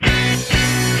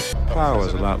Power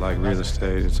is a lot like real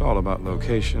estate. It's all about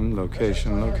location,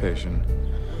 location, location.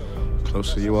 The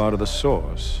closer you are to the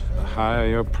source, the higher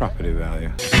your property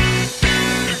value.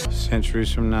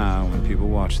 Centuries from now, when people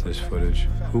watch this footage,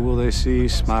 who will they see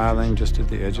smiling just at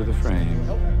the edge of the frame?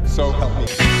 So help me.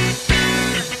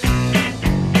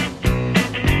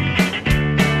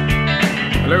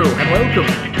 Hello and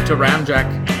welcome to Ramjack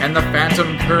and the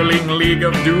Phantom Curling League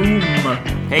of Doom.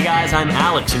 Hey guys, I'm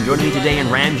Alex, and joining me today in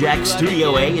Ramjack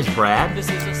Studio A is Brad.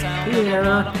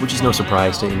 Here. Which is no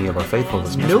surprise to any of our faithful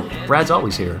listeners. Nope. Brad's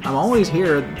always here. I'm always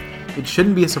here. It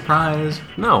shouldn't be a surprise.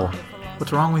 No.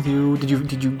 What's wrong with you? Did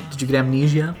you get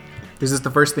amnesia? Is this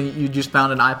the first thing you just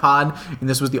found an iPod and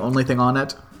this was the only thing on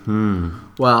it?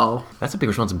 Well, That's a big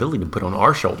responsibility to put on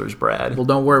our shoulders, Brad. well,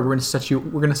 don't worry. We're gonna set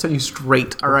you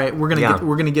straight. All right. We're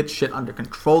gonna get shit under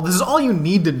control. This is all you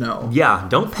need to know. Yeah,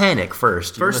 don't panic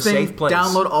first. You're First in a thing, safe place.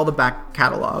 download all the back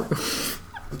catalog.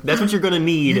 That's what you're going to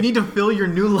need. You need to fill your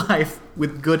new life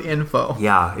with good info.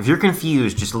 Yeah, if you're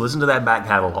confused, just listen to that back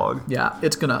catalog. Yeah,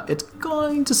 it's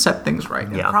going to set things right.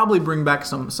 And Yeah. probably bring back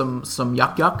some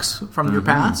yucks from your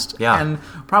past. Yeah. And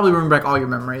probably bring back all your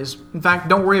memories. In fact,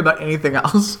 don't worry about anything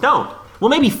else. Don't. Well,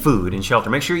 maybe food and shelter.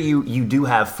 Make sure you do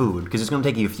have food, because it's going to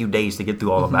take you a few days to get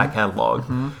through all the back catalog.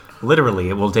 Literally,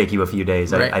 it will take you a few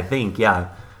days, Right. I think, yeah.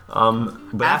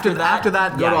 But After that, go to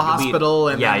a you'll be- hospital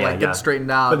and then, get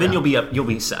straightened out. But then Yeah. you'll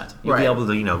be set. You'll Right. be able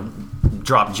to,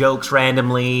 drop jokes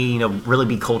randomly, really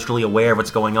be culturally aware of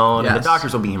what's going on. And Yes. the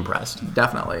doctors will be impressed.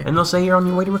 Definitely. And they'll say you're on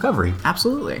your way to recovery.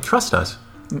 Absolutely. Trust us.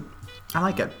 I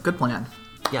like it. Good plan.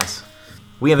 Yes.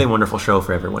 We have a wonderful show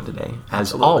for everyone today.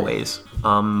 As Absolutely. always,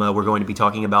 we're going to be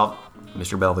talking about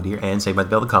Mr. Belvedere and Saved by the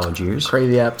Bell, the college years.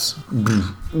 Crazy apps.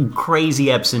 Crazy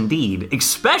eps indeed.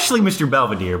 Especially Mr.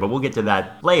 Belvedere, but we'll get to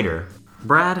that later.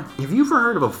 Brad, have you ever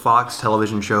heard of a Fox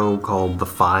television show called The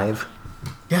Five?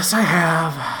 Yes, I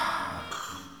have.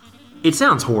 It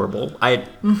sounds horrible. I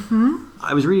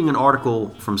was reading an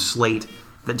article from Slate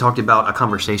that talked about a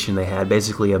conversation they had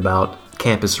basically about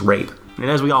campus rape. And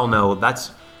as we all know, that's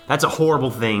a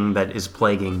horrible thing that is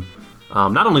plaguing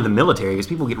not only the military, because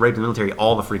people get raped in the military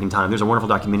all the freaking time. There's a wonderful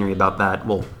documentary about that.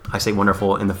 Well, I say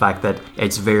wonderful in the fact that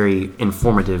it's very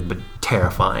informative but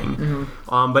terrifying.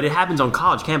 But it happens on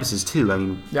college campuses too. I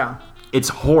mean, Yeah. it's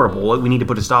horrible. We need to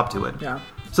put a stop to it. Yeah.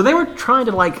 So they were trying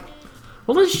to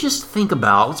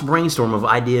let's brainstorm of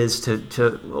ideas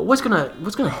to what's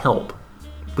gonna help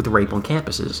with the rape on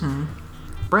campuses.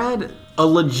 Brad, a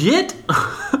legit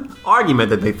argument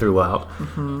that they threw out,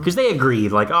 because they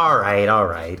agreed, all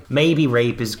right, maybe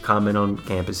rape is common on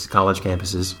college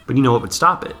campuses, but you know what would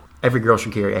stop it? Every girl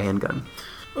should carry a handgun.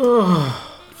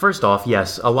 First off,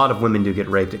 yes, a lot of women do get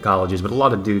raped at colleges, but a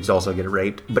lot of dudes also get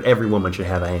raped. But every woman should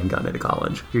have a handgun at a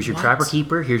college. Here's your Trapper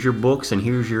Keeper, here's your books, and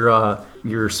here's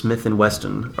your Smith &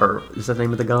 Wesson. Or is that the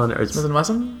name of the gun? Or Smith &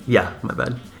 Wesson? Yeah, my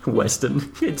bad.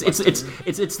 Weston.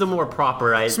 It's the more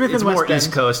proper. Smith & it's more West Bend.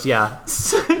 East Coast, yeah.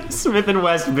 Smith &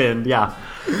 West Bend, yeah.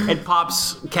 It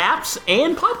pops caps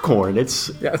and popcorn.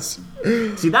 It's Yes.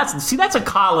 see that's a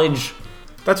college.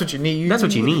 That's what you need. That's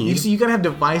what you need. You gotta have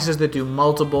devices that do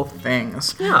multiple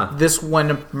things. Yeah. This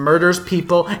one murders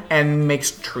people and makes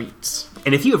treats.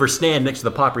 And if you ever stand next to the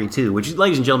Potpourri 2, which,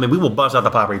 ladies and gentlemen, we will bust out the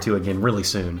Potpourri 2 again really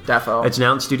soon. Defo. It's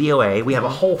now in Studio A. We have a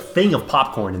whole thing of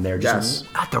popcorn in there, just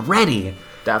at the ready.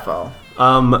 Defo.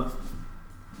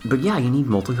 But yeah, you need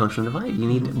multifunctional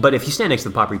device. But if you stand next to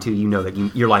the Potpourri 2, you know that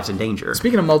your life's in danger.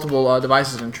 Speaking of multiple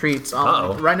devices and treats,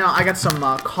 Uh-oh. right now I got some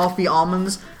coffee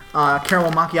almonds,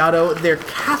 caramel macchiato. They're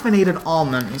caffeinated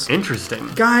almonds. Interesting.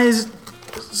 Guys,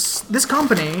 this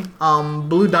company,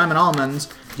 Blue Diamond Almonds,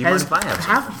 Do you mind if I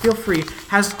have some? feel free,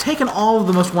 has taken all of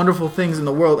the most wonderful things in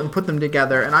the world and put them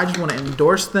together, and I just want to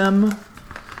endorse them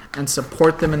and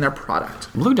support them in their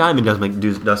product. Blue Diamond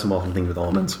does some awesome things with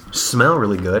almonds. Smell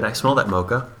really good. I smell that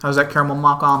mocha. How's that caramel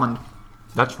mock almond?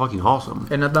 That's fucking awesome.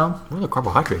 Isn't it though? What are the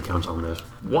carbohydrate counts on this?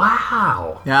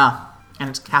 Wow. Yeah, and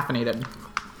it's caffeinated.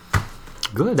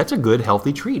 Good. That's a good,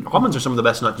 healthy treat. Almonds are some of the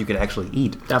best nuts you could actually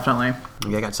eat. Definitely.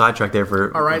 Okay, I got sidetracked there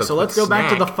for. All right, with a so let's quick go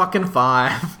back to the snack. fucking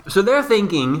five. So they're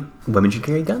thinking women should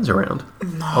carry guns around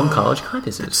on college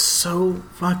campuses. So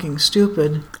fucking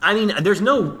stupid. I mean, there's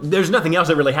nothing else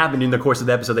that really happened in the course of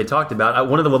the episode they talked about.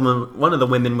 One of the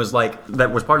women was like,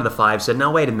 that was part of the five, said,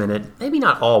 "Now wait a minute, maybe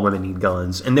not all women need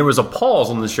guns." And there was a pause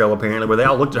on the show apparently where they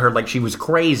all looked at her like she was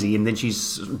crazy, and then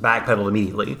she's backpedaled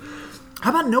immediately. How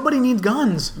about nobody needs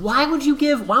guns? Why would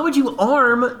you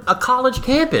arm a college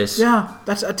campus? Yeah,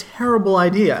 that's a terrible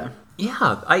idea.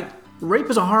 Yeah, Rape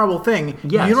is a horrible thing.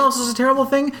 Yes. You know what else is a terrible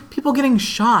thing? People getting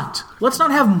shot. Let's not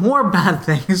have more bad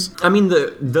things. I mean,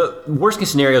 the worst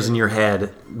case scenarios in your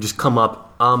head just come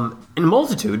up in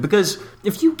multitude, because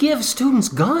if you give students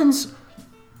guns,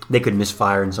 they could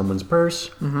misfire in someone's purse.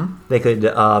 Mm-hmm. They could,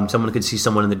 someone could see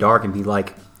someone in the dark and be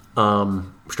like,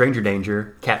 stranger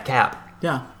danger, cap.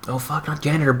 Yeah. Oh, fuck, not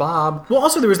Janitor Bob. Well,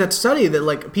 also there was that study that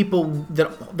like people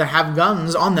that have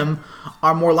guns on them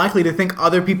are more likely to think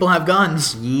other people have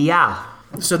guns. Yeah.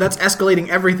 So that's escalating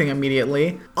everything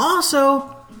immediately. Also,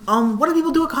 what do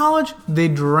people do at college? They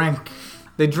drink.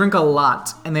 They drink a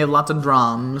lot, and they have lots of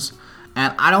drums.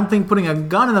 And I don't think putting a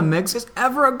gun in the mix is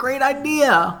ever a great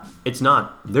idea. It's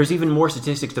not. There's even more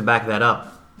statistics to back that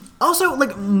up. Also,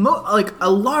 like a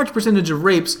large percentage of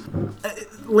rapes,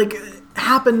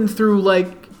 happen through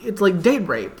it's like date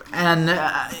rape, and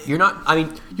you're not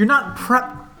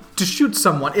prepped to shoot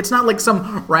someone. It's not like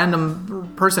some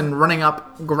random person running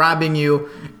up, grabbing you,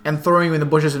 and throwing you in the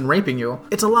bushes and raping you.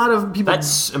 It's a lot of people.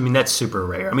 That's super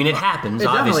rare. I mean, it happens, It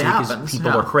obviously, definitely because happens,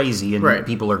 people yeah. are crazy and Right.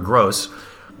 people are gross.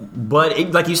 But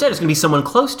like you said, it's going to be someone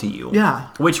close to you. Yeah.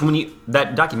 Which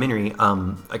that documentary,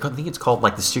 I think it's called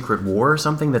like The Secret War or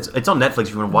something. It's on Netflix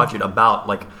if you want to watch it, about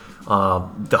like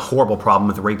the horrible problem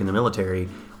with rape in the military.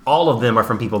 All of them are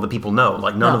from people that people know.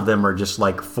 Like none of them are just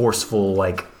like forceful,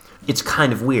 like. It's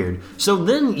kind of weird. So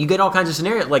then you get all kinds of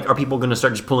scenarios. Like, are people going to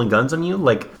start just pulling guns on you?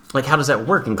 Like how does that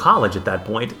work in college at that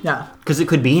point? Yeah. Because it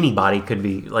could be anybody. It could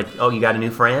be like, oh, you got a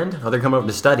new friend? Oh, they're coming over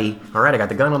to study. All right, I got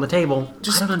the gun on the table. I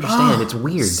don't understand. It's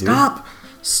weird, dude.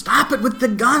 Stop it with the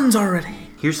guns already.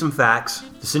 Here's some facts.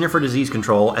 The Center for Disease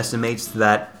Control estimates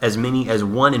that as many as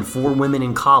 1 in 4 women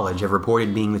in college have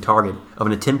reported being the target of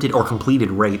an attempted or completed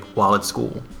rape while at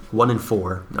school. 1 in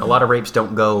 4. Now, a lot of rapes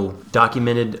don't go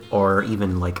documented or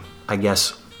even,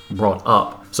 brought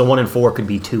up. So 1 in 4 could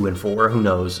be 2 in 4. Who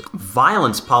knows?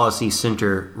 Violence Policy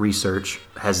Center research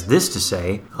has this to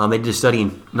say. They did a study in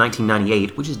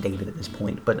 1998, which is dated at this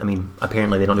point, but,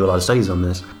 apparently they don't do a lot of studies on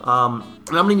this. I'm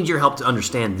going to need your help to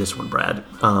understand this one, Brad.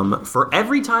 For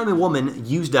every time a woman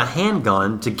used a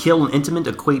handgun to kill an intimate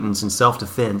acquaintance in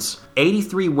self-defense,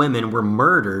 83 women were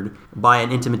murdered by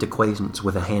an intimate acquaintance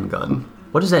with a handgun.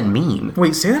 What does that mean?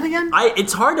 Wait, say that again?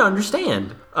 It's hard to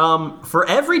understand. For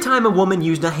every time a woman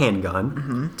used a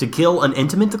handgun to kill an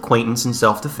intimate acquaintance in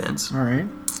self-defense, All right.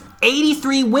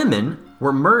 83 women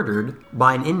were murdered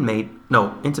by an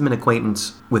intimate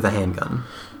acquaintance with a handgun.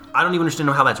 I don't even understand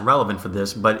how that's relevant for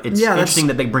this, but it's interesting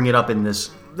that they bring it up in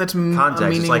this context.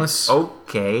 Meaningless. It's like,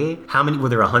 okay, how many, were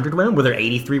there 100 women? Were there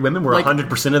 83 women? Were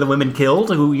 100% of the women killed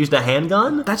who used a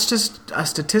handgun? That's just a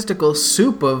statistical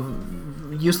soup of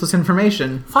useless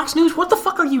information. Fox News, what the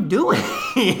fuck are you doing?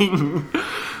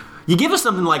 You give us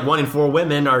something like 1 in 4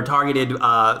 women are targeted.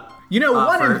 1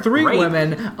 in 3 rape.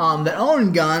 women that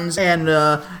own guns and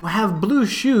have blue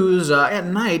shoes at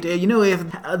night. If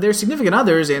their significant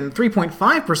others in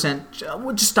 3.5%,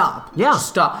 would just stop. Yeah. Just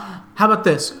stop. How about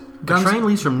this? A train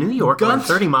leaves from New York going guns-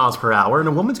 30 miles per hour, and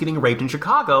a woman's getting raped in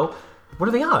Chicago. What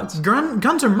are the odds?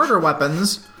 Guns are murder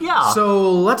weapons. Yeah.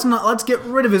 So let's get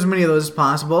rid of as many of those as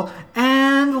possible,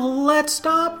 and let's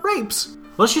stop rapes.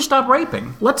 Let's just stop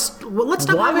raping. Let's stop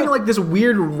Why having would- this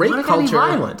weird rape why would that be culture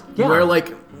violent? Yeah. where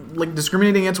like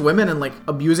discriminating against women and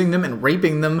abusing them and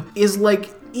raping them is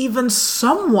even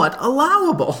somewhat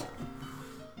allowable.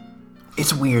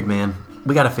 It's weird, man.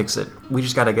 We gotta fix it. We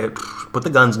just gotta put the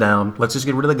guns down. Let's just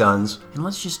get rid of the guns, and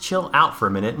let's just chill out for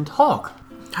a minute and talk.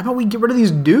 How about we get rid of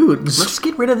these dudes? Let's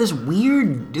get rid of this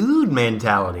weird dude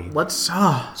mentality. Let's.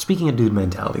 Speaking of dude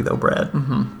mentality, though, Brad.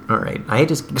 Mm-hmm. All right. I hate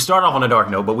to start off on a dark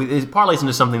note, but it parlays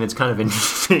into something that's kind of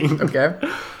interesting. Okay.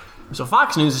 So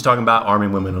Fox News is talking about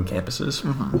arming women on campuses.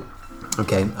 Mm-hmm.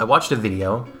 Okay. I watched a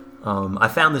video. I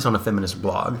found this on a feminist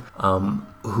blog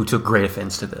who took great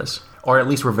offense to this, or at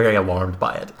least were very alarmed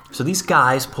by it. So these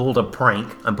guys pulled a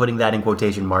prank, I'm putting that in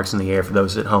quotation marks in the air for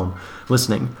those at home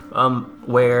listening,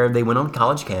 where they went on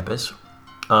college campus.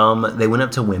 They went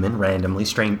up to women randomly,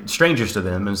 strangers to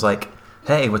them, and was like,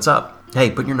 hey, what's up? Hey,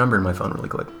 put your number in my phone really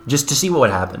quick. Just to see what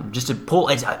would happen. Just to pull,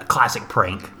 it's a classic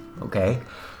prank, okay?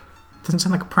 Doesn't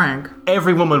sound like a prank.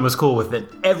 Every woman was cool with it.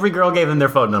 Every girl gave them their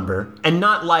phone number. And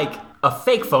not like a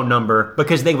fake phone number,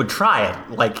 because they would try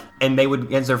it, and they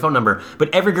would answer their phone number.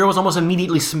 But every girl was almost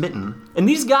immediately smitten. And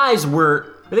these guys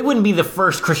they wouldn't be the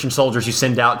first Christian soldiers you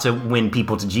send out to win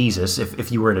people to Jesus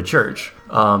if you were in a church.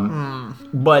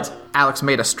 But Alex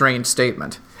made a strange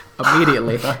statement.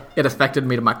 Immediately, it affected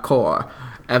me to my core.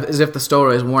 As if the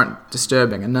stories weren't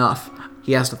disturbing enough,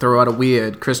 he has to throw out a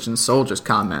weird Christian soldier's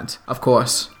comment. Of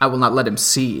course, I will not let him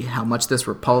see how much this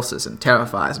repulses and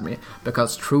terrifies me,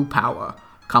 because true power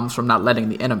comes from not letting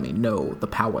the enemy know the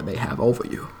power they have over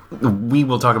you. we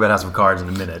will talk about House of Cards in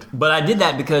a minute. But I did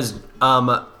that because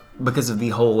of the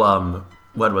whole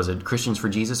what was it? Christians for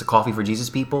Jesus, a Coffee for Jesus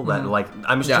people. That like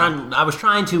I was Yeah.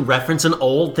 trying to reference an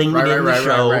old thing we did in the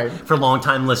show for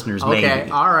longtime listeners. Okay,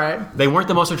 Maybe all right. they weren't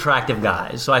the most attractive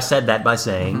guys, so I said that by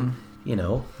saying, you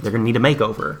know, they're gonna need a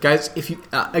makeover. Guys, if you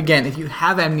if you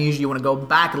have amnesia, you want to go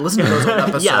back and listen to those old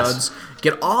episodes, Yes.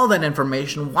 get all that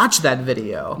information, watch that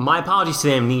video. My apologies to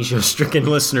the amnesia-stricken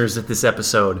listeners at this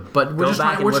episode. But we're Go just back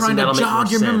trying, and we're listen, trying to that'll make more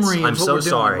jog your sense. memory. I'm is what so we're doing.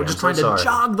 sorry. We're just I'm trying so to sorry.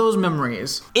 jog those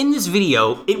memories. In this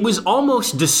video, it was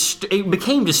almost it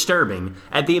became disturbing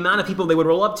at the amount of people they would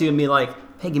roll up to and be like,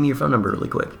 "Hey, give me your phone number really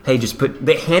quick." Hey,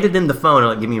 they handed them the phone and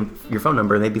like, "Give me your phone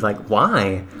number," and they'd be like,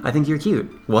 "Why? I think you're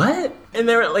cute." What? And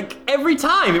they're like, every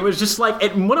time it was just like,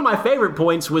 and one of my favorite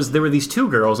points was there were these two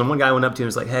girls and one guy went up to her and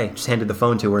was like, "Hey," just handed the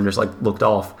phone to her and just like looked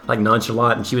off like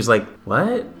nonchalant, and she was like,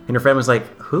 "What?" And her friend was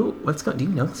like, "Who? What's going? Do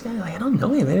you know this guy?" Like, "I don't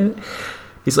know him."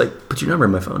 He's like, "Put your number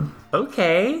in my phone."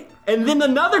 Okay. And then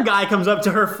another guy comes up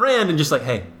to her friend and just like,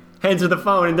 "Hey," hands her the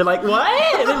phone, and they're like, "What?"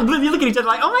 And then you look at each other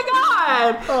like, "Oh my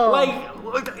god!" Like,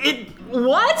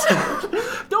 what?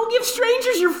 Don't give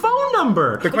strangers your phone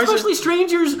number, especially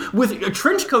strangers with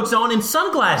trench coats on and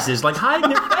sunglasses, like hiding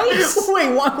their face.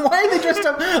 Wait, why are they dressed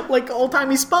up like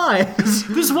old-timey spies?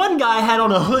 This one guy had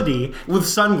on a hoodie with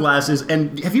sunglasses,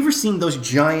 and have you ever seen those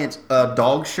giant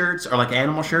dog shirts or like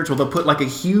animal shirts where they'll put like a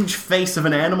huge face of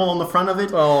an animal on the front of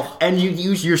it, and you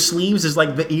use your sleeves as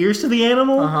like the ears to the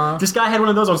animal? This guy had one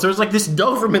of those on, so there's like this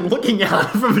Doberman looking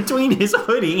out from between his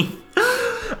hoodie.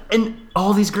 And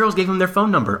all these girls gave him their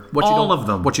phone number. All of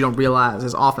them. What you don't realize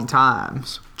is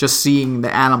oftentimes just seeing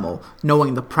the animal,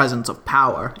 knowing the presence of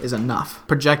power is enough.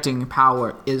 Projecting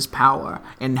power is power.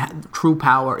 And true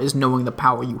power is knowing the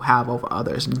power you have over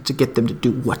others and to get them to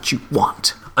do what you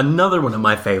want. Another one of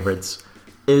my favorites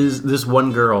is this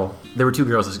one girl. There were two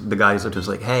girls. The guy who's up to was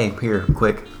like, "Hey, here,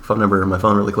 quick, phone number in my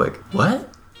phone really quick." What?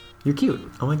 You're cute.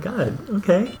 Oh my god.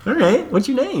 Okay. All right. What's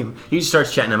your name? He just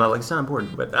starts chatting him out like, "It's not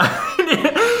important," but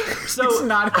so It's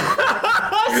not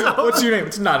important. What's your name?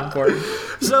 It's not important.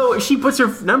 So she puts her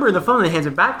number in the phone and hands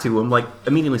it back to him, like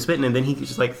immediately spitting, and then he's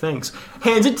just like, "Thanks."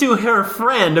 Hands it to her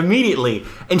friend immediately,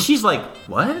 and she's like,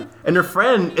 "What?" And her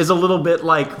friend is a little bit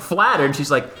like flattered. She's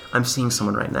like, "I'm seeing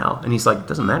someone right now," and he's like,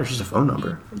 "Doesn't matter. She's a phone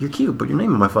number. You're cute. Put your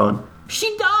name on my phone."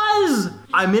 She does.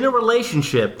 I'm in a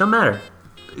relationship. Don't matter.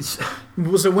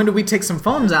 So when do we take some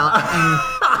phones out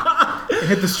and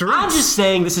hit the streets? I'm just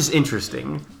saying this is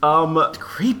interesting.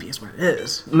 Creepy is what it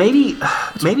is. Maybe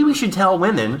we should tell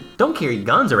women, don't carry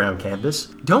guns around campus.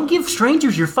 Don't give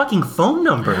strangers your fucking phone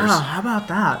numbers. Yeah, how about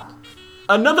that?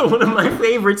 Another one of my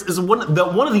favorites is one of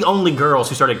the only girls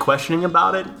who started questioning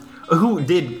about it, who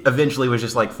did eventually was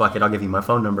just like, "Fuck it, I'll give you my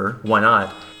phone number. Why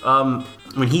not?"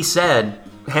 When he said,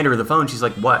 hand her the phone, she's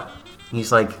like, "What?" And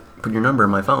he's like, "Put your number in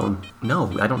my phone."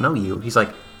 "No, I don't know you." He's like,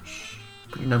 "Shh,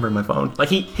 put your number in my phone." Like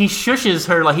he shushes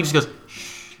her, like he just goes,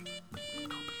 "Shh, don't put your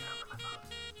number in my phone."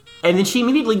 And then she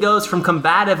immediately goes from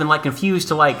combative and like confused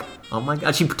to like, "Oh my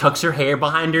god." She tucks her hair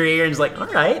behind her ear and is like, "All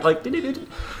right, like,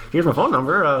 here's my phone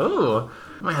number. Ooh,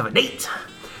 I might have a date."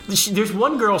 There's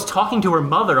one girl's talking to her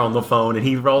mother on the phone, and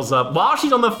he rolls up while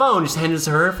she's on the phone, just hands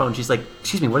her her phone. She's like,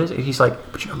 "Excuse me, what is it?" He's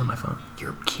like, "Put your number in my phone.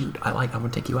 You're cute. I want to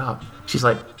take you out." She's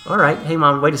like, "All right, hey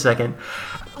mom, wait a second.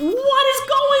 What is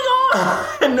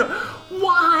going on?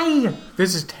 Why?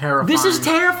 This is terrifying. This is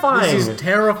terrifying. This is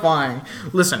terrifying.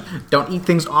 Listen, don't eat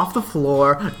things off the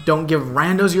floor. Don't give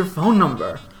randos your phone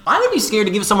number. I would be scared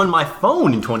to give someone my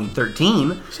phone in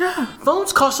 2013. Yeah.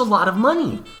 Phones cost a lot of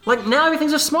money. Like, now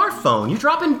everything's a smartphone. You're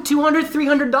dropping $200,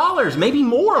 $300, maybe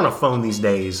more on a phone these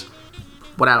days.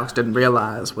 What Alex didn't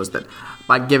realize was that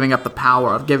by giving up the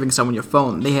power of giving someone your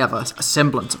phone, they have a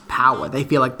semblance of power. They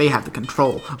feel like they have the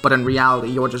control, but in reality,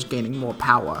 you're just gaining more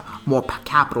power, more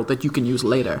capital that you can use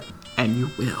later. And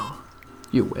you will.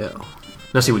 You will.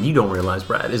 Now, see, what you don't realize,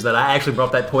 Brad, is that I actually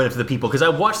brought that point up to the people because I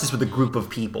watched this with a group of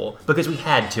people because we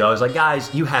had to. I was like,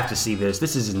 "Guys, you have to see this.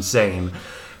 This is insane."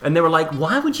 And they were like,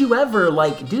 "Why would you ever,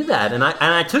 like, do that?" And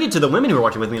I took it to the women who were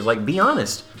watching with me. I was like, "Be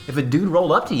honest. If a dude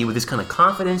rolled up to you with this kind of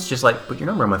confidence, just like, put your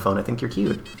number on my phone, I think you're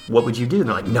cute, what would you do?" And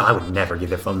they're like, "No, I would never give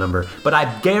their phone number." But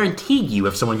I guarantee you,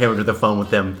 if someone came over to the phone with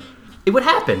them, it would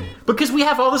happen because we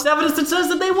have all this evidence that says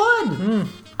that they would.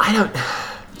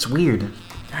 It's weird.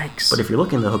 Yikes. But if you're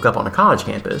looking to hook up on a college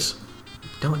campus,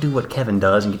 don't do what Kevin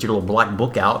does and get your little black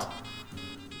book out.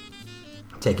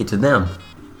 Take it to them.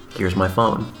 "Here's my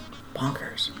phone.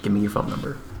 Bonkers. Give me your phone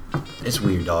number." It's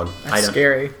weird, dog. That's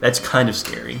scary. That's kind of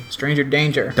scary. Stranger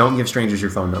danger. Don't give strangers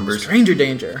your phone numbers. Stranger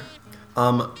danger.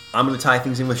 I'm going to tie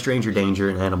things in with stranger danger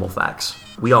and animal facts.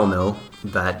 We all know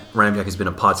that Ramjack has been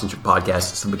a pod-centric podcast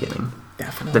since the beginning.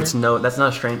 Definitely. That's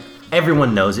not a strange.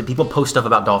 Everyone knows it. People post stuff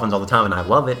about dolphins all the time, and I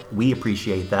love it. We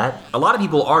appreciate that. A lot of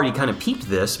people already kind of peeped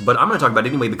this, but I'm going to talk about it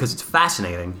anyway because it's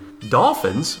fascinating.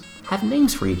 Dolphins have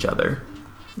names for each other.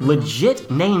 Legit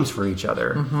names for each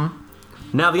other.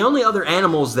 Now, the only other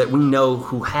animals that we know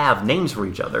who have names for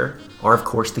each other are, of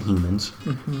course, the humans.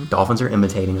 Dolphins are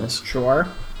imitating us. Sure.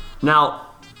 Now,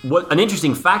 an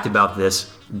interesting fact about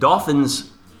this,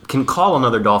 dolphins can call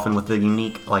another dolphin with a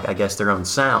unique, their own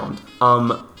sound,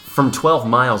 from 12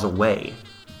 miles away.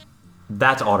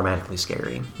 That's automatically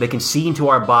scary. They can see into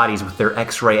our bodies with their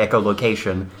X-ray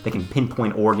echolocation. They can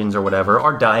pinpoint organs or whatever,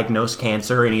 or diagnose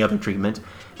cancer or any other treatment.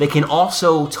 They can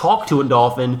also talk to a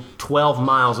dolphin 12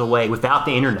 miles away without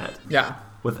the internet. Yeah.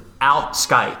 Without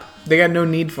Skype. They got no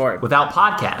need for it. Without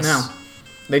podcasts. No.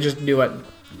 They just do it.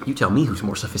 You tell me who's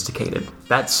more sophisticated.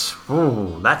 That's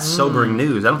sobering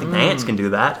news. I don't think the ants can do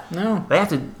that. No.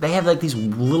 They have these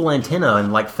little antennae and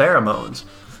pheromones.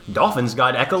 Dolphins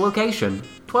got echolocation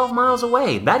 12 miles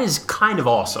away. That is kind of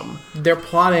awesome. They're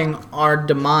plotting our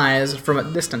demise from a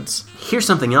distance. Here's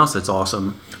something else that's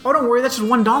awesome. Oh, don't worry, that's just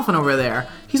one dolphin over there.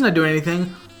 He's not doing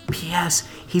anything. P.S.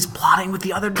 He's plotting with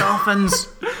the other dolphins.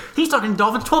 He's talking to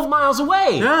dolphins 12 miles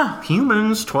away. Yeah.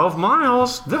 Humans 12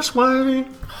 miles this way.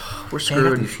 We're Got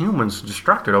screwed. these humans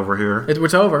distracted over here.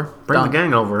 It's over. Bring Done. the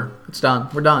gang over. It's done.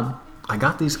 We're done. I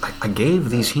gave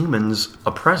these humans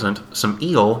a present, some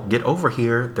eel. Get over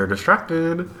here. They're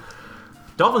distracted.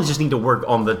 Dolphins just need to work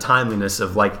on the timeliness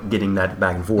of getting that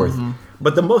back and forth.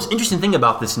 But the most interesting thing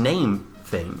about this name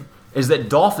thing is that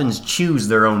dolphins choose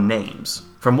their own names.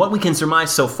 From what we can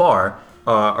surmise so far,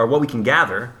 or what we can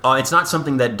gather, it's not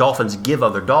something that dolphins give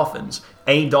other dolphins.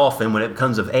 A dolphin, when it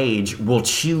comes of age, will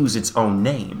choose its own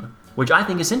name, which I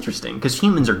think is interesting because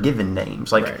humans are given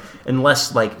names.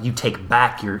 Unless you take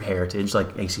back your heritage,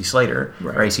 like A.C. Slater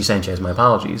or A.C. Sanchez. My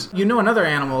apologies. You know another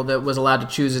animal that was allowed to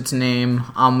choose its name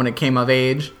when it came of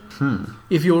age?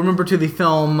 If you'll remember to the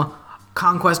film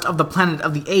Conquest of the Planet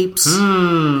of the Apes,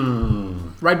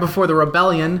 right before the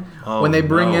rebellion, when they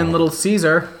bring in little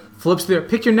Caesar, flips through,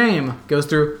 pick your name, goes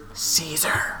through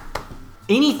Caesar.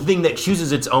 Anything that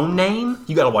chooses its own name,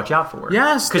 you got to watch out for.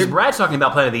 Yes. Because Brad's talking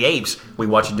about Planet of the Apes. We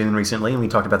watched Dune recently, and we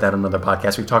talked about that on another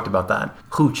podcast. We talked about that.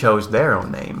 Who chose their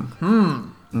own name?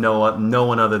 No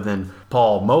one other than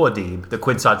Paul Moadib, the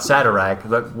Kwisatz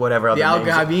Haderach, whatever other The Al names.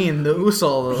 Ghabin, the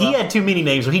Usul. He had too many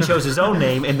names, so he chose his own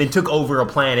name and then took over a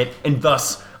planet and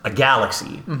thus a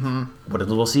galaxy. What did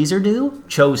Little Caesar do?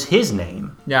 Chose his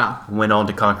name. Yeah. Went on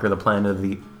to conquer the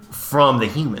planet from the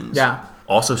humans. Yeah.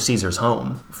 Also Caesar's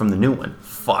home from the new one.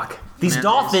 Fuck. These Man,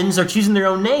 dolphins are choosing their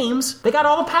own names. They got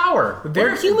all the power. What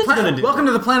are humans going to do? Welcome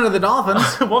to the planet of the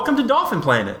dolphins. Welcome to Dolphin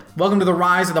Planet. Welcome to the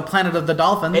rise of the planet of the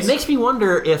dolphins. It makes me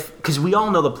wonder if, because we all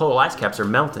know the polar ice caps are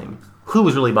melting, who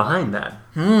was really behind that?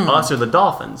 Us or the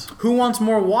dolphins? Who wants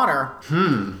more water?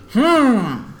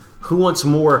 Who wants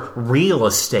more real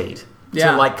estate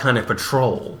to kind of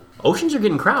patrol? Oceans are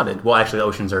getting crowded. Well, actually, the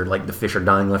oceans are the fish are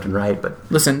dying left and right. But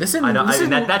Listen, this isn't.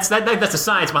 that's the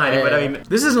science behind it. But I mean,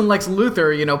 this isn't Lex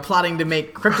Luthor, plotting to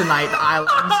make kryptonite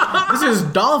islands. This is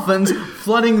dolphins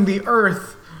flooding the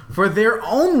earth for their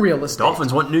own real estate.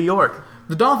 dolphins want New York.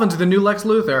 The dolphins are the new Lex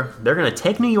Luthor. They're gonna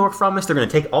take New York from us. They're gonna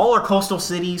take all our coastal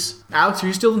cities. Alex, are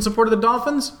you still in support of the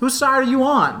dolphins? Whose side are you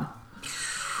on?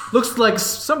 Looks like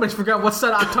somebody forgot what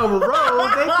side October Road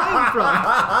they came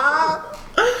from.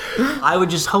 I would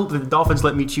just hope that the dolphins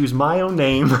let me choose my own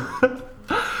name.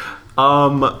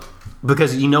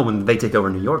 Because when they take over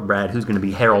New York, Brad, who's going to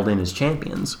be heralded as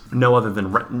champions? No one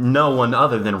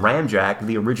other than Ramjack,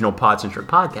 the original Pod Centric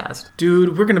podcast.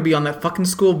 Dude, we're going to be on that fucking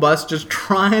school bus just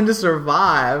trying to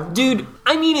survive. Dude,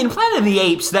 I mean, in Planet of the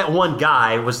Apes, that one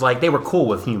guy was they were cool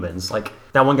with humans.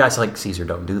 That one guy's Caesar,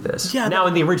 don't do this. Yeah, now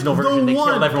in the original version, they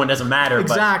killed everyone, doesn't matter.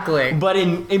 Exactly. But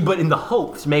in the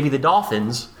hopes, maybe the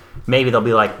dolphins, maybe they'll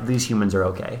be these humans are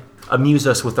okay. Amuse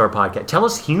us with our podcast. Tell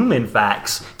us human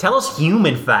facts. Tell us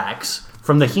human facts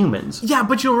from the humans. Yeah,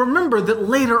 but you'll remember that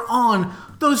later on,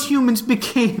 those humans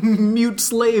became mute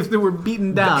slaves that were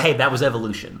beaten down. Hey, that was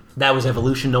evolution.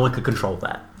 No one could control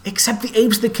that. Except the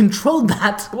apes that controlled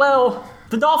that. Well,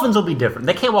 the dolphins will be different.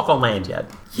 They can't walk on land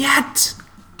yet. Yet.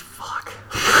 Fuck.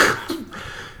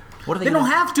 What are They don't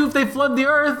have to if they flood the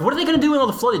earth. What are they going to do with all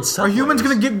the flooded Are subways? humans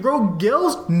going to grow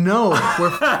gills? No.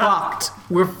 We're fucked.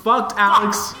 We're fucked,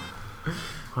 Alex.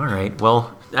 All right,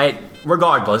 well,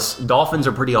 regardless, dolphins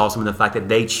are pretty awesome in the fact that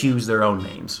they choose their own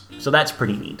names. So that's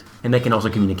pretty neat. And they can also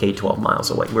communicate 12 miles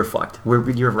away. We're fucked.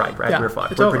 You're right, Brad. Yeah, We're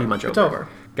fucked. it's We're over. pretty much over. It's over.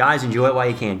 Guys, enjoy it while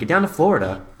you can. Get down to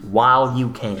Florida while you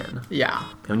can. Yeah.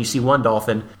 And when you see one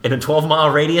dolphin in a 12-mile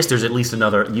radius, there's at least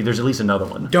another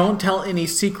one. Don't tell any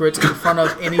secrets in front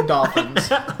of any dolphins.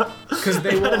 Because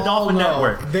they will got a dolphin all know.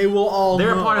 network. They will all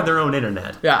They're know. a part of their own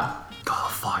internet. Yeah. Oh,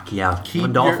 fuck, yeah.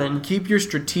 One dolphin. Keep your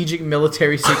strategic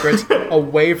military secrets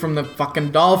away from the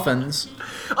fucking dolphins.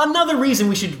 Another reason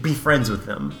we should be friends with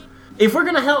them. If we're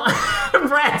gonna help...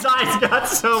 Brad's eyes got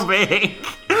so big.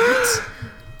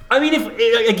 I mean,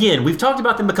 again, we've talked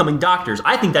about them becoming doctors.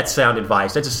 I think that's sound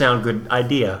advice. That's a sound good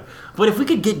idea. But if we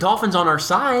could get dolphins on our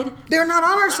side... They're not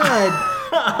on our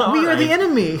side. We are the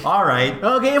enemy. All right.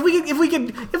 Okay, if we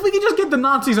could just get the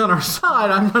Nazis on our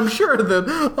side, I'm sure that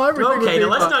everything would Okay, be now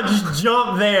let's fine. not just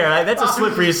jump there. That's a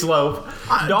slippery slope.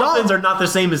 Dolphins are not the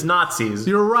same as Nazis.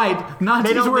 You're right.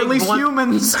 Nazis don't were at make least one-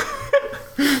 humans.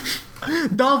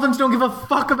 Dolphins don't give a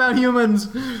fuck about humans.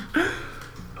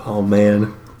 Oh,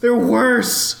 man. They're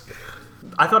worse.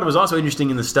 I thought it was also interesting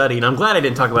in the study, and I'm glad I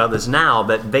didn't talk about this now,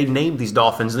 that they named these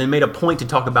dolphins and they made a point to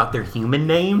talk about their human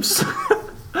names.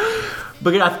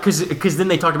 Because then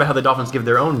they talked about how the dolphins give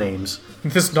their own names.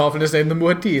 This dolphin is named the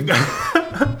Muad'Dib.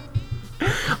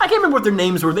 I can't remember what their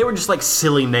names were. They were just like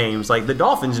silly names. Like the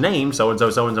dolphin's name, so-and-so,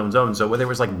 so-and-so, and so-and-so. Whether it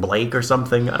was like Blake or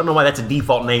something. I don't know why that's a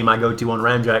default name I go to on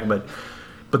Ramjack,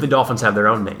 but the dolphins have their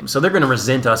own names. So they're going to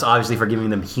resent us, obviously, for giving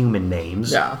them human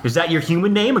names. Yeah. Is that your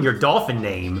human name or your dolphin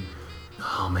name?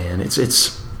 Oh, man. It's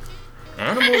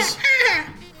animals.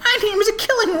 My name is a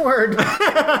killing word.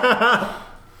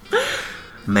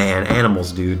 Man,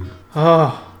 animals, dude.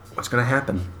 Oh. What's going to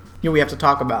happen? You know what we have to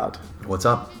talk about? What's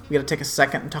up? We gotta take a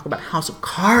second and talk about House of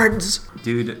Cards.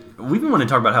 Dude, we've been wanting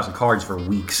to talk about House of Cards for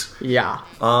weeks. Yeah.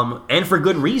 And for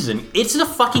good reason. It's a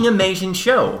fucking amazing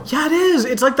show. Yeah, it is.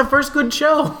 It's like the first good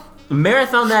show.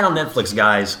 Marathon that on Netflix,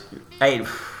 guys. Hey,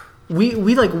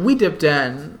 We dipped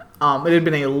in. It had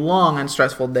been a long and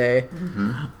stressful day.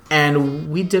 Mm-hmm.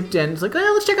 And we dipped in. It's like, hey,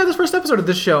 let's check out this first episode of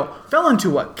this show. Fell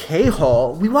into a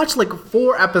K-hole. We watched like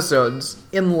 4 episodes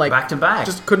in like... Back to back.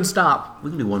 Just couldn't stop.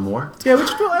 we can do one more. Yeah, we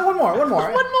just do one more. One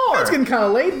more. It's getting kind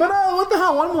of late, but what the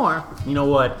hell? One more. You know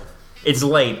what? It's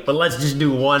late, but let's just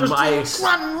do one.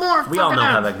 One more. We all know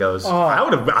how that goes. Oh. I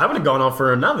would have gone on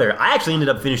for another. I actually ended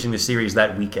up finishing the series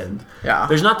that weekend. Yeah.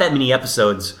 There's not that many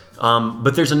episodes,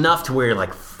 but there's enough to where you're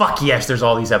like, fuck yes, there's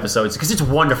all these episodes because it's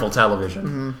wonderful television.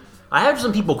 Mm-hmm. I have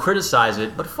some people criticize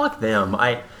it, but fuck them.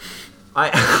 I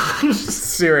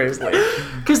Seriously.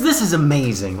 because this is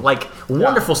amazing. Like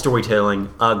wonderful storytelling,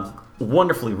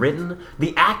 wonderfully written.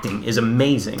 The acting is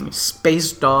amazing.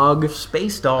 Space Dog.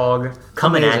 Space Dog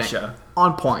coming at you.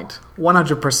 On point.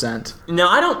 100%. No,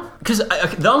 I don't, because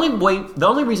the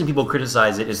only reason people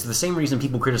criticize it is the same reason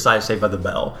people criticize Saved by the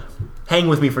Bell. Hang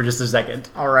with me for just a second.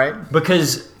 All right.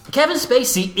 Because Kevin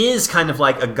Spacey is kind of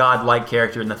like a godlike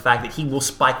character in the fact that he will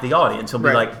spike the audience. He'll be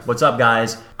Right. like, "What's up,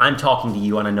 guys? I'm talking to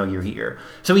you, and I know you're here."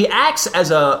 So he acts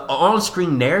as a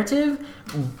on-screen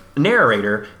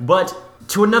narrator, but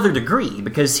to another degree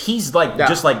because he's like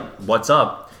just like, "What's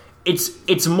up?" It's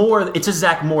a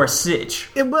Zach Morris sitch.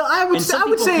 Well, I would And say, some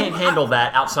people can't handle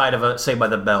that outside of a Saved by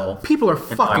the Bell. people are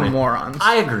fucking morons.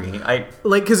 I agree.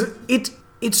 Like, because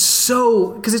it's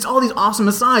all these awesome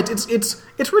asides.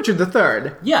 It's Richard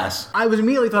III. Yes. I was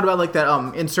immediately thought about like that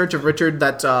In Search of Richard,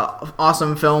 that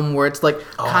awesome film where it's like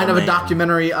kind of man. a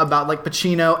documentary about like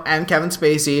Pacino and Kevin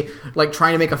Spacey like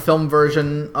trying to make a film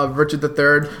version of Richard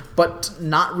III, but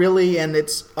not really, and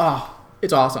it's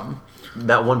awesome.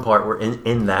 That one part where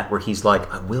in that where he's like,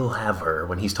 "I will have her,"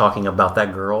 when he's talking about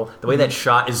that girl. The way that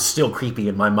shot is still creepy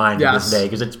in my mind to Yes. this day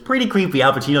because it's pretty creepy.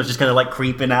 Al Pacino's just kind of like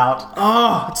creeping out.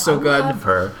 Oh, it's so good. Have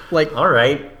her. Like, all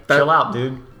right, chill out,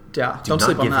 dude. Yeah, Do don't not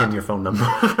sleep on give that. him your phone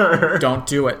number. Don't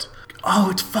do it. Oh,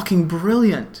 it's fucking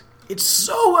brilliant. It's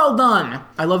so well done.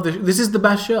 I love this. This is the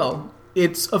best show.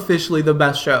 It's officially the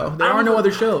best show. There are no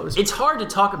other shows. It's hard to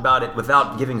talk about it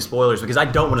without giving spoilers because I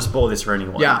don't want to spoil this for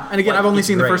anyone. Yeah, and again, Like, I've only it's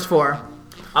seen great. the first 4.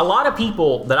 A lot of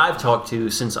people that I've talked to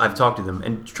since I've talked to them,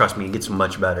 and trust me, it gets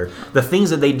much better. The things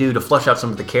that they do to flesh out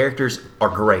some of the characters are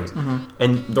great. Mm-hmm.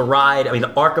 And the ride, I mean,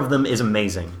 the arc of them is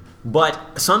amazing. But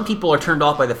some people are turned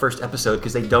off by the first episode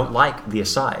because they don't like the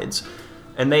asides.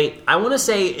 And I want to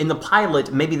say in the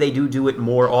pilot, maybe they do it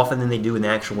more often than they do in the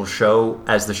actual show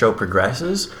as the show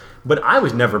progresses. But I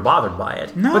was never bothered by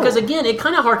it. No. Because again, it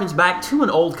kind of harkens back to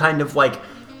an old kind of like,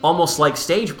 almost like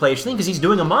stage play thing because he's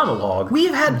doing a monologue.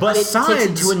 We've had but it takes it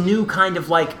asides. to a new kind of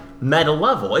like meta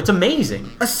level. It's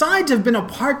amazing. Asides have been a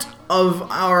part of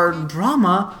our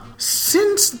drama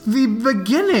since the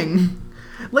beginning.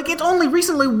 Like, it's only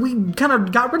recently we kind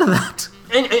of got rid of that.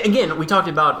 And again, we talked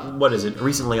about,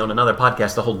 recently on another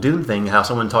podcast, the whole Dune thing, how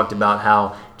someone talked about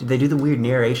how, did they do the weird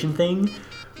narration thing?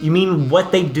 You mean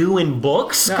what they do in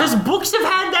books? Because books have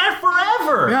had that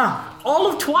forever. Yeah.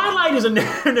 All of Twilight is a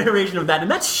narration of that,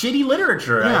 and that's shitty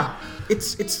literature. Yeah.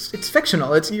 It's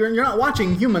fictional. You're not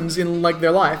watching humans in like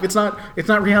their life. It's not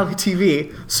reality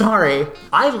TV. Sorry.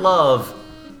 I love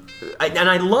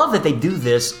that they do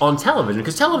this on television,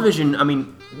 because television, I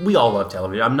mean, we all love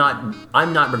television.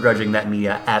 I'm not begrudging that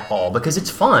media at all, because it's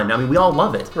fun. I mean, we all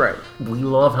love it. Right. We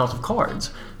love House of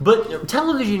Cards. But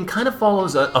television kind of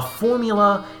follows a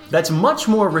formula that's much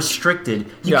more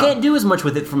restricted. You can't do as much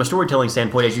with it from a storytelling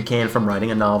standpoint as you can from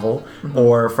writing a novel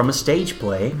or from a stage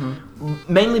play.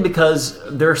 Mainly because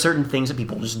there are certain things that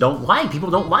people just don't like. People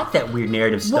don't like that weird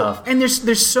narrative stuff. Well, and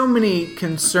there's so many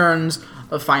concerns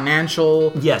of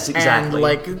financial. Yes,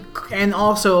 exactly. And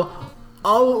also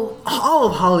all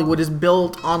of Hollywood is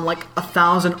built on like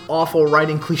 1,000 awful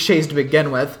writing cliches to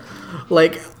begin with.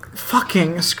 Like,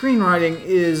 fucking screenwriting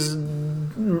is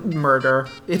murder.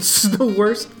 It's the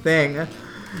worst thing.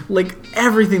 Like,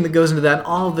 everything that goes into that,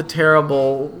 all the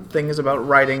terrible things about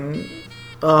writing.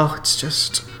 Oh, it's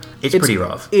pretty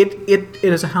rough. It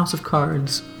is a house of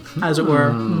cards, as it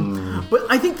were. But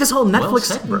I think this whole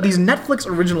these Netflix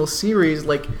original series,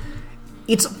 like,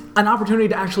 it's an opportunity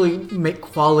to actually make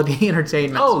quality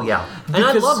entertainment. Oh, yeah. And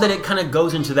I love that it kind of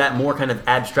goes into that more kind of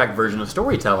abstract version of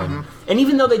storytelling. And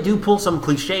even though they do pull some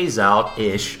cliches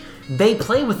out-ish, they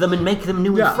play with them and make them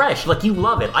new and fresh. Like, you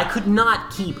love it. I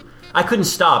couldn't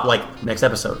stop, like, next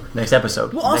episode.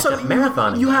 Well, also,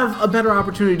 marathoning. You have a better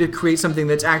opportunity to create something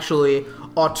that's actually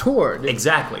auteured.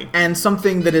 Exactly. And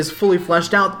something that is fully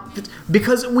fleshed out.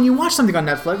 Because when you watch something on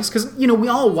Netflix, because, you know, we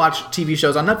all watch TV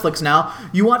shows on Netflix now,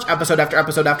 you watch episode after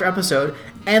episode after episode,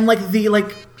 and, like, the,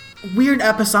 like, weird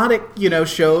episodic, you know,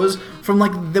 shows from,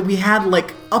 like, that we had,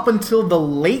 like, up until the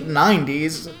late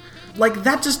 90s, like,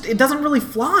 that just, it doesn't really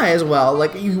fly as well.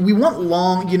 Like, we want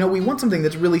long, you know, we want something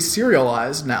that's really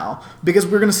serialized now, because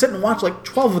we're going to sit and watch, like,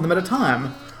 12 of them at a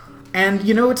time. And,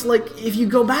 you know, it's like, if you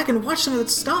go back and watch some of that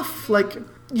stuff, like,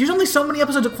 there's only so many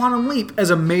episodes of Quantum Leap, as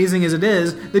amazing as it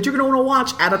is, that you're going to want to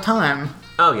watch at a time.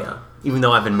 Oh, yeah. Even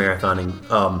though I've been marathoning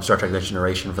Star Trek Next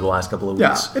Generation for the last couple of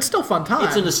weeks. Yeah, it's still fun time.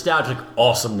 It's a nostalgic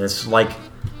awesomeness, like,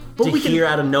 to hear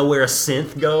out of nowhere a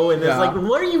synth go, and it's like,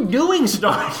 what are you doing,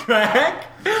 Star Trek?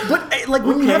 But, like,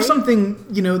 when you have something,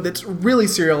 you know, that's really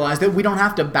serialized, that we don't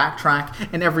have to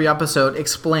backtrack in every episode,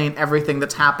 explain everything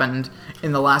that's happened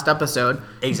in the last episode.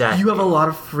 Exactly. You have a lot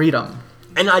of freedom.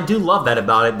 And I do love that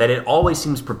about it, that it always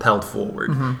seems propelled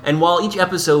forward. And while each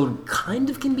episode kind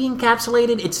of can be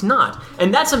encapsulated, it's not.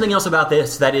 And that's something else about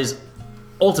this that is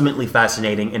ultimately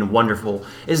fascinating and wonderful,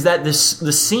 is that the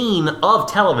scene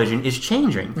of television is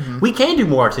changing. We can do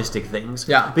more artistic things.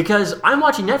 Yeah. Because I'm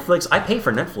watching Netflix, I pay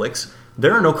for Netflix,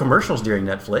 there are no commercials during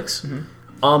Netflix.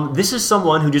 This is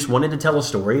someone who just wanted to tell a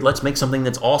story, let's make something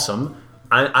that's awesome.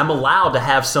 I'm allowed to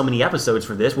have so many episodes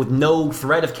for this with no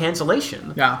threat of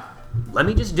cancellation. Yeah. Let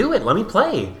me just do it. Let me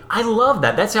play. I love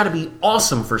that. That's got to be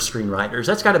awesome for screenwriters.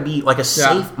 That's got to be like a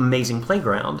safe, amazing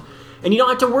playground. And you don't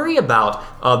have to worry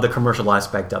about the commercial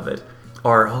aspect of it.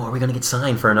 Or, are we going to get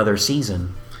signed for another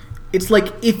season? It's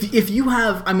like, if you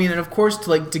have, I mean, and of course,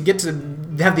 to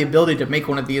have the ability to make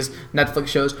one of these Netflix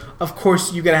shows, of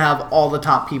course, you got to have all the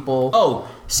top people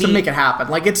to make it happen.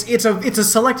 Like, it's a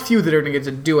select few that are going to get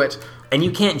to do it. And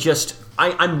you can't just,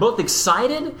 I'm both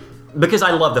excited, because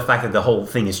I love the fact that the whole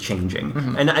thing is changing.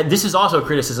 And this is also a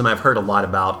criticism I've heard a lot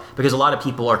about, because a lot of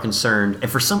people are concerned,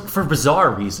 and for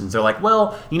bizarre reasons. They're like,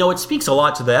 well, you know, it speaks a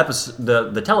lot to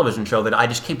the television show that I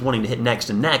just keep wanting to hit next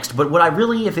and next, but would I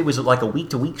really, if it was like a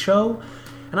week-to-week show?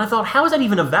 And I thought, how is that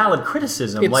even a valid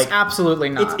criticism? It's absolutely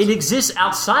not. It exists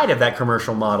outside of that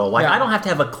commercial model. Like, I don't have to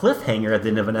have a cliffhanger at the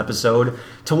end of an episode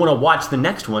to want to watch the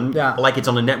next one, like it's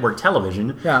on a network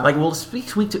television. Yeah. Like, well,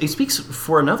 it speaks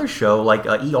for another show, like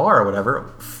ER or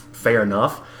whatever, fair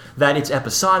enough, that it's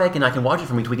episodic and I can watch it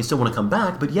from week to week and still want to come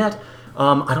back, but yet,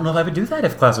 I don't know if I would do that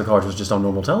if Classic Cards was just on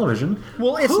normal television.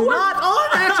 Well, it's not on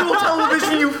actual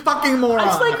television, you fucking moron.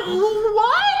 It's like,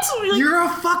 what? Like, you're a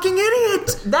fucking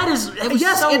idiot. That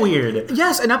was so weird.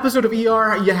 Yes, an episode of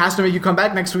ER has to make you come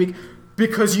back next week,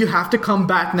 because you have to come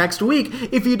back next week.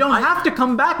 If you don't have to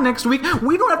come back next week,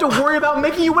 we don't have to worry about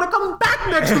making you want to come back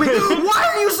next week.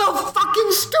 Why are you so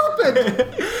fucking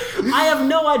stupid? I have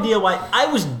no idea why.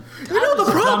 I was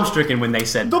dumbstricken when they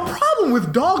said the problem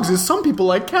with dogs is some people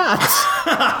like cats.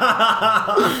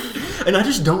 And I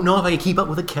just don't know if I can keep up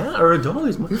with a cat or a dog.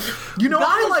 You know,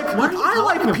 I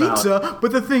like pizza,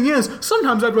 but the thing is,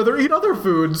 sometimes I'd rather eat other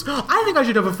foods. I think I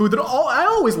should have a food that I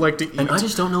always like to eat. And I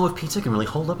just don't know if pizza can really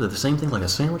hold up to the same thing like a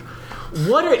sandwich.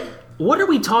 what are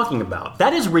we talking about?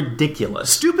 That is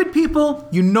ridiculous. Stupid people,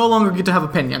 you no longer get to have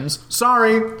opinions.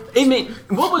 Sorry. I mean,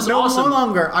 what was awesome? No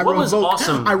longer.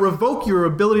 I revoke your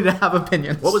ability to have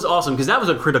opinions. What was awesome, because that was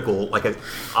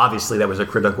obviously that was a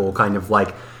critical kind of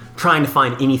like trying to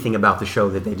find anything about the show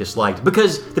that they disliked,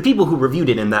 because the people who reviewed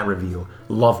it in that review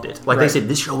loved it. Like, they said,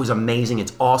 this show is amazing,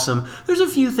 it's awesome. There's a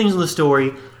few things in the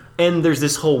story, and there's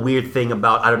this whole weird thing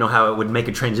about, I don't know how it would make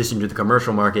a transition to the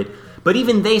commercial market, but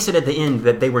even they said at the end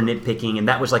that they were nitpicking, and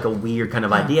that was like a weird kind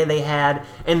of idea they had,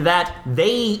 and that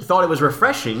they thought it was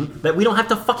refreshing that we don't have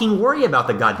to fucking worry about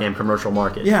the goddamn commercial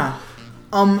market. Yeah.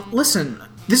 Listen,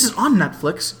 this is on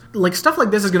Netflix. Like, stuff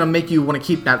like this is gonna make you want to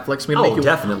keep Netflix.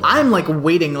 Definitely. I'm like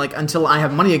waiting like until I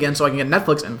have money again so I can get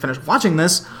Netflix and finish watching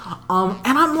this. And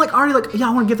I'm like already like, yeah,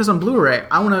 I want to get this on Blu-ray.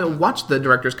 I want to watch the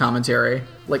director's commentary.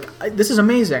 Like, this is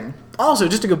amazing. Also,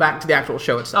 just to go back to the actual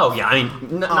show itself. Oh yeah, I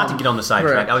mean, not to get on the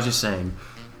sidetrack. Right. I was just saying,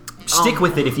 stick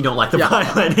with it if you don't like the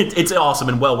pilot. It's awesome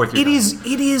and well worth your time.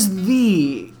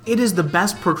 It is the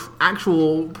best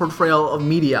actual portrayal of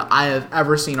media I have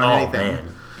ever seen on anything.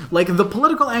 Man. Like, the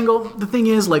political angle, the thing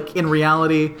is, like, in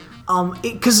reality,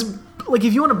 because, like,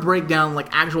 if you want to break down, like,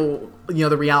 actual,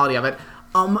 the reality of it,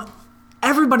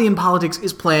 everybody in politics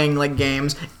is playing, like,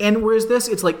 games, and whereas this,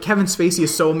 it's like Kevin Spacey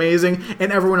is so amazing,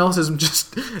 and everyone else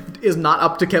is not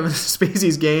up to Kevin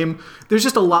Spacey's game. There's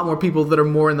just a lot more people that are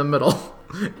more in the middle,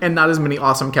 and not as many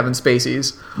awesome Kevin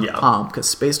Spaceys. Yeah. Because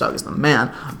Space Dog is the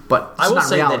man, but it's I will not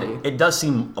say reality. that it does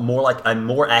seem more like a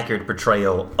more accurate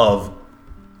portrayal of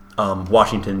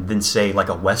Washington than, say, like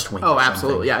a West Wing. Oh,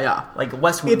 absolutely, yeah. Like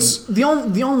West Wing. It's the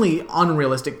only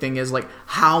unrealistic thing is like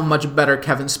how much better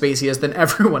Kevin Spacey is than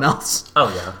everyone else.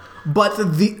 Oh yeah. But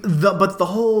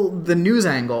the news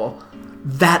angle,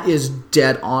 that is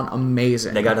dead on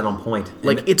amazing. They got it on point.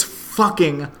 Like, it's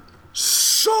fucking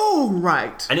so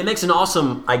right. And it makes an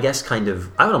awesome, I guess, kind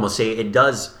of, I would almost say it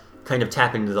does kind of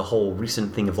tap into the whole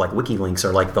recent thing of like WikiLeaks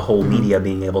or like the whole media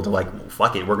being able to like, well,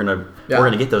 fuck it, we're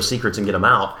gonna get those secrets and get them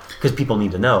out because people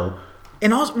need to know.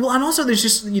 And also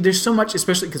there's so much,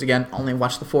 especially because again, only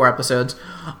watched the 4 episodes. Dude,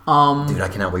 I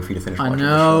cannot wait for you to finish watching I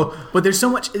know, but there's so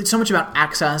much. It's so much about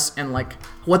access and like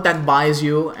what that buys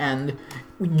you, and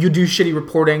you do shitty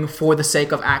reporting for the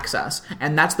sake of access,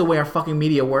 and that's the way our fucking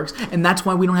media works, and that's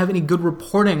why we don't have any good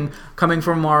reporting coming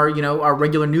from our our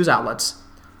regular news outlets.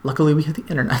 Luckily, we have the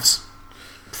internet.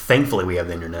 Thankfully, we have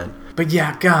the internet. But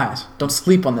yeah, guys, don't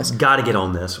sleep on this. Gotta get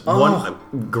on this.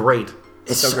 Great.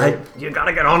 It's so great. You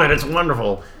gotta get on it. It's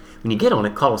wonderful. When you get on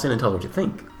it, call us in and tell us what you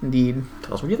think. Indeed.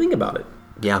 Tell us what you think about it.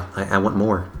 Yeah, I want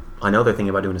more. I know they're thinking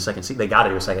about doing a second season. They gotta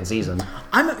do a second season.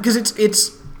 Because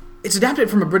it's adapted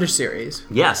from a British series.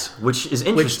 Yes, which is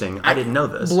interesting. I didn't know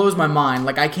this. Blows my mind.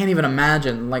 Like, I can't even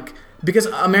imagine. Like, because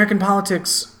American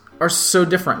politics are so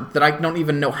different that I don't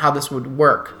even know how this would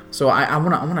work. So I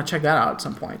wanna check that out at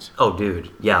some point. Oh,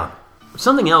 dude, yeah.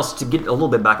 Something else to get a little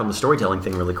bit back on the storytelling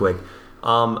thing really quick.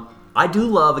 I do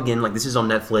love, again, like this is on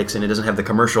Netflix and it doesn't have the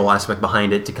commercial aspect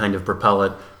behind it to kind of propel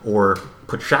it or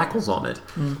put shackles on it.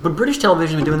 But British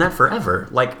television has been doing that forever.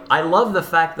 Like, I love the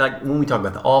fact that when we talk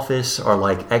about The Office or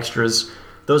like extras,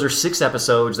 those are 6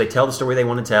 episodes. They tell the story they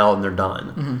want to tell and they're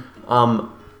done.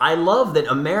 I love that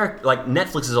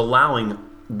Netflix is allowing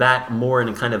that more in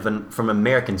a kind of from an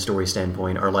American story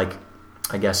standpoint, or like,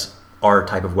 I guess, our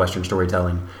type of Western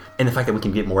storytelling. And the fact that we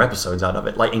can get more episodes out of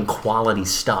it, like in quality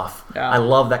stuff. Yeah. I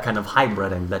love that kind of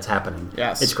hybriding that's happening.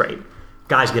 Yes. It's great.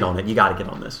 Guys, get on it. You gotta get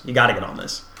on this. You gotta get on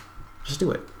this. Just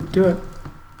do it. Do it.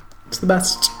 It's the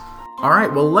best. All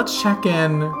right, well, let's check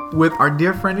in with our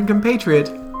dear friend and compatriot,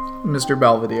 Mr.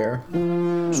 Belvedere.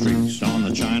 Streets on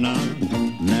the China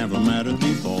never mattered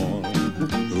before.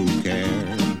 Who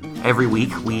cares? Every week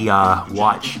we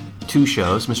watch 2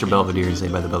 shows. Mr. Belvedere is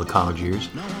Saved by the Bell College Years.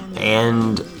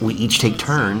 And we each take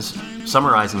turns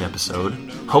summarizing the episode,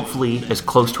 hopefully as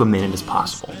close to a minute as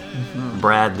possible.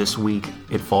 Brad, this week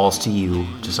it falls to you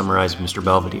to summarize Mr.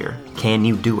 Belvedere. Can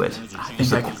you do it? I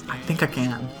think I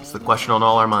can. It's the question on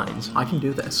all our minds. I can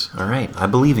do this. All right, I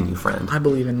believe in you, friend. I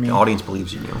believe in me. The audience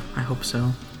believes in you. I hope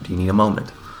so. Do you need a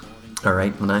moment? All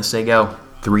right, when I say go.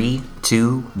 3,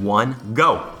 2, 1,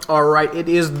 go! All right, it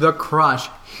is The Crush.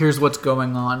 Here's what's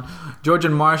going on. George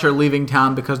and Marsh are leaving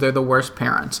town because they're the worst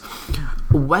parents.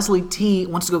 Wesley T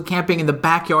wants to go camping in the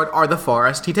backyard or the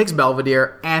forest. He takes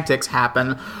Belvedere. Antics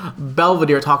happen.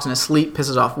 Belvedere talks in his sleep,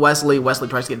 pisses off Wesley. Wesley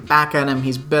tries to get back at him.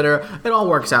 He's bitter. It all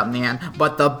works out in the end.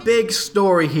 But the big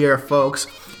story here, folks,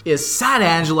 is Sad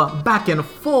Angela back in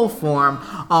full form.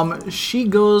 She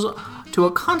goes to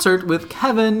a concert with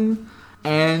Kevin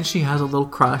and she has a little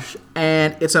crush,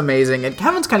 and it's amazing. And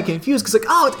Kevin's kind of confused because, like,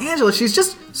 oh, it's Angela. She's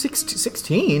just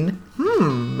 16.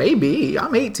 Maybe.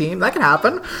 I'm 18. That could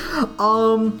happen.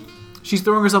 She's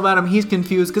throwing herself at him. He's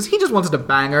confused because he just wants to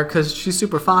bang her because she's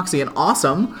super foxy and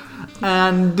awesome.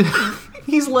 And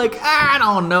he's like, I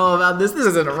don't know about this. This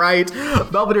isn't right.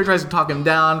 Belvedere tries to talk him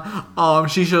down.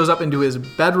 She shows up into his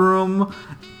bedroom.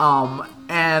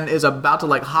 And is about to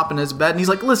like hop in his bed, and he's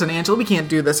like, "Listen, Angela, we can't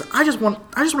do this. I just want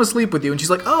to sleep with you." And she's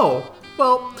like, "Oh,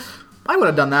 well, I would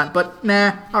have done that, but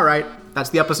nah. All right, that's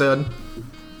the episode."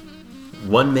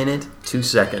 1 minute, 2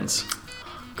 seconds.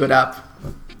 Good app.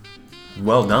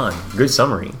 Well done. Good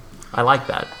summary. I like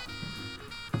that.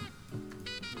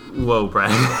 Whoa,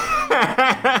 Brad.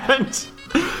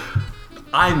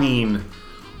 I mean,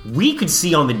 we could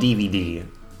see on the DVD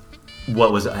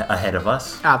what was ahead of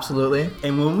us. Absolutely.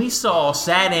 And when we saw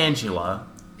Sad Angela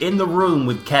in the room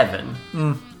with Kevin,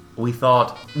 we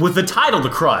thought, with the title The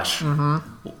Crush,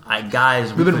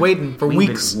 guys, we've been waiting for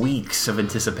weeks. Weeks of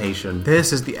anticipation.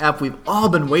 This is the app we've all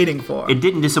been waiting for. It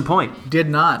didn't disappoint. Did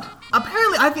not.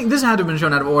 Apparently, I think this had to have been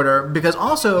shown out of order because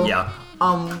also,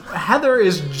 Heather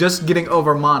is just getting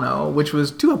over Mono, which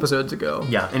was 2 episodes ago.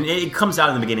 Yeah, and it comes out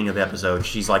in the beginning of the episode.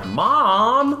 She's like,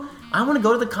 Mom, I want to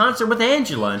go to the concert with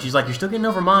Angela. And she's like, you're still getting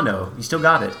over Mono. You still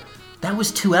got it. That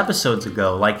was 2 episodes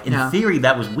ago. Like, in theory,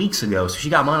 that was weeks ago. So she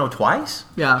got Mono twice?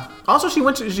 Yeah. Also, she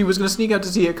was going to sneak out to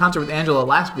see a concert with Angela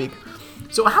last week.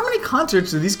 So how many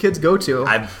concerts do these kids go to?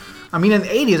 I mean, in the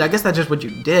 80s, I guess that's just what you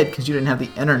did because you didn't have the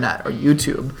internet or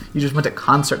YouTube. You just went to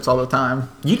concerts all the time.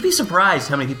 You'd be surprised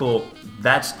how many people,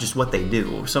 that's just what they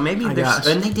do. So maybe there's...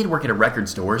 And they did work at a record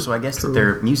store, so I guess that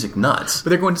they're music nuts. But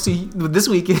they're going to see... This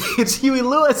week, it's Huey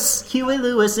Lewis. Huey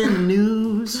Lewis in the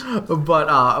news. But,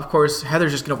 of course,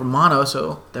 Heather's just getting over Mono,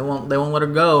 so they won't let her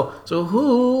go. So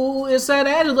who is Sad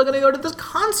Angela going to go to this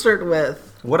concert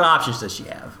with? What options does she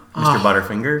have? Mr.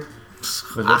 Butterfinger?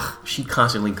 She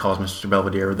constantly calls Mr.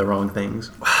 Belvedere the wrong things.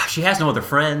 She has no other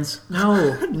friends.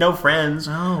 No. No friends.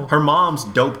 No. Her mom's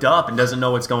doped up and doesn't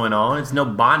know what's going on. It's no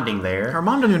bonding there. Her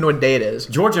mom doesn't even know what day it is.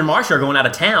 George and Marcia are going out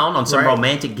of town on some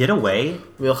romantic getaway.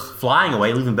 Ugh. Flying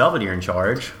away, leaving Belvedere in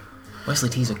charge. Wesley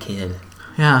T's a kid.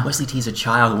 Yeah. Wesley T's a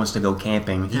child who wants to go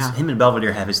camping. Him and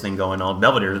Belvedere have his thing going on.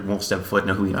 Belvedere won't step foot in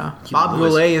who he is. Bob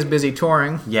Goulet is busy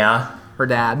touring. Yeah. Her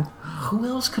dad. Who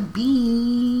else could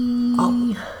be?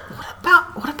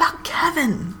 What about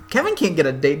Kevin? Kevin can't get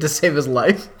a date to save his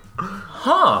life.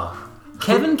 Huh.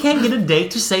 Kevin can't get a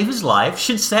date to save his life.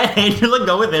 Should Sad Angela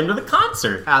go with him to the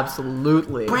concert?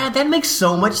 Absolutely. Brad, that makes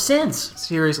so much sense.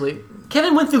 Seriously.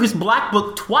 Kevin went through his black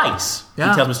book twice, he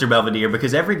tells Mr. Belvedere,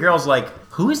 because every girl's like,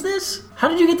 who is this? How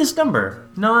did you get this number?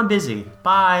 No, I'm busy.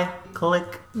 Bye.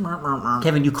 Click.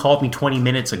 Kevin, you called me 20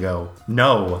 minutes ago.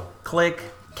 No. Click.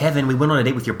 Kevin, we went on a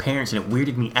date with your parents and it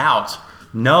weirded me out.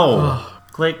 No.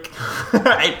 Click.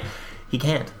 He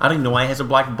can't. I don't even know why he has a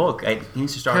black book. He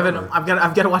needs to start Kevin, over. I've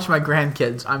got to watch my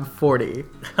grandkids. I'm 40.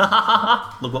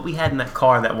 Look, what we had in that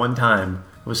car that one time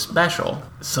was special.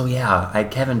 So yeah,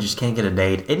 Kevin just can't get a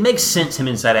date. It makes sense him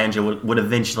and Sad Angela would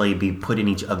eventually be put in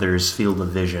each other's field of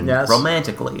vision. Yes.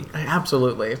 Romantically.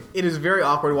 Absolutely. It is very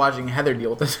awkward watching Heather deal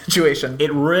with the situation.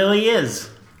 It really is.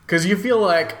 Because you feel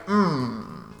like,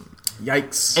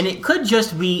 yikes. And it could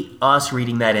just be us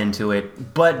reading that into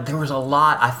it, but there was a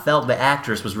lot. I felt the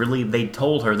actress was really, they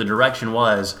told her the direction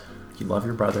was, you love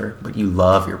your brother, but you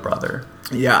love your brother.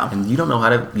 Yeah. And you don't know how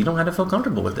to feel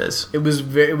comfortable with this. It was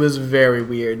very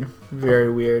weird.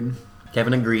 Very weird.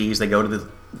 Kevin agrees. They go to the,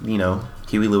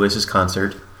 Huey Lewis's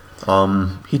concert.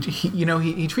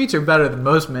 He treats her better than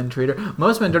most men treat her.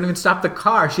 Most men don't even stop the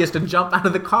car. She has to jump out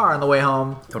of the car on the way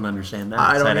home. Don't understand that.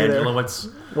 I don't either. Angela,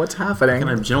 what's happening? What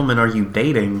kind of gentleman are you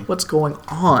dating? What's going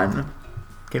on?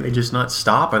 Can they just not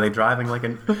stop? Are they driving like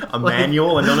a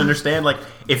manual and don't understand? Like,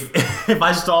 if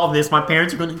I stall this, my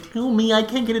parents are going to kill me. I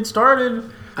can't get it started.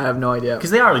 I have no idea.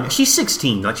 Because they are. She's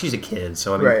 16. Like, she's a kid.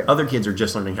 So, I mean, other kids are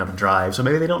just learning how to drive. So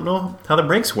maybe they don't know how the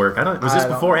brakes work. Was this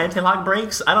before anti-lock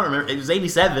brakes? I don't remember. It was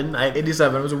 87.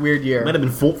 87. It was a weird year. It might have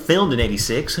been filmed in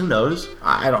 86. Who knows?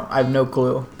 I have no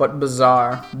clue. But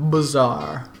bizarre.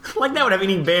 Like that would have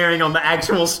any bearing on the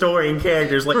actual story and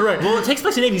characters. Like, well, it takes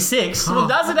place in 86. Well,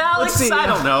 does it, Alex? Let's see. I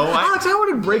don't know. Alex, how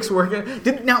did brakes work?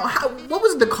 What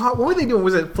was the car? What were they doing?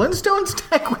 Was it Flintstones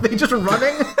tech? Were they just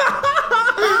running?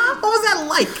 What was that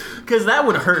like? Because that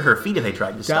would hurt her feet if they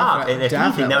tried to stop. And if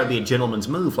anything, that would be a gentleman's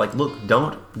move. Like, look,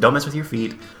 don't mess with your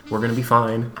feet. We're going to be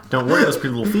fine. Don't worry those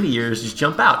pretty little feet of yours. Just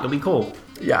jump out. You'll be cool.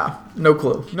 Yeah, no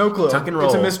clue. Tuck and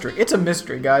roll. It's a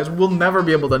mystery, guys. We'll never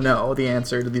be able to know the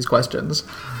answer to these questions.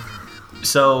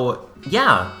 So,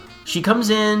 yeah, She comes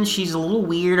in, she's a little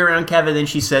weird around Kevin, then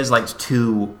she says, like,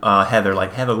 to Heather,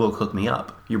 like, Heather will cook me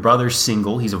up. Your brother's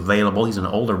single, he's available, he's an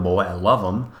older boy, I love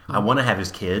him. I want to have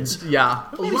his kids. Yeah.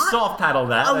 Maybe soft title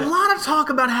that. A lot of talk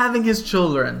about having his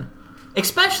children.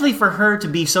 Especially for her to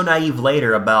be so naive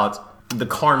later about the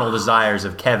carnal desires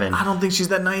of Kevin. I don't think she's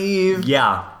that naive.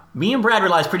 Yeah. Me and Brad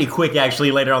realized pretty quick,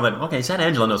 actually, later on that, okay, Sad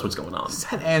Angela knows what's going on.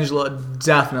 Sad Angela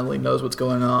definitely knows what's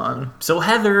going on. So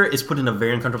Heather is put in a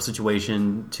very uncomfortable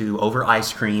situation to over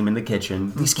ice cream in the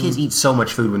kitchen. These kids eat so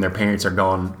much food when their parents are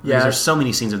gone. Yeah. There's so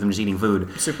many scenes of them just eating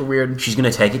food. Super weird. She's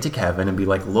going to take it to Kevin and be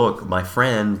like, look, my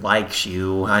friend likes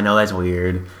you. I know that's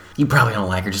weird. You probably don't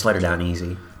like her. Just let her down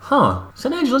easy. Huh.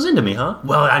 Sad Angela's into me, huh?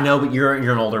 Well, I know, but you're an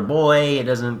older boy.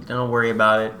 Don't worry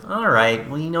about it. All right.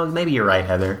 Well, maybe you're right,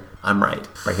 Heather. I'm right.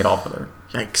 Break it off with her.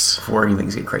 Yikes. Before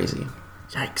things get crazy.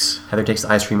 Yikes. Heather takes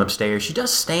the ice cream upstairs. She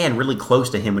does stand really close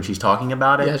to him when she's talking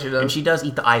about it. Yeah, she does. And she does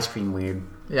eat the ice cream weird.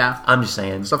 Yeah. I'm just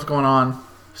saying. Stuff's going on.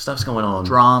 Stuff's going on.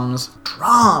 Drums.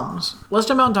 Let's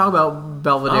jump out and talk about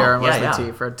Belvedere and Wesley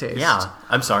T for a taste. Yeah.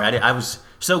 I'm sorry. I was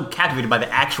so captivated by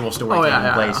the actual story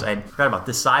taking place. I forgot about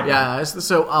this side. Yeah.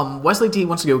 So Wesley T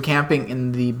wants to go camping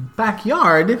in the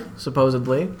backyard,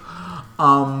 supposedly.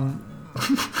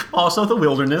 Also the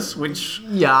wilderness, which...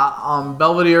 Yeah,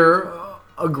 Belvedere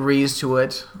agrees to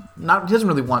it. He doesn't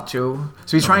really want to.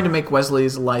 So he's trying to make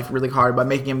Wesley's life really hard by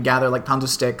making him gather like tons of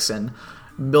sticks and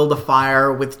build a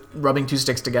fire with rubbing two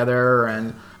sticks together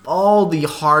and all the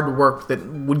hard work that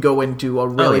would go into a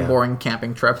really boring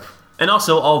camping trip. And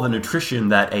also all the nutrition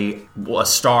that a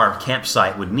starved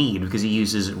campsite would need, because he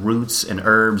uses roots and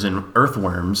herbs and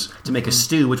earthworms to make a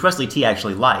stew, which Wesley T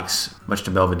actually likes, much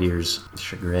to Belvedere's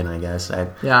chagrin, I guess.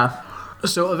 Yeah.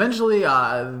 So eventually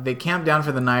they camp down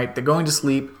for the night. They're going to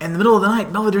sleep. In the middle of the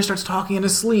night, Belvedere starts talking in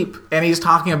his sleep. And he's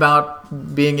talking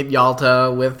about being at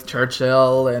Yalta with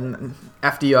Churchill and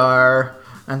FDR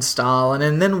and Stalin.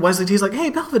 And then Wesley T's like, hey,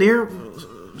 Belvedere,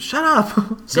 shut up.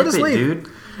 Go to sleep. Dude.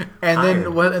 And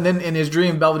then in his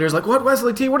dream, Belvedere's like, what,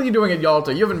 Wesley T? What are you doing at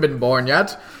Yalta? You haven't been born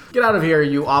yet. Get out of here,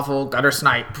 you awful gutter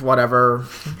snipe, whatever.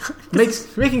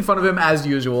 Making fun of him as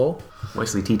usual.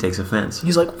 Wesley T takes offense.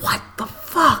 He's like, what the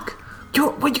fuck?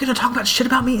 You're going to talk about shit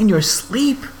about me in your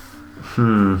sleep?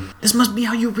 This must be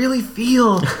how you really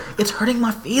feel. It's hurting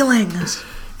my feelings.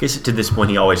 I guess to this point,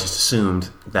 he always just assumed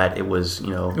that it was,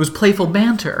 It was playful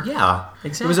banter. Yeah,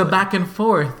 exactly. It was a back and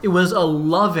forth. It was a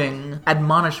loving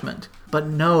admonishment. But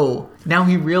no, now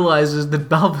he realizes that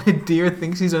Belvedere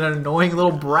thinks he's an annoying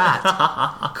little brat.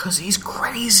 Because he's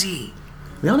crazy.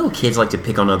 We all know kids like to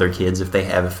pick on other kids if they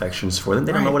have affections for them.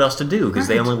 They don't know what else to do because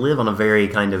they only live on a very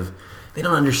kind of... They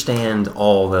don't understand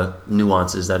all the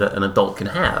nuances that an adult can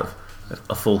have.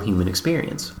 A full human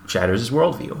experience. Shatters his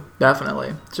worldview.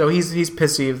 Definitely. So he's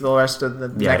pissy the rest of the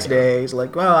next day. He's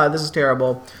like, well, this is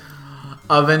terrible.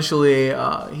 Eventually,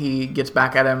 he gets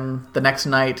back at him the next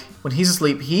night. When he's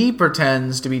asleep, he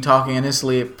pretends to be talking in his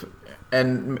sleep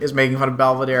and is making fun of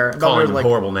Belvedere. Calling him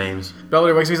horrible names.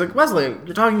 Belvedere wakes up, he's like, Wesley,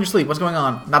 you're talking in your sleep. What's going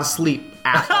on? Not asleep,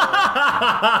 asshole.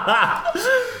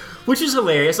 Which is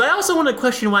hilarious. I also want to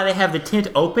question why they have the tent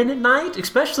open at night,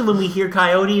 especially when we hear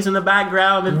coyotes in the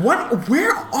background. And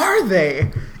Where are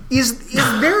they? Is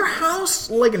their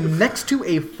house like next to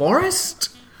a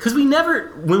forest? Because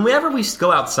whenever we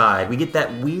go outside, we get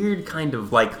that weird kind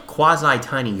of like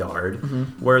quasi-tiny yard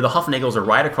where the Huffnagels are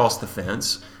right across the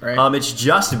fence. Right. It's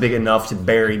just big enough to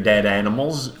bury dead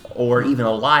animals or even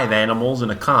alive animals in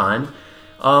a con.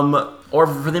 Or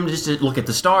for them just to look at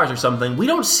the stars or something. We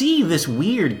don't see this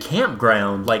weird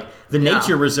campground, like the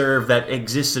nature reserve that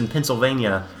exists in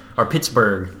Pennsylvania or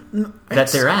Pittsburgh that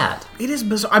they're at. It is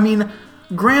bizarre. I mean,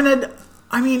 granted,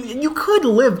 you could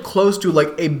live close to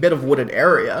like a bit of wooded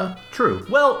area. True.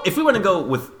 Well, if we want to go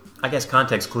with, I guess,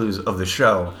 context clues of the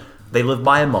show, they live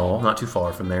by a mall, not too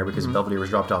far from there, because Belvedere was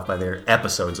dropped off by there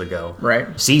episodes ago.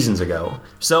 Right. Seasons ago.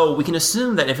 So we can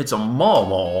assume that if it's a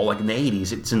mall, like in the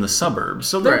 80s, it's in the suburbs.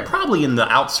 So they're probably in the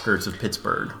outskirts of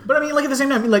Pittsburgh. But I mean, like at the same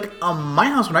time, my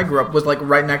house when I grew up was like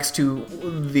right next to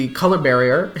the color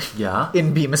barrier. Yeah.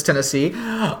 In Bemis, Tennessee,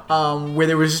 where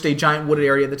there was just a giant wooded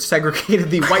area that segregated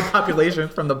the white population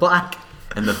from the black.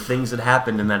 And the things that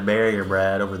happened in that barrier,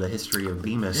 Brad, over the history of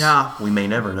Bemis, we may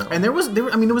never know. And there was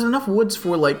enough woods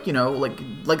for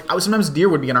sometimes deer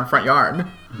would be in our front yard.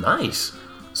 Nice.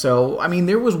 So,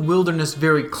 there was wilderness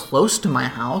very close to my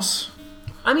house.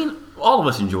 All of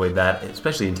us enjoyed that,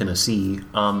 especially in Tennessee.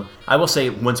 I will say,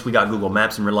 once we got Google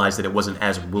Maps and realized that it wasn't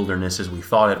as wilderness as we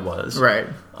thought it was. Right.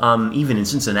 Even in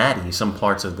Cincinnati, some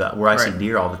parts of where I see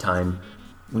deer all the time,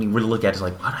 when you really look at it, it's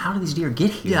like, how do these deer get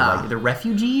here? Yeah. Like, they're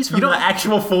refugees from the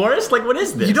actual forest? Like, what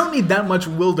is this? You don't need that much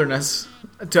wilderness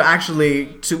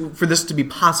for this to be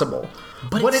possible.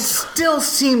 But it still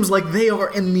seems like they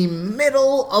are in the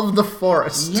middle of the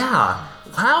forest. Yeah.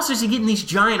 How else is he getting these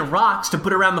giant rocks to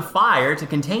put around the fire to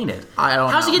contain it? I don't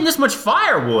know. How's he getting this much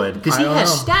firewood? Because he I don't has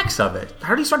know. stacks of it.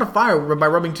 How did he start a fire by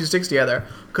rubbing 2 sticks together?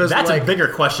 That's a bigger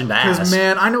question to ask. Because,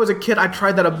 man, I know as a kid I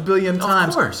tried that a billion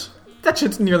times. Of course. That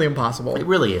shit's nearly impossible. It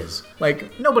really is.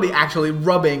 Like, nobody actually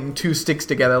rubbing 2 sticks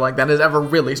together like that has ever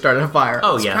really started a fire.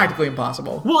 Oh, it's yeah. practically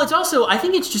impossible. Well, it's also, I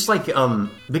think it's just like,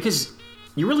 because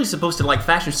you're really supposed to, like,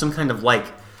 fashion some kind of, like,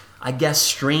 I guess,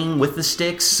 string with the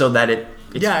sticks so that it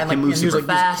and, can move super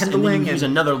fast, and then kindling you use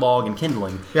another log and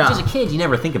kindling. Yeah. Which as a kid, you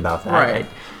never think about that, Right. right?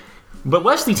 But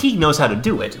Wesley Teague knows how to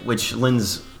do it, which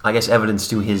lends, I guess, evidence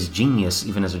to his genius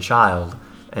even as a child.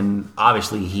 And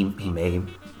obviously, he may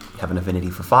have an affinity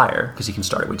for fire, because he can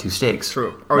start it with 2 sticks.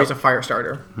 True. Or he's a fire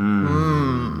starter.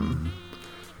 Didn't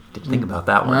think about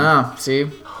that one. Ah, see?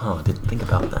 Huh, didn't think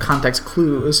about that. Context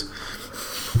clues.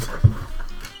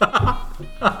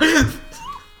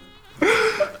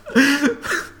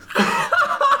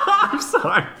 I'm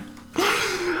sorry.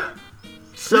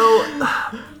 So,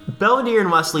 Belvedere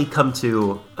and Wesley come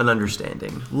to an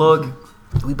understanding. Look,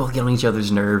 we both get on each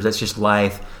other's nerves. That's just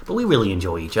life. But we really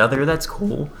enjoy each other. That's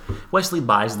cool. Wesley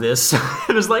buys this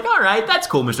and is like, all right, that's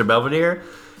cool, Mr. Belvedere.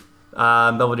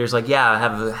 Belvedere's like, yeah,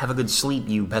 have a good sleep,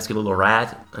 you pesky little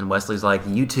rat. And Wesley's like,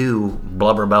 you too,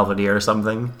 Blubber Belvedere or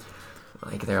something.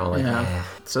 Like, they're all like, eh.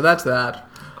 So that's that.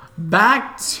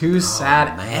 Back to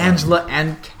sad man. Angela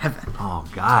and Kevin. Oh,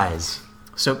 guys.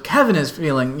 So Kevin is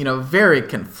feeling, very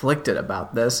conflicted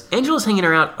about this. Angela's hanging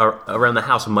around the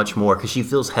house much more because she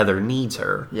feels Heather needs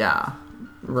her. Yeah,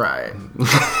 right.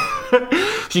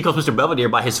 She calls Mr. Belvedere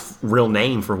by his real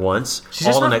name for once. She's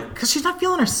just because she's not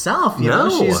feeling herself. You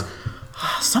know,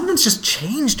 something's just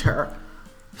changed her.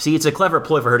 See, it's a clever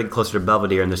ploy for her to get closer to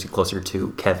Belvedere and this get closer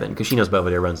to Kevin because she knows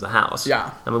Belvedere runs the house.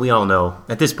 Yeah. I mean, we all know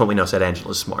at this point we know Sad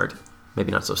Angela's smart.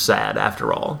 Maybe not so sad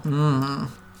after all. Mm-hmm.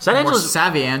 More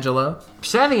savvy Angela.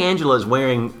 Savvy Angela is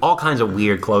wearing all kinds of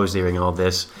weird clothes during all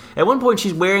this. At one point,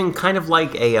 she's wearing kind of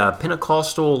like a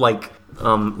Pentecostal,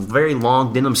 very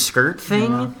long denim skirt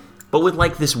thing, but with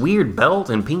like this weird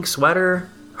belt and pink sweater.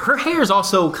 Her hair is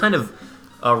also kind of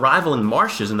rivaling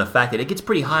Marsha's in the fact that it gets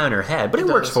pretty high on her head, but it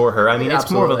works for her. I mean, it's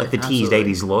more of like the teased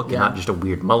 80s look and not just a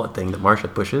weird mullet thing that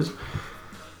Marsha pushes.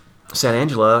 Sad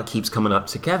Angela keeps coming up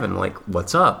to Kevin like,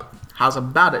 what's up? How's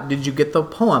about it? Did you get the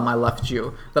poem I left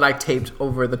you that I taped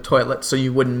over the toilet so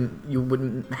you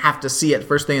wouldn't have to see it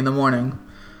first thing in the morning?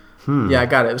 Yeah, I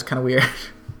got it. It was kind of weird.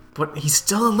 But he's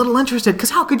still a little interested, because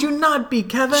how could you not be,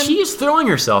 Kevin? She is throwing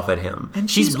herself at him. And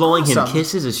she's blowing awesome. him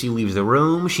kisses as she leaves the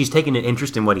room. She's taking an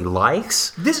interest in what he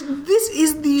likes. This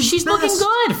is the She's best. looking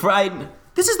good, right?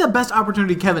 This is the best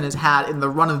opportunity Kevin has had in the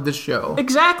run of this show.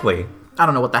 Exactly. I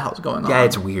don't know what the hell's going on. Yeah,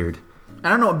 it's weird. I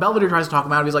don't know what Belvedere tries to talk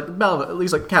about. He's like,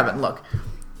 he's like, Kevin, look,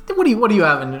 what do you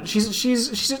have in? She's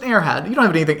an airhead. You don't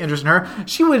have anything interested in her.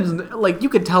 She would you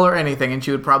could tell her anything and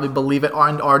she would probably believe it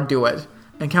or do it.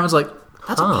 And Kevin's like,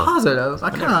 that's a positive.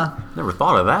 I kind of never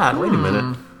thought of that. Wait a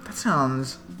minute. That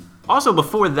sounds. Also,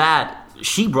 before that,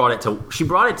 she brought it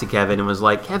to Kevin and was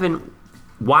like, Kevin,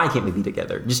 why can't we be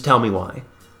together? Just tell me why.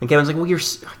 And Kevin's like, well,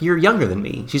 you're younger than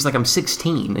me. She's like, I'm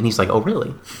 16, and he's like, oh,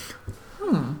 really?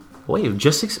 Wait,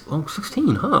 just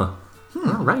 16, huh?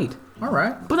 All right.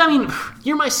 But I mean,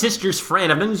 you're my sister's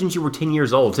friend. I've known you since you were 10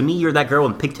 years old. To me, you're that girl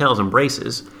in pigtails and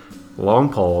braces.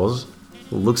 Long pause,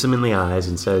 looks him in the eyes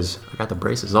and says, I got the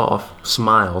braces off.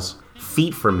 Smiles.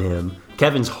 Feet from him.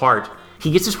 Kevin's heart.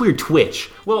 He gets this weird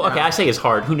twitch. Well, okay, I say his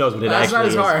heart. Who knows what it actually is?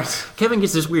 That's not his heart. Kevin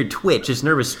gets this weird twitch, this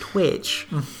nervous twitch.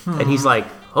 And he's like,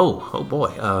 oh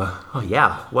boy. Oh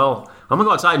yeah. Well, I'm gonna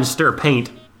go outside and stir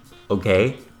paint.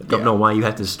 Okay. I don't know why you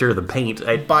have to stir the paint.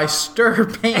 By stir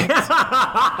paint. The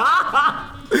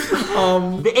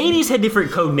 80s had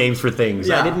different code names for things.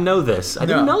 Yeah. I didn't know this. I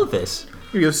didn't know this.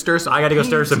 You go stir some I gotta go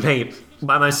stir paint some paint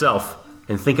by myself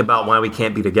and think about why we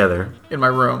can't be together. in my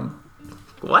room.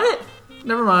 What?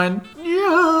 Never mind.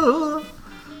 Yeah.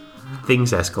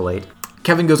 Things escalate.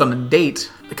 Kevin goes on a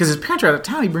date because his parents are out of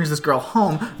town. He brings this girl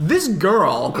home. This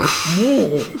girl,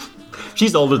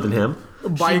 She's older than him.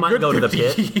 by she a might good go to the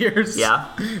 50 pit. years, Yeah.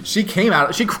 she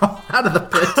crawled out of the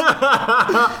pit.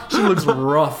 She looks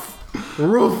rough.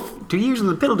 2 years in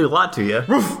the pit will do a lot to you.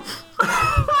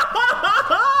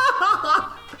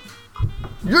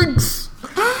 Yikes!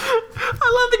 I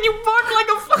love that you bark like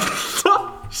a fucking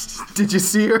dog. Did you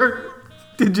see her?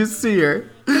 Did you see her?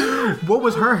 What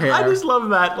was her hair? I just love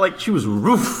that. Like, she was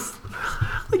roof.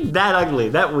 Like, that ugly,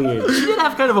 that weird. She did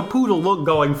have kind of a poodle look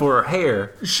going for her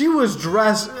hair. She was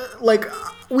dressed like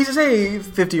we say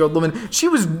 50-year-old woman. She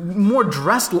was more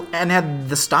dressed and had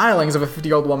the stylings of a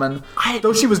 50-year-old woman,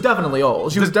 though she was definitely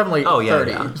old. She was definitely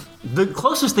 30. Yeah. The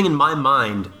closest thing in my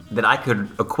mind that I could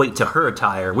equate to her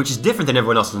attire, which is different than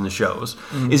everyone else's in the shows,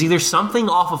 is either something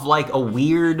off of like a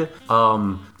weird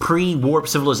pre-warp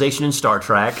civilization in Star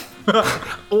Trek,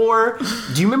 or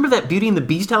do you remember that Beauty and the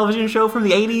Beast television show from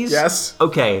the 80s? Yes.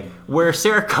 Okay, where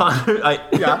Sarah Connor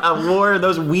wore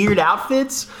those weird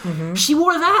outfits. She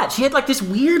wore that. She had like this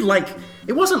weird, like,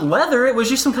 it wasn't leather, it was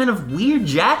just some kind of weird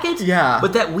jacket. Yeah.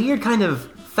 But that weird kind of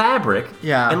fabric.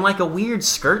 Yeah. And like a weird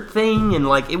skirt thing, and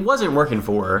like it wasn't working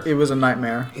for her. It was a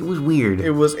nightmare. It was weird.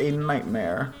 It was a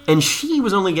nightmare. And she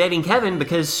was only dating Kevin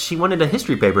because she wanted a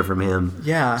history paper from him.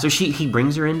 Yeah. So he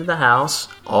brings her into the house,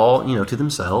 all, to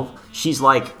themselves. She's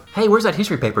like, hey, where's that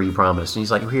history paper you promised? And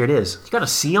he's like, here it is. You got a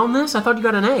C on this? I thought you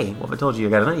got an A. Well, if I told you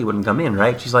got an A, you wouldn't come in,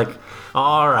 right? She's like,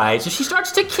 all right. So she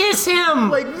starts to kiss him.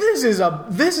 Like, this is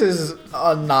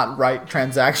a not right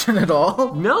transaction at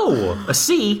all. No, a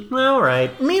C. Well, all right.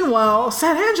 Meanwhile,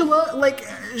 Sad Angela, like,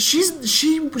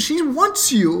 she wants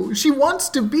you. She wants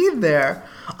to be there.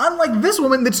 Unlike this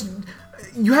woman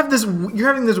you're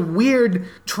having this weird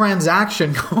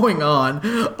transaction going on,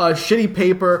 a shitty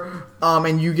paper,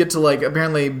 and you get to like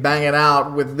apparently bang it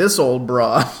out with this old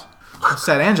broad.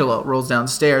 Sad Angela rolls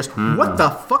downstairs. What the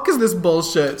fuck is this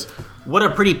bullshit? What a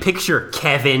pretty picture,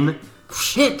 Kevin.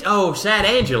 Shit. Oh, Sad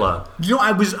Angela.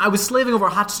 I was slaving over a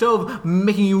hot stove,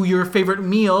 making you your favorite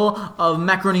meal of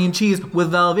macaroni and cheese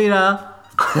with Velveeta.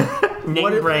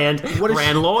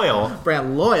 Brand loyal.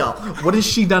 Brand loyal. What has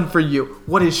she done for you?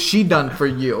 What has she done for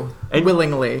you?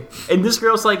 Willingly. And this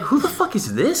girl's like, who the fuck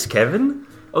is this, Kevin?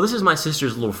 Oh, this is my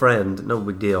sister's little friend. No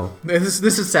big deal. This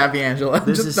is Savvy Angela.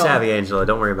 This is Savvy Angela.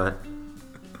 Don't worry about it.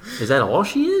 Is that all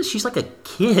she is? She's like a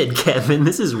kid, Kevin.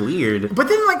 This is weird. But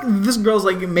then, like, this girl's,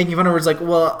 like, making fun of her. It's like,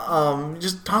 well,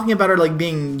 just talking about her, like,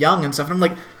 being young and stuff. And I'm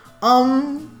like,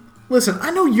 listen, I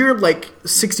know you're, like,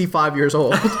 65 years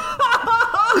old.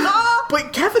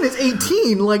 But Kevin is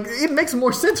 18. Like, it makes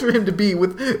more sense for him to be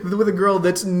with a girl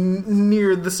that's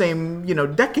near the same,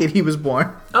 decade he was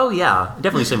born. Oh, yeah.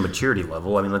 Definitely same maturity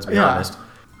level. I mean, let's be honest.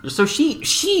 So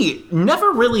she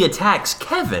never really attacks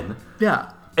Kevin.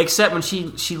 Yeah. Except when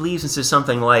she leaves and says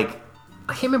something like,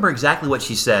 I can't remember exactly what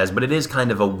she says, but it is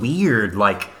kind of a weird,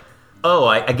 like, oh,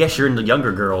 I guess you're into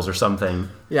younger girls or something.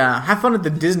 Yeah, have fun at the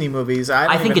Disney movies.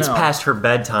 I think it's past her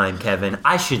bedtime, Kevin.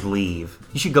 I should leave.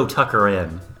 You should go tuck her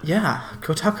in. Yeah,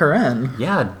 go tuck her in.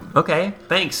 Yeah, okay,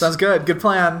 thanks. Sounds good. Good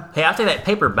plan. Hey, I'll take that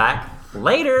paper back.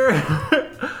 Later.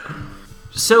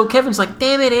 So Kevin's like,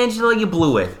 damn it, Angela, you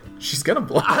blew it. She's gonna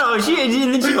blow it. Oh, and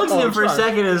then she looks at him for a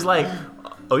second and is like,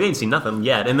 oh, you ain't seen nothing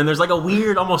yet. And then there's like a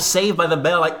weird, almost Saved by the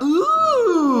Bell, like,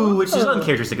 ooh, which is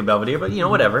uncharacteristic of Belvedere, but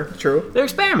whatever. True. They're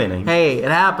experimenting. Hey, it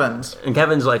happens. And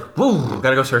Kevin's like, whoa,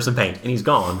 gotta go stir some paint. And he's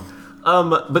gone.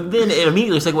 But then it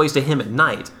immediately segues to him at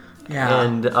night. Yeah.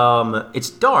 And it's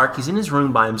dark. He's in his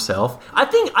room by himself. I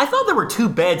thought there were two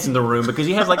beds in the room because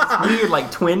he has like this weird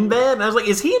like twin bed. And I was like,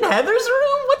 is he in Heather's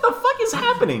room? What the fuck is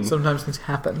happening? Sometimes things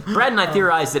happen. Brad and I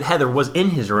theorized that Heather was in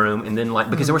his room, and then like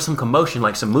because there was some commotion,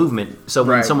 like some movement. So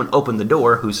when someone opened the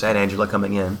door, who said Angela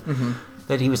coming in,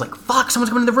 that he was like, "Fuck! Someone's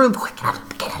coming in the room! Quick, get out of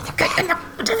there!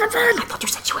 I thought you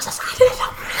said she was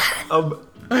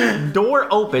assassinated." Door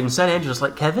opens. Sad Angela's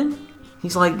like, Kevin.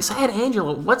 He's like, Sad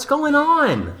Angela, what's going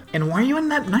on? And why are you in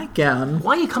that nightgown?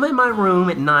 Why you come in my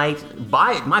room at night?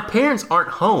 My parents aren't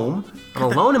home. I'm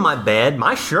alone in my bed.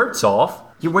 My shirt's off.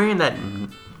 You're wearing that.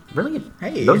 Really?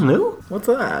 Hey, those new? What's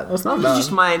that? What's that?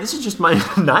 This is just my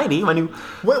nightie. My new.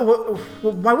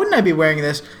 Why wouldn't I be wearing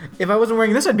this? If I wasn't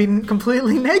wearing this, I'd be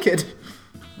completely naked.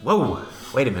 Whoa!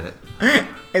 Wait a minute.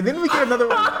 And then we get another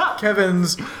one.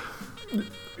 Kevin's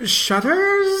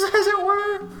shutters, as it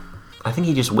were. I think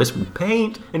he just whispered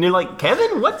paint, and you're like,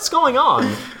 Kevin, what's going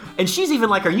on? And she's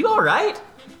even like, are you all right?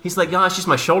 He's like, it's just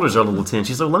my shoulders are a little tense.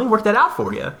 She's like, let me work that out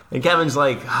for you. And Kevin's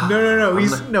like, no. He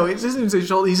doesn't even say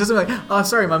shoulder. He's just like, oh,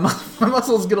 sorry, my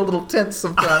muscles get a little tense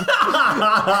sometimes.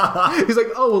 He's like,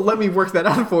 oh, well, let me work that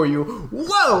out for you.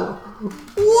 Whoa!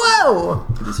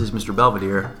 This is Mr.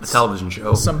 Belvedere, a television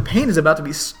show. Some paint is about to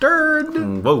be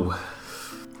stirred. Whoa.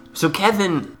 So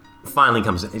Kevin finally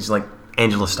comes in. He's like,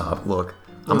 Angela, stop. Look,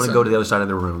 I'm going to go to the other side of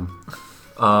the room.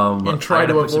 And try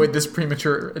to avoid this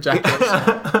premature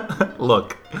ejaculation.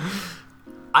 Look,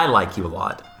 I like you a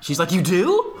lot. She's like, you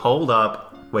do? Hold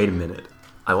up. Wait a minute.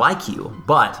 I like you,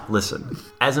 but listen.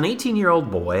 As an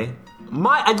 18-year-old boy,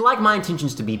 I'd like my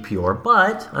intentions to be pure,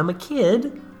 but I'm a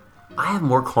kid. I have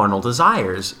more carnal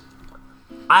desires.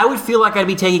 I would feel like I'd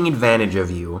be taking advantage of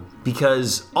you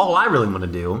because all I really want to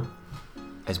do,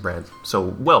 as Brad so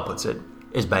well puts it,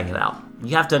 is bang it out.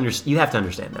 You have to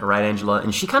understand that, right, Angela?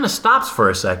 And she kind of stops for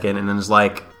a second and then is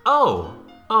like, oh,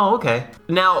 okay.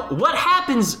 Now, what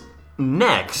happens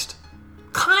next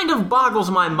kind of boggles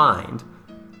my mind.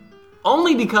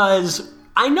 Only because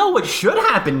I know what should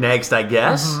happen next, I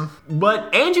guess.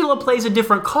 But Angela plays a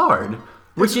different card,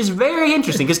 which is very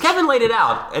interesting because Kevin laid it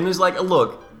out and is like,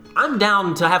 look, I'm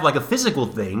down to have like a physical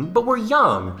thing, but we're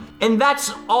young. And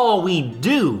that's all we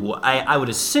do, I would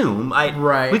assume.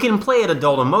 Right. We can play at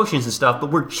adult emotions and stuff,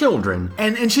 but we're children.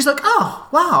 And she's like, oh,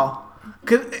 wow.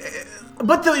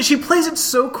 But she plays it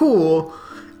so cool.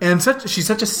 And she's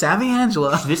such a savvy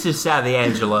Angela. This is savvy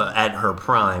Angela at her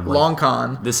prime. Like, Long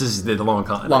con. This is the long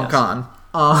con. Long yes.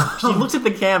 con. She looks at the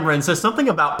camera and says something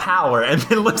about power and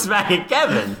then looks back at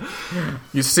Kevin.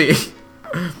 You see,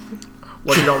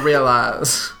 what you don't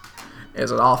realize is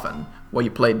that often when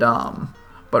you play dumb,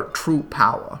 but true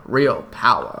power, real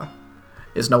power,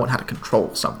 is knowing how to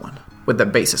control someone with their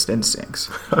basest instincts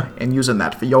and using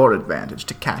that for your advantage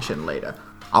to cash in later.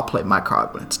 I'll play my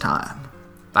card when it's time.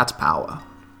 That's power.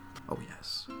 Oh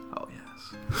yes.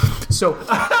 So,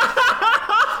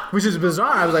 which is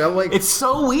bizarre. I was like, It's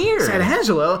so weird. Said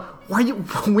Angela,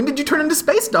 when did you turn into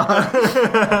Space Dog?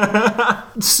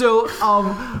 So,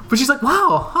 but she's like,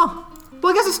 wow, huh.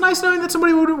 Well, I guess it's nice knowing that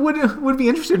somebody would be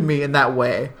interested in me in that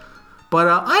way. But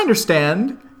I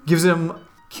understand. Gives him a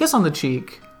kiss on the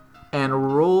cheek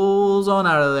and rolls on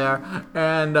out of there.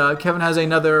 And Kevin has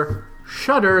another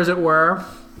shudder, as it were.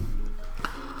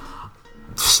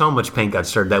 So much paint got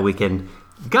stirred that weekend.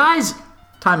 Guys,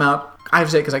 Time out. I have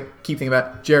to say it because I keep thinking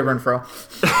about Jared Renfro.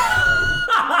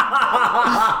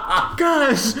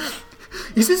 Guys,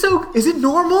 is it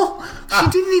normal? She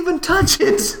didn't even touch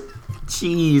it.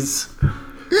 jeez.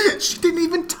 She didn't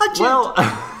even touch Well,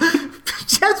 it.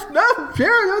 Yes, no,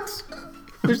 Jared,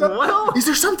 is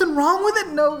there something wrong with it?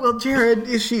 No, well, Jared,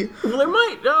 is she... there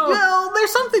might, no. Well,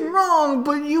 there's something wrong,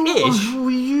 but you... Ish.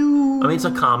 You... I mean, it's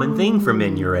a common thing for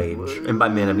men your age. And by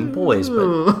men, I mean boys, but...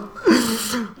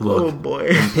 Look, Oh,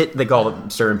 boy. they call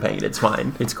it stir and paint. It's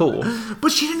fine. It's cool.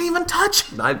 But she didn't even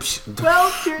touch it.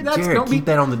 Well, Jared, Jared, keep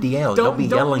that on the DL. Don't be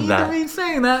yelling that. Don't be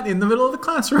saying that in the middle of the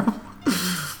classroom.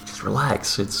 Just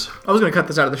relax. I was going to cut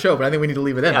this out of the show, but I think we need to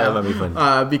leave it in. Yeah, now. that'd be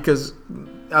fun. Because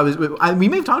we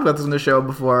may have talked about this on the show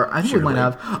before. I think we might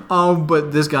have.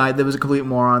 But this guy that was a complete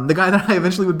moron, the guy that I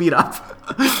eventually would beat up.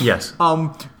 Yes.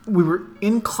 We were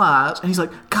in class, and he's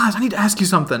like, "Guys, I need to ask you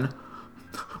something.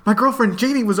 My girlfriend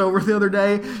Janie was over the other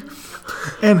day,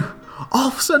 and all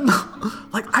of a sudden,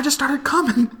 like, I just started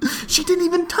coming. She didn't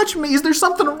even touch me. Is there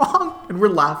something wrong?" And we're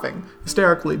laughing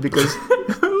hysterically because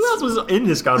Who else was in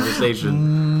this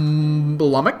conversation?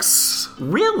 Lummox,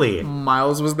 Really?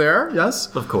 Miles was there,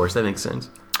 yes, Of course, that makes sense.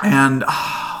 and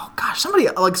somebody,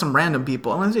 like some random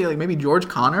people. I want to say like maybe George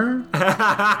Connor.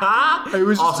 It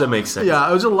was Also makes sense. Yeah,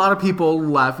 it was a lot of people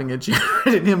laughing at Jared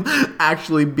and him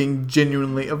actually being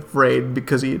genuinely afraid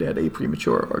because he had had a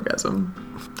premature orgasm.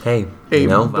 Hey,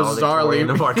 valedictorian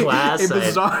of our class. a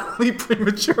bizarrely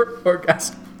premature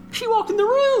orgasm. She walked in the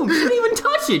room. She didn't even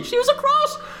touch it. She was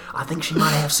across. I think she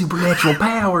might have supernatural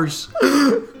powers.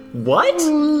 What?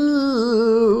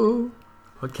 Ooh,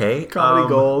 Okay. comedy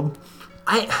gold.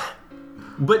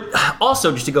 But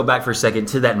also, just to go back for a second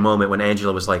to that moment when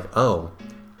Angela was like, oh,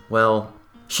 well,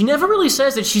 she never really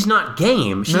says that she's not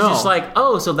game. She's No. just like,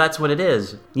 oh, so that's what it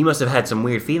is. You must have had some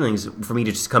weird feelings for me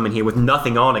to just come in here with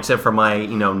nothing on except for my,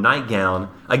 nightgown.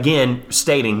 Again,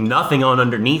 stating nothing on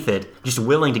underneath it, just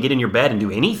willing to get in your bed and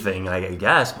do anything, I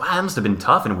guess. Wow, that must have been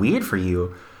tough and weird for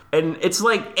you. And it's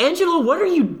like, Angela, what are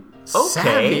you... Okay.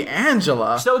 Savvy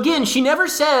Angela. So again, she never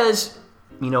says,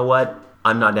 you know what?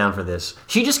 I'm not down for this.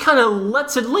 She just kind of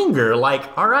lets it linger,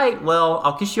 like, all right, well,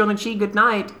 I'll kiss you on the cheek, good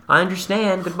night. I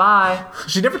understand, goodbye.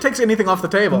 She never takes anything off the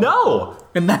table. No!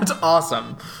 And that's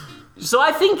awesome. So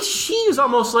I think she's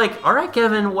almost like, all right,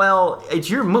 Kevin, well, it's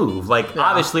your move. Like,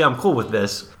 obviously I'm cool with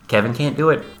this. Kevin can't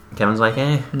do it. Kevin's like,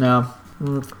 No.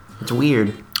 it's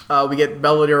weird. We get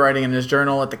Belvedere writing in his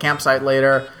journal at the campsite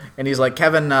later, and he's like,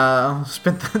 Kevin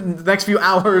spent the next few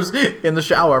hours in the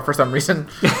shower for some reason.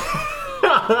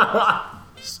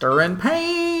 Stir and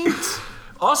paint.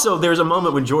 Also, there's a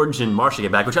moment when George and Marcia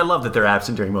get back, which I love that they're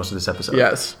absent during most of this episode.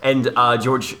 Yes. And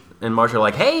George and Marcia are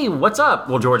like, hey, what's up?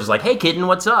 Well, George is like, hey, kitten,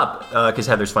 what's up? Because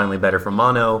Heather's finally better from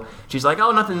mono. She's like, oh,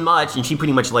 nothing much. And she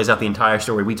pretty much lays out the entire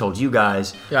story we told you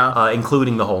guys,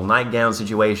 including the whole nightgown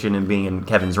situation and being in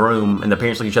Kevin's room. And the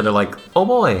parents look at each other like, oh,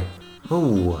 boy.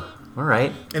 Ooh, all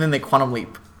right. And then they quantum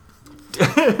leap.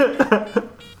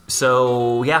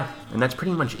 So, yeah, and that's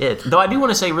pretty much it. Though I do want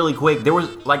to say really quick, there was,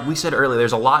 like we said earlier,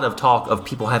 there's a lot of talk of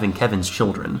people having Kevin's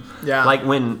children. Yeah. Like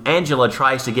when Angela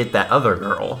tries to get that other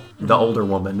girl, the older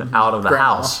woman, out of the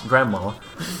house, grandma,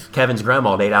 Kevin's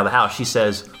grandma date out of the house, she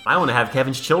says, I want to have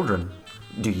Kevin's children.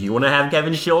 Do you want to have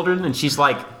Kevin's children? And she's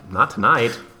like, not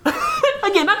tonight.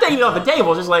 Again, not taking it off the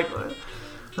table, just like,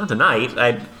 not tonight.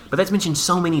 But that's mentioned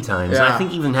so many times. Yeah. And I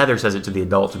think even Heather says it to the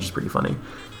adults, which is pretty funny.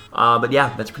 But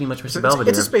yeah, that's pretty much Mr. Belvedere.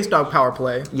 It's a space dog power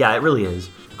play. Yeah, it really is.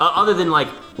 Other than like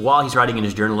while he's writing in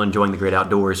his journal, enjoying the great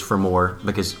outdoors for more,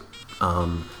 because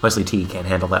Wesley T can't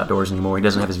handle the outdoors anymore. He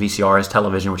doesn't have his VCR, his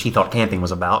television, which he thought camping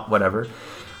was about. Whatever.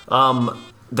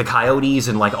 The coyotes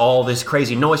and like all this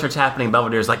crazy noise starts happening.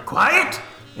 Belvedere's like, quiet,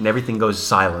 and everything goes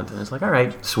silent. And it's like, all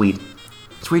right, sweet.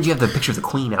 It's weird you have the picture of the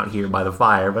Queen out here by the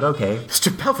fire, but okay.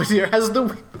 Mr. Belvedere doesn't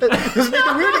need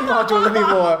the reading module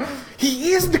anymore.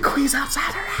 He is the Queen's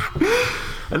outsider.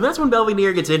 And that's when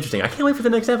Belvedere gets interesting. I can't wait for the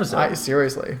next episode.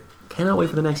 Seriously. Cannot wait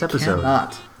for the next episode.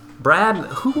 Cannot. Brad,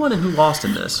 who won and who lost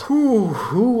in this?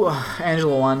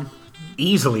 Angela won.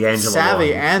 Easily Angela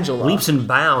Savvy won. Angela. Leaps and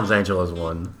bounds Angela's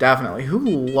won. Definitely. Who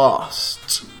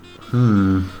lost?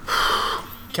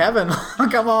 Kevin.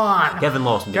 Come on. Kevin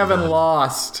lost. Kevin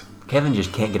lost. Kevin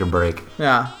just can't get a break.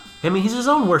 Yeah. I mean, he's his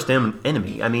own worst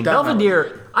enemy. I mean, Definitely.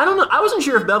 Belvedere, I don't know. I wasn't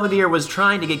sure if Belvedere was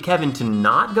trying to get Kevin to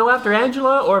not go after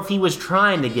Angela or if he was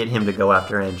trying to get him to go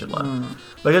after Angela.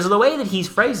 Because of the way that he's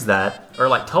phrased that, or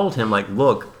like told him, like,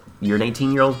 look, you're an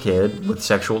 18-year-old kid with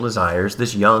sexual desires.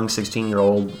 This young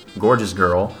 16-year-old gorgeous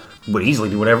girl would easily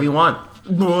do whatever you want.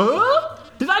 What?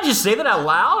 Did I just say that out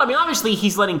loud? I mean, obviously,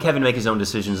 he's letting Kevin make his own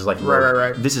decisions. It's like, look,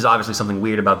 Right. this is obviously something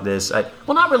weird about this.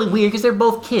 Well, not really weird, because they're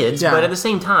both kids, Yeah. but at the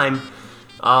same time,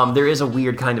 there is a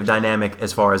weird kind of dynamic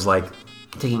as far as, like,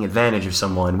 taking advantage of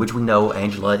someone, which we know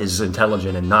Angela is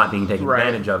intelligent and not being taken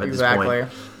advantage of at this point.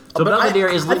 So But Belvedere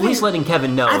is I at least think- letting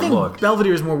Kevin know, I think look.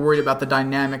 Belvedere is more worried about the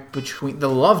dynamic between the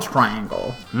love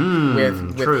triangle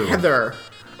with true. Heather.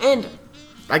 And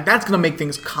Like, that's going to make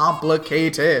things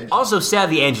complicated. also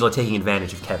savvy Angela taking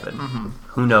advantage of Kevin.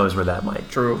 Who knows where that might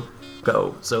True.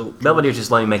 go. So Belvedere's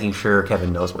just making sure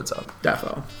Kevin knows what's up.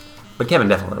 Defo. But Kevin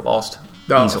definitely lost.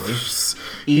 Oh, Easily.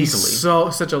 He's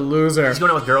such a loser. He's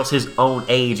going out with girls his own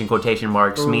age, in quotation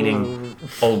marks, meaning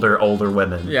older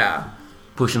women. Yeah.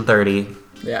 Pushing 30.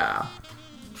 Yeah.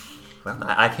 Well,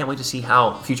 I can't wait to see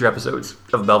how future episodes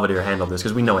of Belvedere handle this,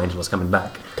 because we know Angela's coming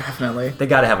back. Definitely. They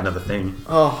gotta have another thing.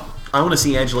 Oh. I want to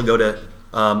see Angela go to...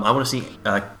 I want to see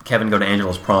Kevin go to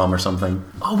Angela's prom or something.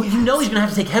 Oh, well, you know he's going to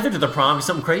have to take Heather to the prom because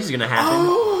something crazy is going to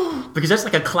happen. Because that's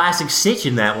like a classic sitch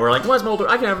in that, where like, where's my older...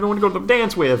 I can have no one to go to the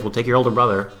dance with. We'll take your older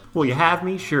brother. Will you have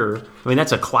me? Sure. I mean,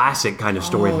 that's a classic kind of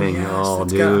story thing. Yes, Oh,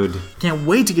 that's dude. Can't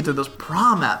wait to get to those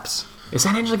prom eps. Is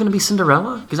that Angela going to be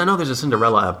Cinderella? Because I know there's a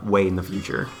Cinderella ep way in the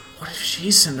future. What if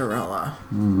she's Cinderella?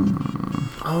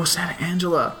 Oh, Santa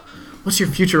Angela. What's your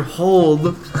future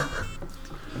hold?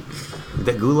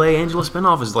 That Goulet Angela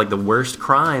spinoff is like the worst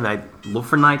crime. I look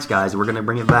for Nights, guys. We're going to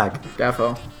bring it back.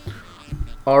 Defo.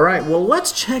 All right, well,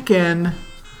 let's check in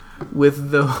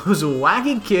with those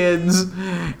wacky kids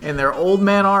and their old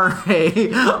man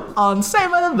RA on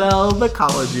Saved by the Bell, the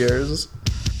college years.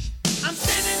 I'm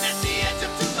standing at the edge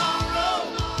of tomorrow,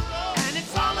 and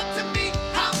it's all up to me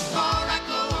how far I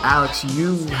go. Alex,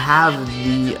 you have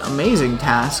the amazing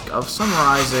task of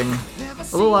summarizing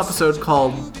a little episode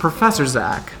called Professor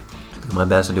Zach. Do my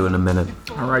best to do it in a minute.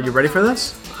 All right, you ready for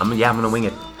this? I'm going to wing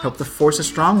it. Hope the force is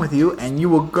strong with you, and you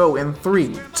will go in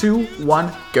 3, 2,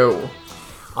 1, go.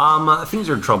 Things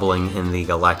are troubling in the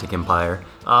Galactic Empire.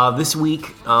 This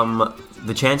week,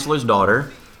 the Chancellor's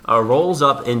daughter rolls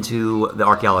up into the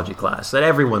archaeology class that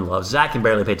everyone loves. Zach can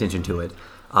barely pay attention to it.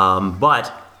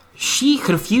 But she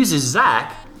confuses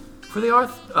Zach for the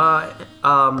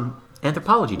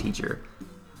anthropology teacher.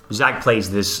 Zach plays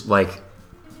this like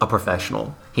a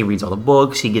professional. He reads all the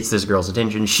books. He gets this girl's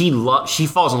attention. She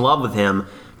falls in love with him.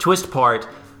 Twist part,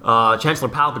 Chancellor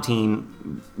Palpatine,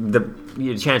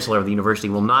 the Chancellor of the university,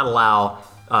 will not allow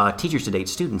teachers to date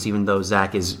students, even though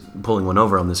Zach is pulling one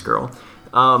over on this girl.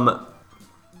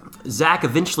 Zach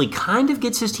eventually kind of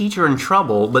gets his teacher in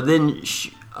trouble, but then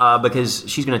because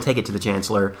she's going to take it to the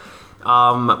Chancellor,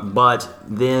 but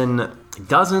then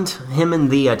doesn't. Him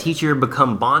and the teacher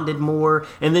become bonded more,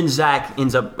 and then Zach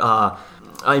ends up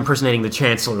impersonating the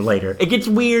Chancellor later. It gets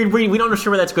weird. We don't know sure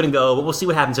where that's going to go, but we'll see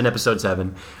what happens in episode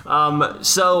 7.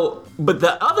 But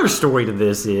the other story to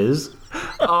this is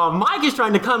Mike is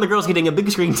trying to con the girls getting a big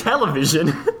screen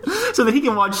television so that he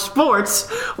can watch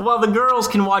sports while the girls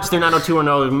can watch their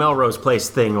 90210 Melrose Place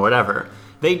thing or whatever.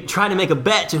 They try to make a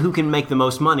bet to who can make the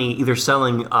most money, either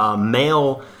selling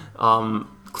male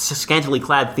scantily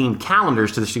clad themed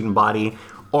calendars to the student body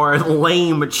or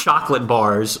lame chocolate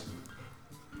bars.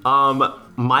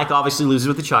 Mike obviously loses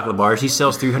with the chocolate bars. He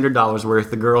sells $300 worth.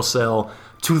 The girls sell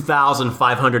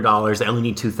 $2,500. They only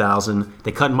need $2,000.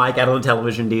 They cut Mike out of the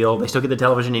television deal. They still get the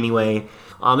television anyway.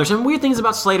 There's some weird things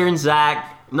about Slater and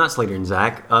Zach. Not Slater and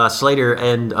Zach. Slater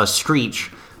and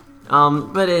Screech.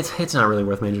 But it's not really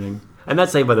worth mentioning. And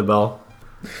that's Saved by the Bell.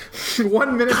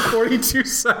 1 minute 42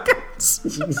 seconds.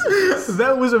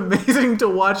 That was amazing to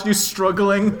watch you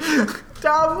struggling.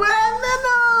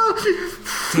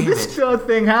 This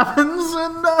thing happens,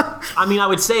 and I mean, I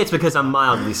would say it's because I'm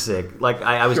mildly sick. Like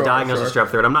I was diagnosed with strep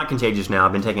throat. I'm not contagious now.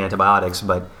 I've been taking antibiotics,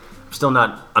 but I'm still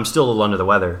a little under the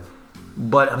weather.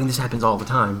 But I mean, this happens all the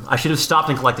time. I should have stopped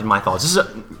and collected my thoughts. This is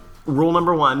rule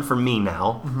number 1 for me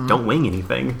now. Mm-hmm. Don't wing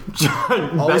anything.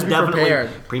 Always be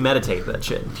prepared. Premeditate that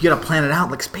shit. You gotta plan it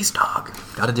out like Space Dog.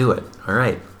 Gotta do it. All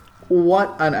right.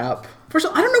 What an app. First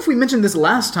of all, I don't know if we mentioned this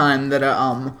last time that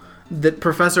that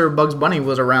Professor Bugs Bunny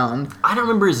was around. I don't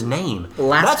remember his name.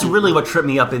 Lasky. That's really what tripped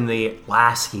me up in the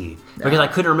Lasky. Because I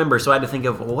couldn't remember, so I had to think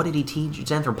of, well, what did he teach?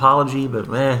 It's anthropology, but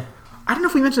I don't know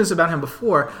if we mentioned this about him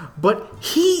before, but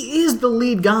he is the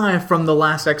lead guy from The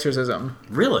Last Exorcism.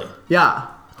 Really? Yeah.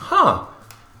 Huh.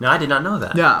 No, I did not know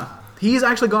that. Yeah. He's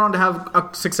actually gone on to have a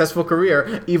successful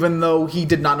career, even though he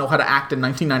did not know how to act in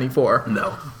 1994.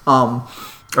 No.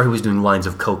 Or he was doing lines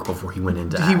of coke before he went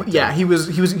into acting. Yeah, he was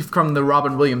from the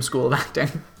Robin Williams School of Acting.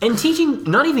 And teaching,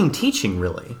 not even teaching,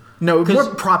 really. No,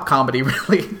 more prop comedy,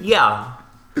 really. Yeah.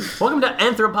 Welcome to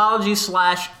Anthropology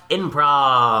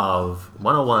 /Improv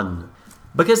 101.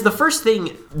 Because the first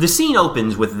thing, the scene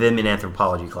opens with them in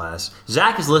anthropology class.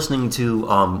 Zach is listening to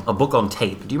a book on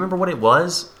tape. Do you remember what it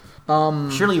was?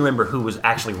 Surely you remember who was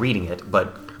actually reading it,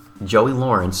 but Joey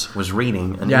Lawrence was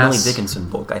reading an Emily Dickinson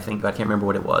book, I think. I can't remember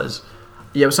what it was.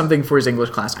 Yeah, it was something for his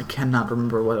English class. I cannot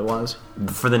remember what it was.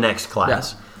 For the next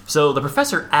class. Yeah. So the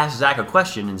professor asks Zach a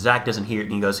question, and Zach doesn't hear it,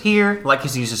 and he goes, here, like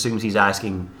he assumes he's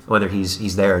asking whether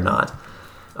he's there or not.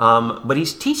 But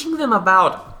he's teaching them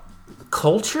about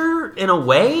culture in a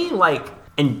way,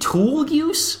 and tool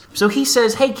use. So he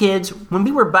says, hey kids, when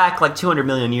we were back like 200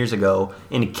 million years ago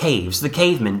in caves, the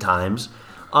caveman times,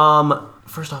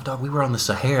 first off, dog, we were on the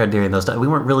Sahara during those times. We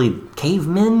weren't really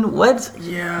cavemen. What?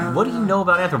 Yeah. What do you know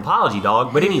about anthropology,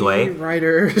 dog? But anyway,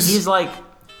 writers. He's like,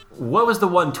 what was the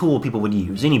one tool people would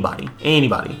use? Anybody.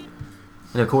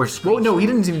 And of course, well, no, he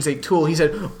didn't even say tool. He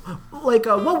said,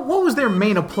 what was their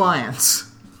main appliance?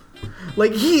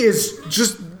 Like, he is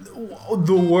just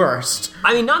the worst.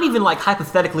 I mean, not even like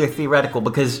hypothetically or theoretical,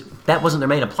 because that wasn't their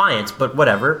main appliance, but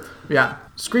whatever. Yeah.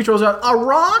 Screech rolls out, a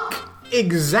rock?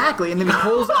 Exactly. And then he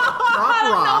pulls out a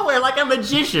rock. Nowhere, like a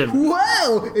magician.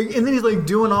 Whoa! And then he's like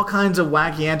doing all kinds of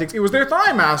wacky antics. It was their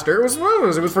thigh master. It was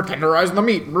for tenderizing the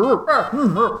meat.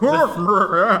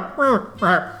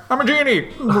 I'm a genie.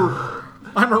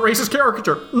 I'm a racist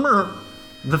caricature.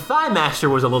 The thigh master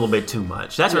was a little bit too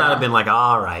much. That's when I'd have been like,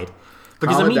 all right.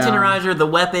 Because Calm the meat it down. tenderizer, the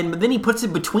weapon, but then he puts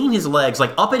it between his legs,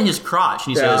 like up in his crotch,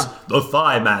 and he says, the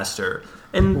thigh master.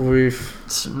 And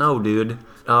no, dude.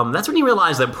 That's when you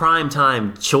realize that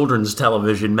primetime children's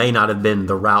television may not have been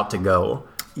the route to go.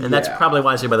 And that's probably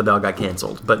why Saved by the Bell got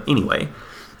canceled. But anyway,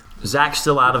 Zach's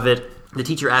still out of it. The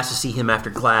teacher asks to see him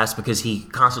after class because he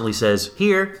constantly says,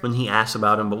 here, when he asks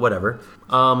about him, but whatever.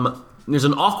 There's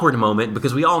an awkward moment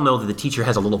because we all know that the teacher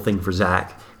has a little thing for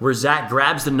Zach, where Zach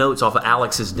grabs the notes off of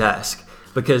Alex's desk.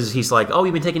 Because he's like, oh,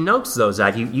 you've been taking notes, though,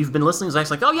 Zach. You've been listening? Zach's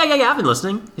like, oh, yeah, I've been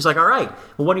listening. He's like, all right.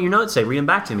 Well, what do your notes say? Read them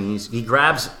back to me. He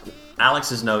grabs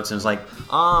Alex's notes and is like,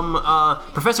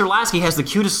 Professor Lasky has the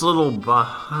cutest little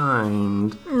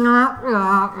behind.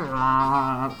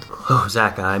 Oh,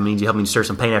 Zach, I need you to help me stir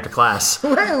some pain after class.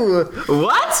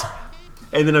 What?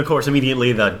 And then, of course,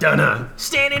 immediately the dunna,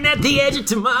 standing at the edge of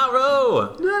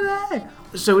tomorrow.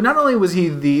 So not only was he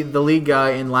the lead guy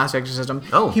in Last Exorcism,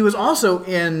 he was also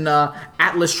in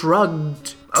Atlas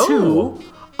Shrugged 2,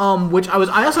 which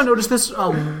I also noticed this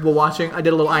while watching. I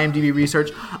did a little IMDb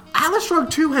research. Atlas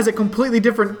Shrugged 2 has a completely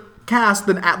different cast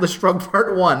than Atlas Shrugged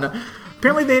Part 1.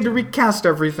 Apparently they had to recast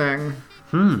everything.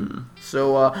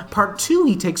 So Part 2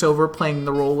 he takes over playing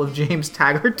the role of James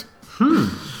Taggart.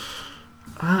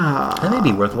 That may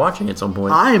be worth watching at some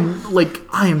point. I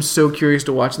am so curious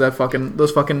to watch those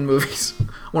fucking movies. I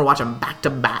want to watch them back to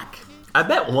back. I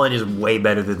bet one is way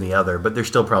better than the other, but they're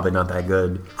still probably not that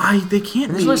good. They can't.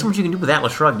 And there's only so much you can do with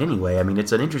Atlas Shrugged anyway. I mean,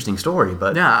 it's an interesting story,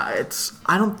 but yeah,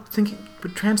 I don't think it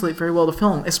would translate very well to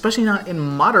film, especially not in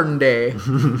modern day.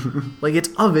 Like, it's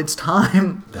of its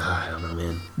time. I don't know,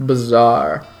 man.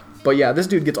 Bizarre. But yeah, this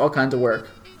dude gets all kinds of work,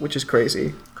 which is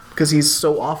crazy because he's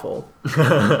so awful.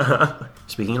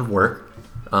 Speaking of work,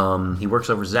 He works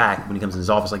over Zach when he comes in his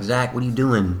office. Like, Zach, what are you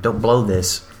doing? Don't blow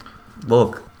this.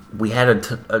 Look, we had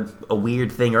a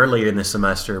weird thing earlier in this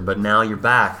semester, but now you're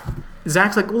back.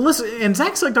 Zach's like, well, listen, and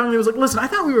Zach's like talking to me, was like, listen, I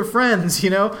thought we were friends,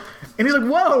 And he's like,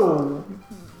 whoa,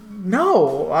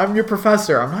 no, I'm your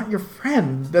professor. I'm not your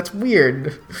friend. That's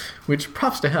weird. Which,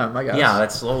 props to him, I guess. Yeah,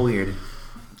 that's a little weird.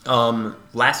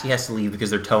 Lasky has to leave because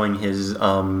they're towing his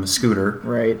scooter.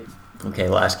 Right. Okay,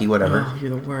 Lasky, whatever. Oh, you're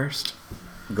the worst.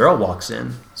 Girl walks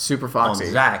in. Super On foxy.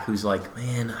 Zach, who's like,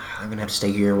 man, I'm gonna have to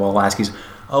stay here while Lasky's.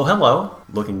 Oh, hello.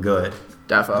 Looking good.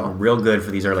 Defo. Real good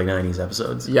for these early 90s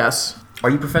episodes. Yes. Are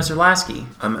you Professor Lasky?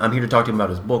 I'm here to talk to him about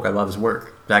his book. I love his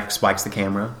work. Zach spikes the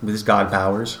camera with his god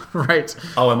powers. Right.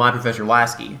 Oh, am I Professor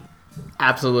Lasky?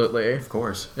 Absolutely. Of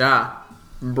course. Yeah.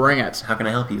 Bring it. How can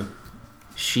I help you?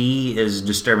 She is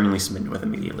disturbingly smitten with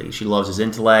him immediately. She loves his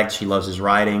intellect. She loves his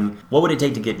writing. What would it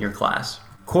take to get in your class?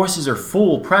 Courses are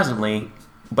full presently,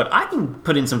 but I can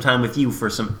put in some time with you for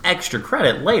some extra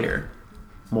credit later.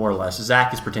 More or less.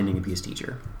 Zach is pretending to be his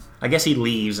teacher. I guess he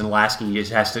leaves, and Lasky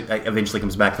just has to eventually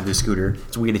comes back with his scooter.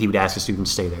 It's weird that he would ask a student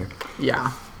to stay there.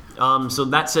 Yeah. So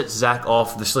that sets Zach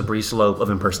off the slippery slope of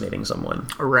impersonating someone.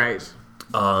 Right.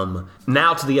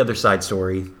 Now to the other side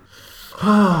story.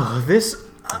 This...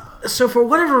 so for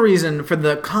whatever reason, for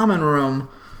the common room,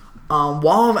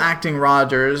 Wall of Acting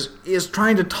Rogers is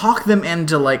trying to talk them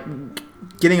into, like,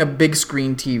 getting a big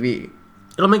screen TV.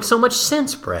 It'll make so much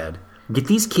sense, Brad. Get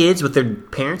these kids with their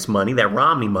parents' money, that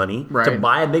Romney money, to Right.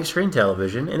 buy a big screen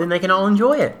television, and then they can all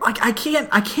enjoy it. I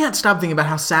can't stop thinking about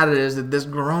how sad it is that this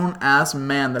grown-ass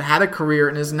man that had a career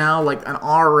and is now, like, an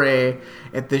RA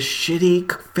at this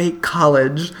shitty fake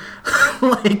college,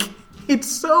 like... It's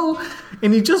so,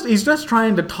 and he's just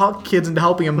trying to talk kids into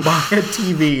helping him buy a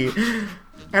TV,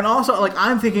 and also like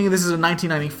I'm thinking this is a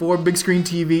 1994 big screen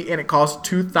TV and it costs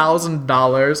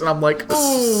 $2,000, and I'm like,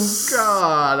 oh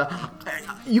god,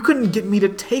 you couldn't get me to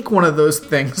take one of those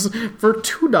things for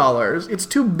 $2. It's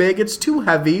too big, it's too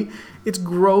heavy, it's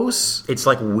gross. It's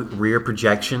like rear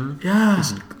projection. Yeah,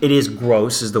 It is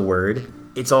gross is the word.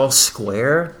 It's all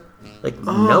square. Like,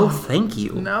 no thank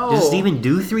you. no. Does it even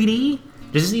do 3D?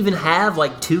 Does this even have,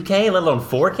 like, 2K, let alone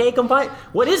 4K combined?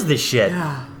 What is this shit?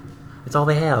 yeah, It's all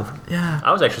they have. yeah.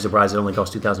 I was actually surprised it only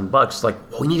cost $2,000. It's like,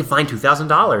 well, we need to find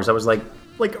 $2,000. I was like,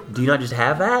 Like, do you not just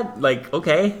have that? Like,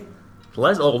 okay.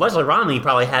 Leslie Romney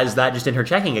probably has that just in her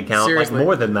checking account. Seriously. Like,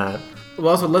 more than that. well,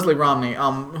 also Leslie Romney,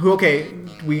 who, okay,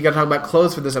 we gotta talk about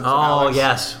clothes for this episode. Oh, Alex.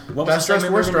 yes. What was Best the dressed,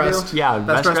 segment worst we were gonna dressed. do? Yeah,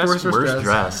 best dressed, worst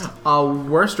dressed.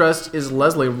 Worst dressed is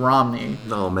Leslie Romney.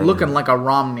 Oh, man. Looking like a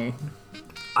Romney.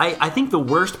 I think the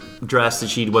worst dress that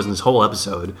she was in this whole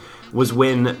episode was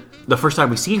when the first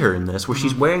time we see her in this, where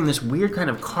she's wearing this weird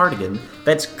kind of cardigan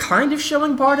that's kind of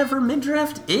showing part of her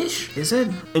midriff-ish. Is it?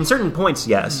 In certain points,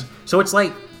 yes. So it's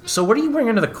like, so what are you wearing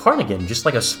under the cardigan? Just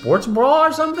like a sports bra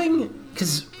or something?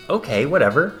 Because, okay,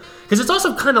 whatever. Because it's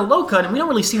also kind of low cut, and we don't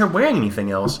really see her wearing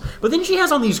anything else. But then she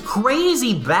has on these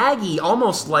crazy, baggy,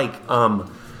 almost like,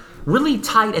 really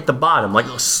tight at the bottom, like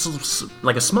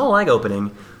a small leg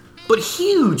opening, but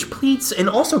huge pleats and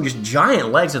also just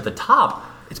giant legs at the top.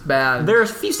 It's bad. They're a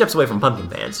few steps away from pumpkin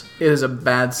pants. It is a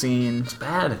bad scene.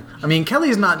 Bad. I mean,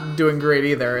 Kelly's not doing great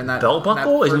either in that Belt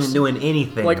buckle that isn't first- doing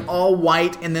anything. like all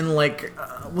white and then like,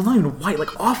 well, not even white,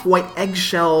 like off-white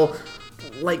eggshell,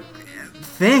 like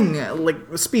thing, like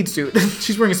a speed suit.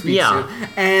 She's wearing a speed Yeah. suit,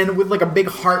 and with like a big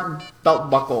heart belt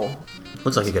buckle.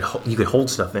 Looks like you could hold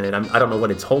stuff in it. I don't know what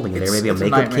it's holding in there. Maybe a It's a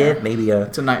makeup nightmare. kit. Maybe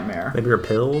It's a nightmare. her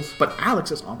pills. But Alex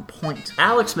is on point.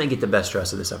 Alex may get the best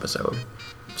dress of this episode.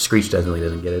 Screech definitely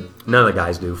doesn't get it. None of the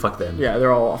guys do. Fuck them. Yeah,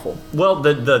 they're all awful. Well,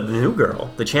 the new girl,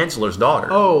 the Chancellor's daughter,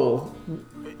 Oh,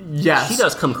 yes. she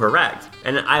does come correct.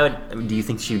 And do you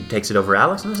think she takes it over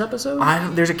Alex in this episode?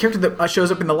 There's a character that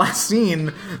shows up in the last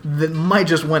scene that might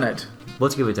just win it.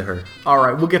 Let's give it to her. All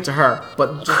right, we'll get to her,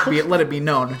 but just let it be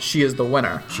known she is the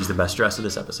winner. She's the best dressed of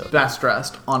this episode. Best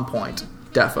dressed, on point,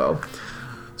 defo.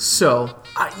 So,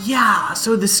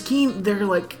 so the scheme, they're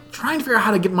like trying to figure out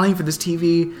how to get money for this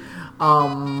TV.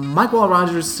 Mike Wall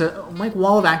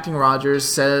of Acting Rogers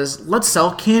says, let's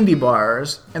sell candy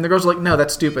bars. And the girls are like, no,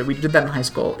 that's stupid. We did that in high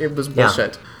school. It was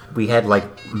bullshit. We had like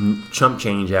chump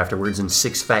change afterwards and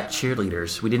 6 fat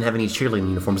cheerleaders. We didn't have any cheerleading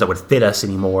uniforms that would fit us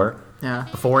anymore. Yeah.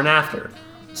 Before and after.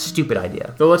 Stupid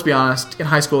idea. Though let's be honest, in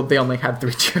high school they only had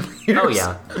 3 cheerleaders. Oh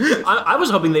yeah, I was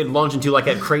hoping they'd launch into like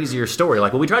a crazier story.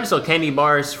 Like when we tried to sell candy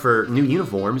bars for new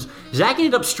uniforms, Zach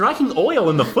ended up striking oil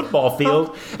in the football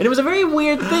field, and it was a very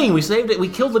weird thing. We saved it. We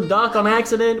killed the duck on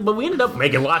accident, but we ended up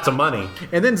making lots of money.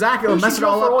 And then Zach messed it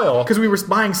all for oil? up because we were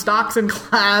buying stocks in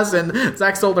class, and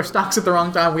Zach sold our stocks at the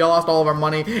wrong time. We all lost all of our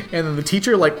money, and then the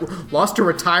teacher lost her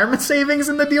retirement savings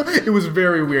in the deal. It was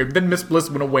very weird. Then Miss Bliss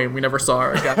went away, and we never saw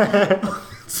her again.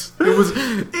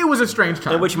 It was a strange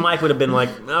time. In which Mike would have been like,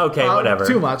 okay, whatever.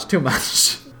 Too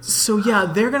much. So yeah,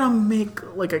 they're gonna make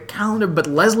like a calendar, but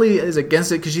Leslie is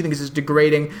against it because she thinks it's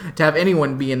degrading to have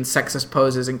anyone be in sexist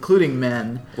poses, including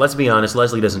men. Let's be honest,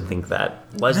 Leslie doesn't think that.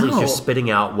 Leslie's No. just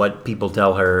spitting out what people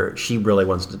tell her. She really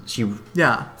wants to.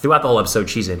 Yeah. Throughout the whole episode,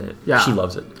 she's in it. Yeah. She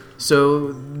loves it.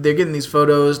 So they're getting these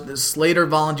photos. Slater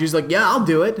volunteers, like, yeah, I'll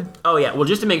do it. Oh yeah. Well,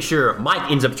 just to make sure,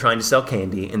 Mike ends up trying to sell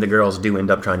candy, and the girls do end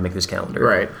up trying to make this calendar.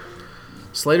 Right.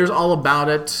 Slater's all about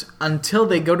it until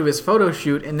they go to his photo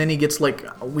shoot, and then he gets like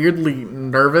weirdly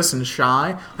nervous and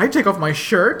shy. I take off my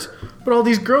shirt, but all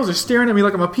these girls are staring at me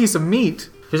like I'm a piece of meat.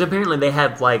 Because apparently they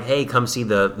have like, hey, come see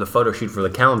the photo shoot for the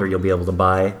calendar you'll be able to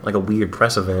buy. Like a weird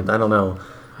press event. I don't know.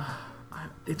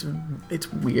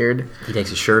 It's weird. He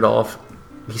takes his shirt off.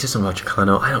 He says something about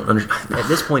Chicano. I don't understand. At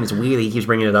this point, it's weird that he keeps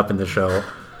bringing it up in the show.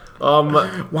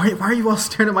 Why are you all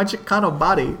staring at my Chicano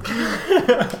body?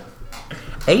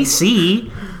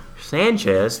 AC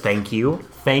Sanchez, thank you.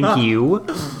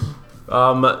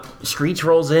 Screech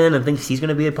rolls in and thinks he's going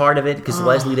to be a part of it because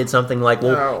Leslie did something like,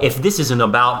 well, No. if this isn't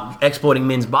about exploiting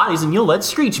men's bodies, then you'll let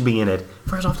Screech be in it.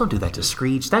 First off, don't do that to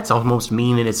Screech. That's almost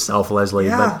mean in itself, Leslie.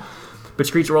 Yeah. But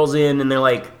Screech rolls in and they're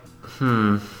like,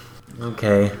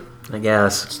 okay, I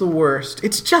guess. It's the worst.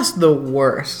 It's just the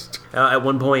worst. At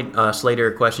one point, Slater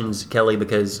questions Kelly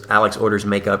because Alex orders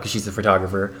makeup because she's the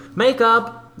photographer.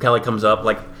 Makeup! Kelly comes up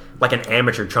like an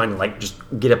amateur trying to like just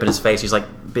get up in his face. He's like,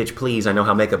 bitch, please, I know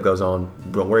how makeup goes on.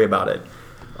 Don't worry about it.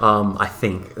 I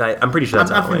think. I'm pretty sure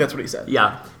that's I how it think went. that's what he said.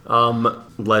 Yeah.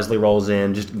 Leslie rolls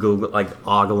in, just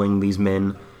ogling these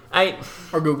men.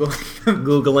 Or Google.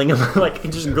 Googling them, like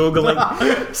just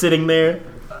Googling, sitting there.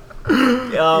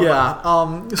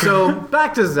 So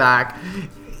back to Zach.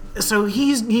 So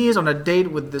he is on a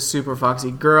date with this super foxy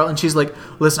girl, and she's like,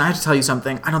 listen, I have to tell you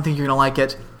something. I don't think you're gonna like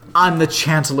it. I'm the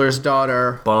Chancellor's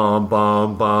daughter. Bum,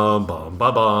 bum, bum, bum,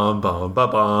 bum, bum, bum,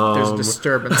 bum, bum. There's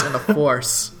disturbance in the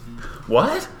force.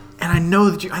 What? And I know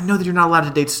that you're not allowed to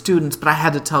date students, but I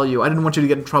had to tell you. I didn't want you to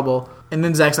get in trouble. And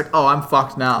then Zach's like, oh, I'm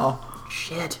fucked now.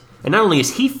 Shit. And not only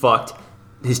is he fucked,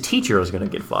 his teacher is gonna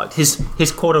get fucked.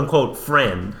 His quote unquote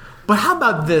friend. But how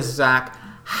about this, Zach?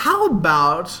 How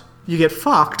about you get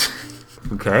fucked?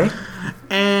 Okay.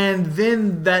 And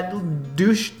then that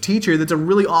douche teacher that's a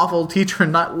really awful teacher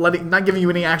and not giving you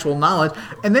any actual knowledge,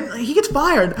 and then he gets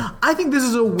fired. I think this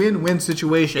is a win-win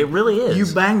situation. It really is. You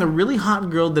bang the really hot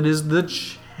girl that is the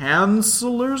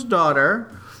Chancellor's daughter.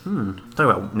 Talking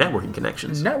about networking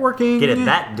connections. Networking. Get at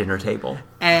that dinner table.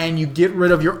 And you get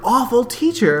rid of your awful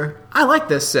teacher. I like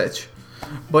this sitch.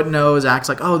 But no, Zach's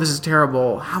like, oh, this is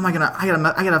terrible. How am I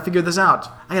gotta figure this out.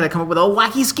 I gotta come up with a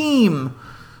wacky scheme.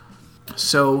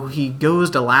 So he goes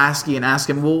to Lasky and asks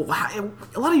him, well,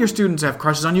 a lot of your students have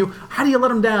crushes on you. How do you let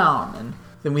them down? And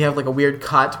then we have like a weird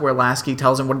cut where Lasky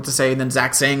tells him what to say, and then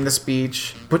Zach saying the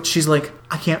speech. But she's like,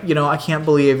 I can't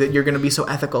believe that you're going to be so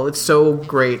ethical. It's so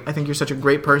great. I think you're such a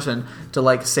great person to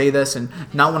like say this and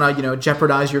not want to,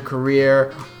 jeopardize your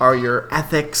career or your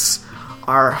ethics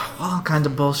or all kinds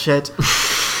of bullshit.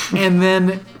 And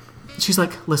then she's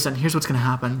like, listen, here's what's going to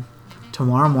happen.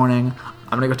 Tomorrow morning,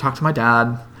 I'm going to go talk to my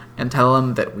dad and tell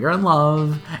him that we're in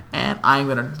love, and I'm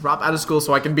gonna drop out of school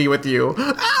so I can be with you.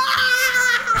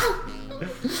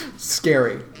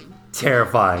 Scary,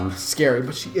 Terrifying.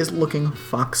 but she is looking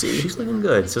foxy. She's looking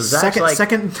good. So Zach's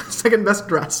second best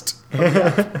dressed.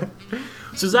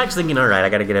 So Zach's thinking, all right, I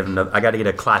gotta get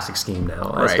a classic scheme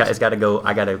now. Right. It's got to go.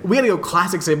 We gotta go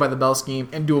classic Saved by the Bell scheme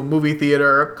and do a movie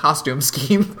theater costume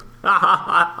scheme.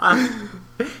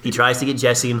 He tries to get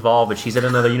Jessie involved, but she's at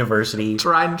another university.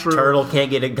 Tried and true. Turtle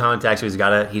can't get in contact, so he's got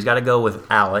to go with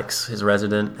Alex, his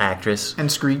resident actress,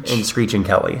 And Screech. and Screech and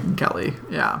Kelly. Kelly,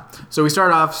 yeah. So we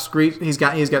start off. Screech. He's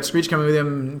got Screech coming with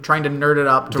him, trying to nerd it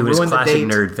up to Doing his ruin the classic date.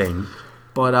 nerd thing.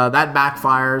 But that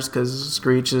backfires because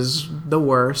Screech is the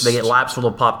worst. They get laps full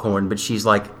of popcorn, but she's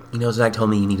like, Zach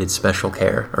told me you needed special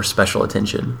care or special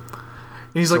attention.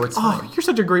 And he's like, it's oh, fine. you're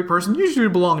such a great person. You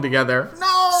should belong together.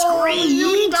 No! Screech!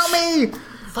 You didn't tell me!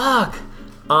 Fuck.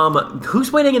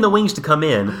 Who's waiting in the wings to come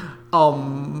in?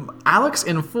 Alex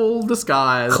in full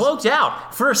disguise. Cloaked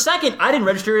out. For a second, I didn't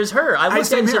register as her. I looked at it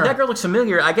same and said, here. that girl looks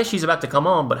familiar. I guess she's about to come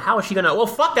on, but how is she gonna... Well,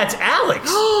 fuck, that's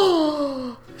Alex!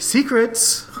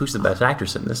 Secrets. Who's the best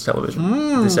actress in this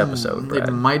television, this episode, Brad?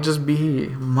 It might just be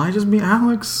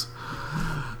Alex.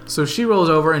 So she rolls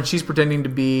over and she's pretending to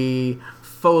be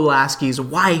Faux Lasky's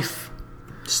wife.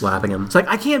 Slapping him. It's like,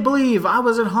 I can't believe I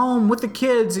was at home with the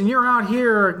kids and you're out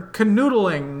here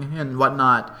canoodling and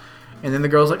whatnot. And then the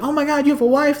girl's like, oh my god, you have a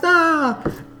wife, ah!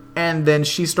 And then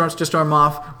she starts to storm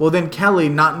off. Well, then Kelly,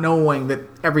 not knowing that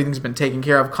everything's been taken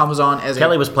care of, comes on as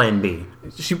Kelly was plan B.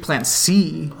 she planned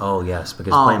C. Oh, yes,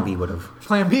 because plan B would have...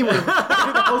 Plan B would have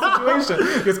the whole situation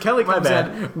because Kelly comes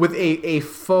in with a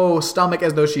faux stomach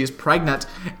as though she is pregnant,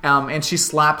 and she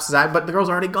slaps Zach. But the girl's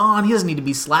already gone. He doesn't need to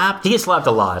be slapped. He gets slapped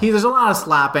a lot. There's a lot of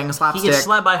slapping, slapstick. He gets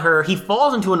slapped by her. He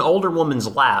falls into an older woman's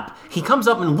lap. He comes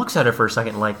up and looks at her for a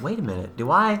second like, wait a minute, do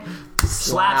I?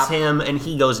 Slaps him, and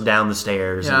he goes down the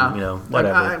stairs and,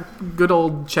 whatever. Good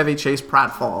old Chevy Chase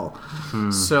pratfall.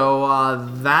 So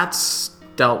that's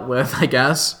dealt with, I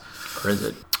guess. Or is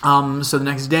it? So the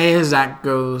next day, Zach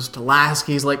goes to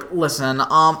Lasky. He's like, listen,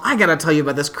 I gotta tell you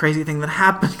about this crazy thing that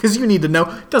happened, because you need to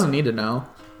know. Doesn't need to know.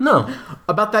 No.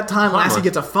 About that time, Lasky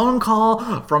gets a phone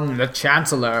call from the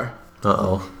Chancellor.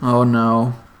 Uh-oh. Oh,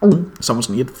 no. Someone's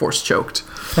gonna get force choked.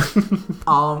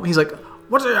 He's like,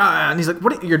 what's it? And he's like,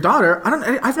 what, your daughter?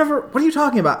 I've never, what are you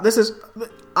talking about? This is,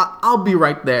 I'll be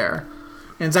right there.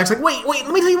 And Zach's like, wait, let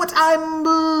me tell you what I'm...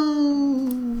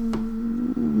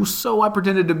 So I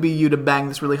pretended to be you to bang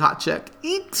this really hot chick.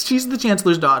 She's the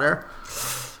Chancellor's daughter.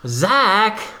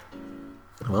 Zach!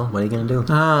 Well, what are you going to do?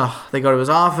 They go to his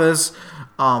office.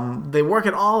 They work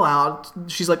it all out.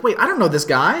 She's like, wait, I don't know this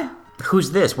guy.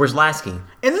 Who's this? Where's Lasky? And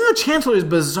then the Chancellor is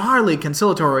bizarrely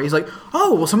conciliatory. He's like,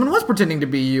 oh, well, someone was pretending to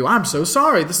be you. I'm so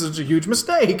sorry. This is a huge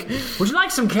mistake. Would you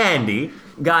like some candy?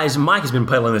 Guys, Mike has been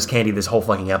peddling this candy this whole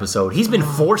fucking episode. He's been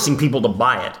forcing people to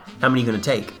buy it. How many are you going to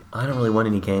take? I don't really want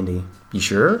any candy. You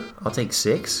sure? I'll take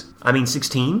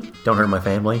 16. Don't hurt my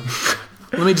family.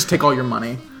 Let me just take all your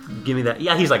money. Give me that.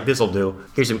 Yeah, he's like, this'll do.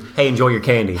 Here's some, hey, enjoy your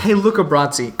candy. Hey, Luca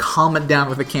Brasi, calm it down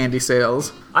with the candy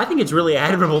sales. I think it's really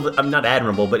admirable, not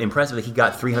admirable, but impressive that he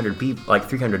got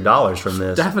 $300 from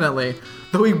this. Definitely.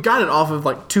 Though he got it off of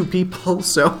like 2 people,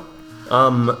 so...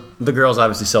 The girls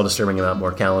obviously sell disturbing amount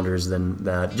more calendars than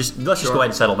that. Let's just go ahead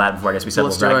and settle that before I guess we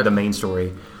settle the main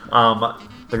story.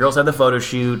 The girls have the photo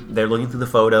shoot. They're looking through the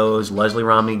photos. Leslie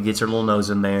Romney gets her little nose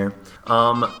in there.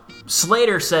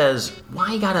 Slater says,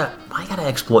 "Why you gotta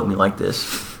exploit me like this?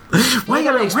 Why you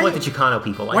gotta exploit the Chicano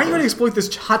people like this? Why are you gonna exploit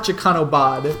this hot Chicano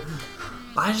bod?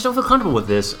 I just don't feel comfortable with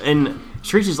this." And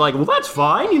Screech is like, "Well, that's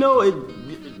fine.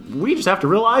 We just have to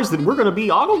realize that we're gonna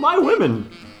be ogled by women.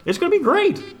 It's gonna be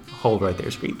great." Hold right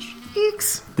there, Screech.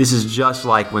 Eeks. This is just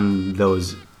like when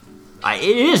those... it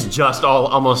is just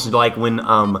almost like when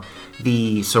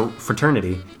the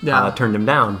fraternity turned him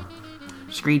down.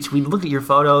 Screech, we looked at your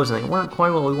photos and they weren't quite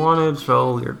what we wanted,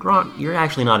 so you're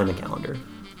actually not in the calendar.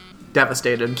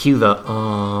 Devastated. Cue the...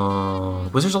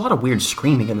 there's a lot of weird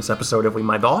screaming in this episode.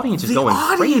 The audience is going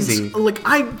crazy. Like,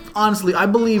 I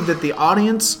believe that the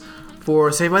audience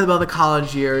for Saved by the Bell the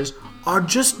college years are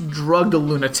just drugged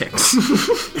lunatics.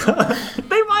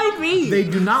 They might be. They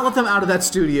do not let them out of that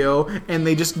studio, and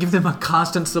they just give them a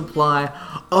constant supply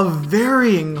of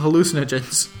varying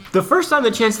hallucinogens. The first time the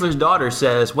Chancellor's daughter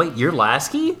says, "Wait, you're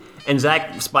Lasky?" and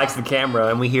Zach spikes the camera,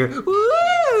 and we hear,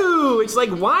 "Woo!" It's like,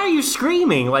 why are you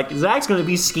screaming? Like, Zach's gonna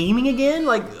be scheming again?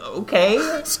 Like, okay.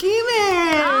 Scheming!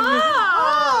 It's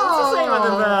the same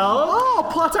on the bell. Oh,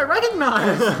 plots I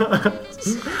recognize.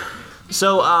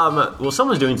 So,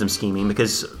 someone's doing some scheming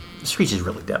because Screech is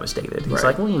really devastated. He's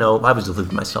Right. like, well, I was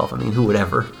deluding myself. I mean, who would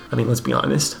ever? I mean, let's be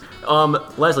honest.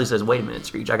 Leslie says, wait a minute,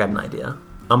 Screech, I got an idea.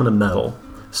 I'm gonna meddle.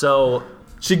 So...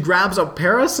 She grabs a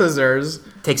pair of scissors.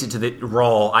 Takes it to the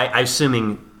raw, I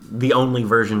assuming the only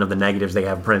version of the negatives they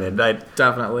have printed.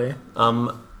 Definitely.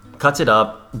 Cuts it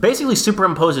up, basically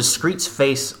superimposes Screech's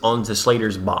face onto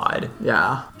Slater's bod.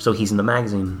 Yeah. So he's in the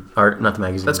magazine. Or, not the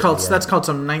magazine. That's called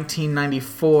some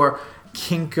 1994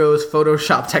 Kinko's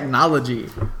Photoshop technology.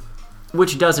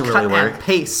 Which doesn't really Cut work. and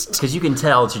paste. Because you can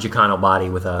tell it's a Chicano body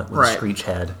with a Right. Screech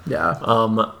head. Yeah.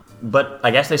 But I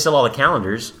guess they sell all the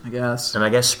calendars. I guess. And I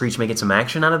guess Screech may get some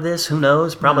action out of this. Who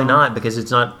knows? Probably not, because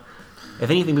it's not... If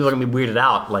anything, people are going to be weirded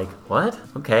out. Like, what?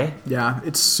 Okay. Yeah,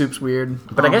 it's soup's weird.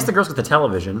 But I guess the girls get the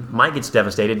television. Mike gets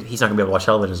devastated. He's not going to be able to watch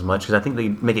television as much, because I think they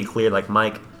make it clear, like,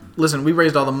 Mike... Listen, we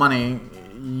raised all the money.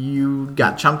 You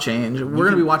got chump change. We're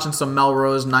going to be watching some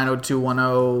Melrose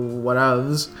 90210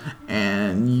 whatevs,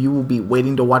 and you will be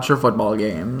waiting to watch your football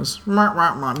games.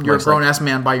 You're a grown-ass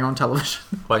man by your own television.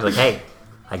 Mike's like, hey,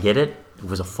 I get it. It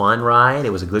was a fun ride. It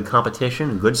was a good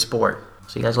competition, a good sport.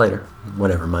 See you guys later.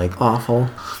 Whatever, Mike. Awful.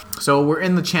 So we're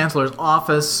in the Chancellor's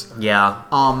office. Yeah.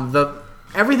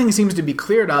 Everything seems to be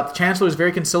cleared up. The Chancellor is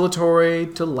very conciliatory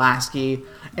to Lasky.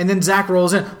 And then Zach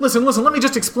rolls in. Listen, let me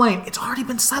just explain. It's already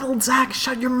been settled, Zach.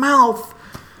 Shut your mouth.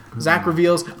 Zach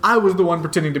reveals, I was the one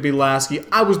pretending to be Lasky.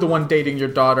 I was the one dating your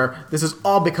daughter. This is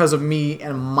all because of me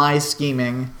and my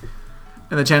scheming.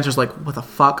 And the Chancellor's like, what the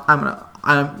fuck?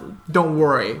 Don't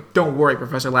worry,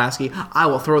 Professor Lasky. I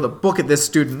will throw the book at this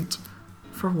student.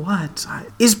 For what?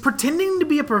 Is pretending to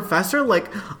be a professor like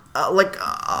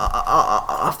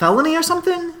a felony or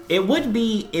something? It would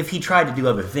be if he tried to do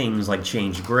other things like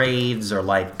change grades or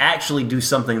like actually do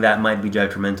something that might be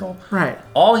detrimental. Right.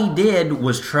 All he did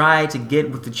was try to get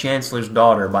with the Chancellor's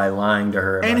daughter by lying to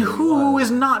her. And about who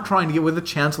is not trying to get with the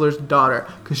Chancellor's daughter?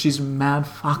 Because she's mad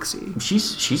foxy.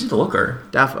 She's a looker.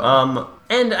 Defo.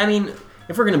 And I mean,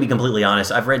 if we're going to be completely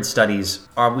honest, I've read studies,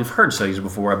 or we've heard studies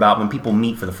before about when people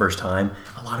meet for the first time,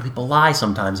 a lot of people lie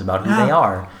sometimes about who Yeah. they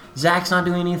are. Zach's not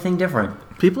doing anything different.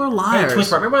 People are Hey, liars. Twist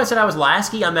Part, remember when I said I was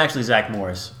Lasky? I'm actually Zach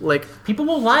Morris. Like, People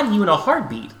will lie to you in a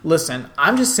heartbeat. listen,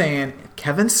 I'm just saying,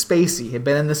 Kevin Spacey had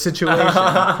been in this situation.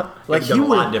 Like, He'd done a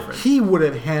lot different. he would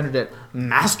have handled it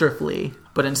masterfully.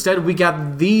 But instead, we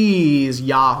got these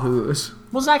yahoos.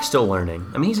 Well, Zach's still learning.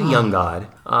 I mean, he's a young god.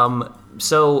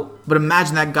 So But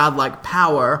imagine that godlike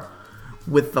power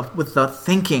with the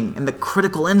thinking and the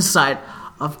critical insight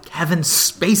of Kevin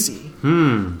Spacey.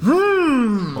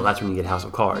 well, that's when you get House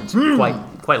of Cards.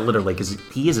 Quite literally, because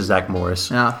he is a Zach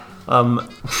Morris. Yeah.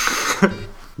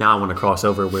 Now I want to cross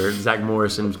over where Zach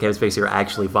Morris and Kevin Spacey are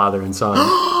actually father and son.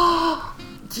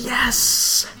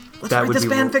 Yes! Let's write would this be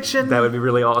fan fiction. That would be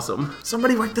really awesome.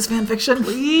 Somebody write this fan fiction.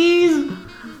 Please.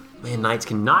 Man, nights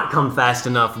cannot come fast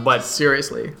enough. But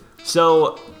Seriously.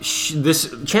 so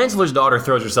this Chancellor's daughter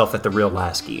throws herself at the real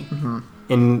Lasky,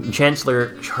 and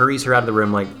Chancellor hurries her out of the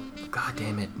room like, God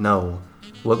damn it, no.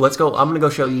 Look, let's go. I'm gonna go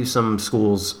show you some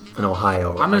schools in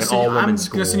Ohio. I'm like gonna an all-women's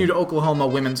send you to Oklahoma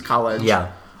Women's College.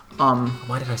 Yeah.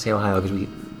 Why did I say Ohio? Because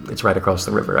it's right across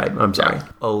the river. I'm sorry. Yeah.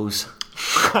 O's.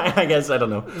 I guess I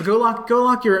don't know. Go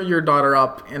lock your daughter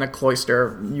up in a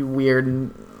cloister, you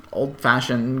weird,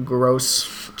 old-fashioned,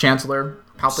 gross Chancellor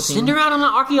Palpatine. Send her out on an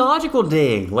archaeological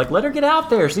dig. Like, let her get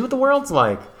out there, see what the world's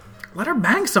like. Let her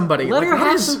bang somebody. Let her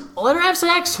what is- have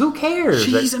sex. Who cares?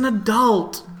 She's an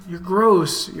adult. You're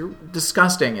gross. You're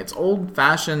disgusting. It's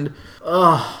old-fashioned,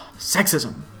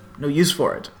 sexism. No use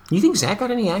for it. You think Zach got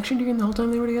any action during the whole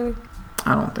time they were together?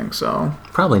 I don't think so.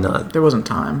 Probably not. There wasn't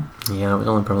time. Yeah, it was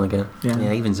only probably good.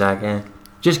 Yeah. Even Zach.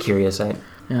 Just curious.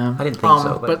 Yeah. I didn't think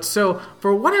so. But so,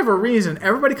 for whatever reason,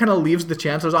 everybody kind of leaves the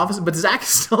Chancellor's office, but Zach is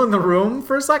still in the room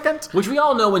for a second. Which we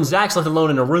all know when Zach's left alone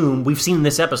in a room, we've seen in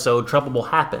this episode, trouble will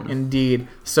happen. Indeed.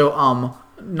 So,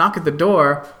 knock at the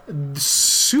door.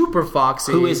 Super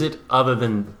foxy. Who is it other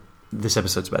than this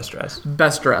episode's best dressed?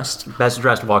 Best dressed. Best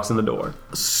dressed walks in the door.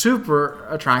 Super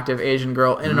attractive Asian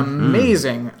girl in an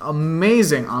Mm-hmm.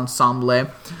 amazing ensemble.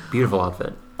 Beautiful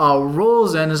outfit.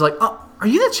 Rolls in and is like, oh, are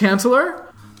you the Chancellor?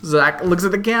 Zach looks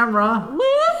at the camera.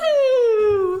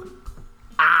 Woo!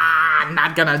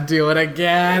 Not gonna do it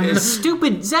again.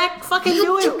 Stupid Zach, fucking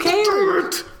do it. Who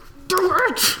cares? Do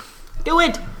it! Do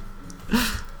it.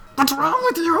 What's wrong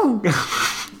with you?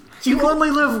 You only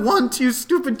live once, you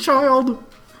stupid child.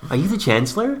 Are you the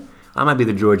Chancellor? I might be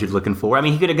the George you're looking for. I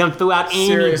mean, he could have gone throughout anything.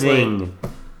 Seriously.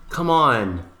 Come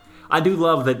on. I do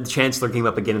love that the Chancellor came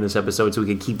up again in this episode so we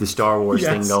could keep the Star Wars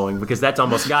thing going, because that's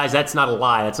almost, guys, that's not a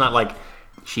lie. That's not like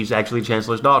she's actually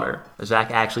Chancellor's daughter.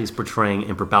 Zach actually is portraying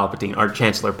Emperor Palpatine, or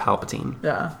Chancellor Palpatine.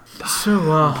 Yeah. So,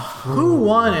 who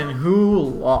won and who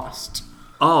lost?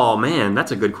 Oh, man,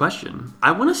 that's a good question.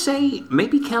 I want to say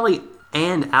maybe Kelly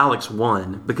and Alex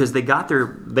won because they got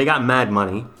mad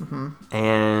money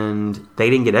and they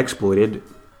didn't get exploited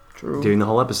during the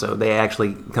whole episode. They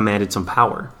actually commanded some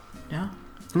power. Yeah.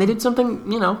 And they did something,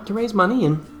 to raise money.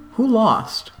 And Who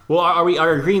lost? well, are we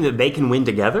agreeing that they can win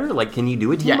together? Like, can you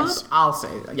do a team Yes, up? I'll say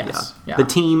yes. Yeah. The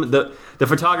team, the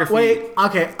photography. Wait,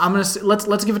 okay, I'm gonna say,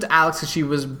 let's give it to Alex because she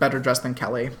was better dressed than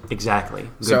Kelly. Exactly.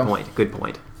 So- Good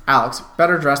point. Alex,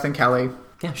 better dressed than Kelly.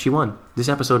 Yeah, she won. This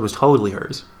episode was totally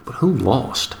hers. But who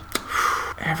lost?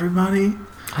 Everybody.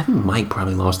 I think Mike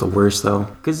probably lost the worst, though.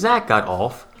 Because Zach got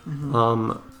off.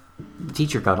 The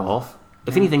teacher got off.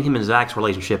 If anything, him and Zach's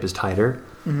relationship is tighter.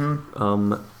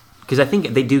 Because I think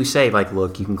they do say, like,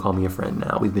 look, you can call me a friend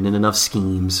now. We've been in enough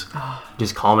schemes.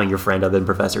 Just call me your friend other than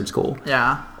professor at school.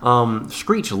 Yeah.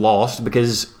 Screech lost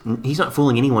because he's not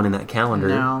fooling anyone in that calendar.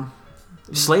 No.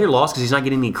 Slater lost because he's not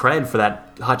getting any cred for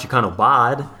that Hachikano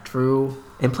bod. True.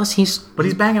 And plus But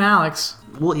he's banging Alex.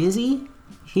 well, is he?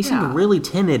 He seemed really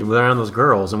timid around those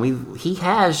girls, and he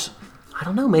has, I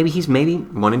don't know, maybe he's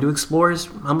wanting to explore his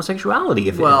homosexuality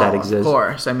if that exists. Of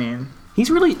course, I mean,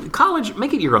 he's really college.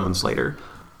 Make it your own, Slater.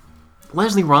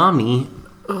 Leslie Romney.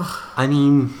 I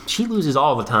mean, she loses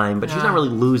all the time, but she's not really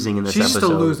losing in this episode. She's just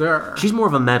a loser. She's more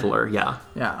of a meddler, yeah.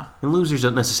 Yeah. And losers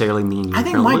don't necessarily mean you're I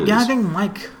think Mike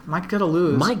got to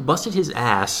lose. Mike busted his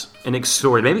ass and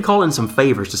extorted, maybe called in some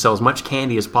favors to sell as much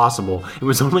candy as possible, and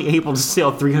was only able to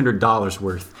sell $300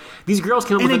 worth. These girls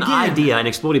came up with an idea and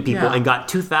exploited people and got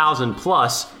 $2,000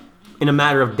 plus in a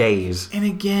matter of days. And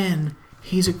again,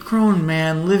 he's a grown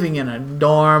man living in a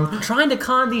dorm, trying to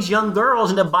con these young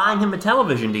girls into buying him a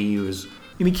television to use.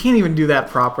 And he can't even do that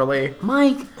properly.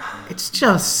 Mike, it's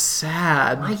just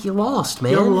sad. Mike, you lost,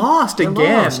 man. You lost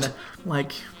again.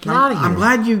 Like, get out of here. I'm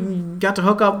glad you got to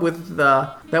hook up with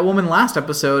that woman last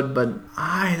episode, but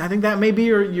I think that may be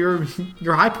your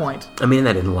high point. I mean,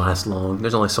 that didn't last long.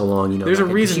 There's only so long, There's a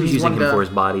reason she was using him for his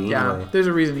body. Yeah, anyway. There's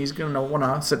a reason he's gonna want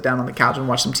to sit down on the couch and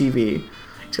watch some TV.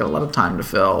 He's got a lot of time to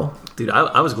fill. Dude,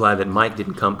 I was glad that Mike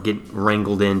didn't get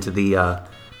wrangled into the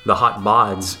hot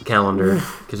bods calendar,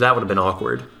 because that would have been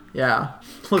awkward. Yeah.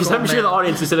 Because I'm sure the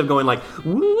audience, instead of going like,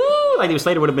 woo, I think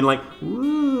Slater would have been like,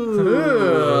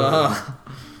 woo.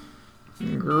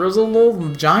 Grizzled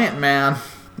old giant man.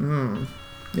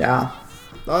 Yeah.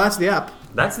 Oh, that's the app.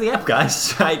 That's the app,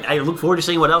 guys. I look forward to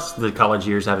seeing what else the college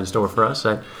years have in store for us.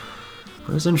 It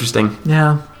was interesting.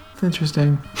 Yeah, it's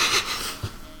interesting.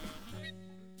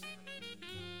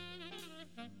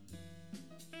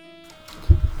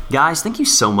 Guys, thank you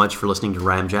so much for listening to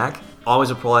Ramjack. Always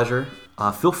a pleasure.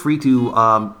 Feel free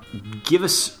to give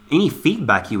us any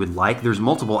feedback you would like. There's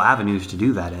multiple avenues to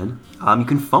do that in. You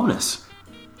can phone us.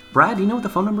 Brad, do you know what the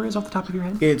phone number is off the top of your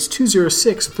head? It's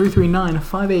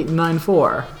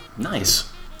 206-339-5894.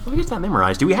 Nice. Let me get that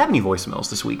memorized. Do we have any voicemails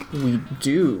this week? We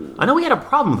do. I know we had a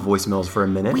problem with voicemails for a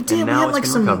minute. We did. And now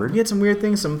it's been recovered. We had some weird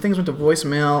things. Some things went to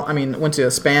voicemail. I mean, went to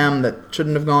spam that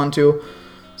shouldn't have gone to.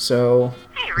 So.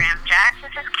 Hey, Ramjack.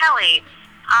 This is Kelly.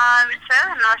 So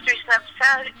in the most recent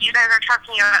episode, you guys are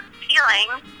talking about stealing.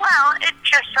 Well, it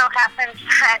just so happens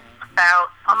that about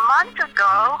a month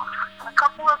ago, a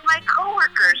couple of my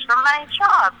coworkers from my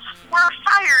job were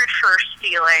fired for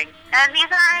stealing. And these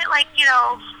aren't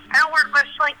I don't work with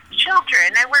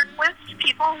children. I work with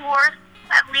people who are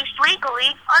at least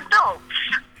legally adults.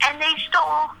 And they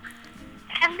stole,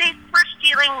 and they were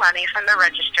stealing money from the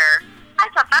register. I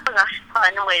thought that was a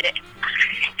fun way to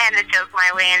anecdote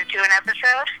my way into an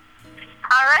episode.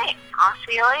 All right, I'll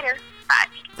see you later. Bye.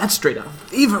 That's straight up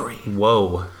thievery.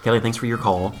 Whoa. Kelly, thanks for your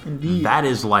call. Indeed. That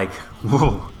is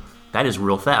whoa. That is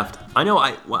real theft. I know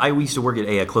I used to work at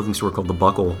a clothing store called The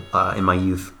Buckle in my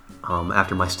youth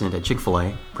after my stint at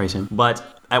Chick-fil-A, praise him.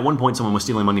 But at one point, someone was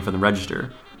stealing money from the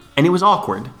register. And it was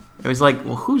awkward. It was like,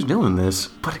 well, who's doing this?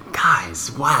 But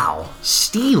guys, wow.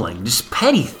 Stealing. Just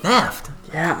petty theft.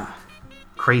 Yeah.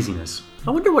 Craziness.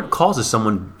 I wonder what causes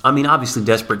someone, I mean, obviously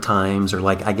desperate times, or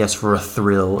I guess for a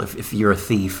thrill, if you're a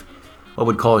thief, what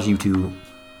would cause you to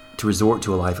resort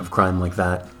to a life of crime like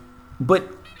that? But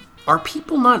are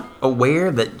people not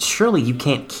aware that surely you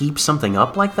can't keep something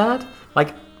up like that?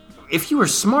 If you were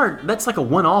smart, that's a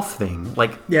one-off thing.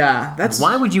 Yeah, that's...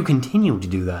 Why would you continue to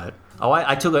do that? Oh,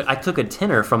 I took a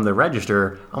tenner from the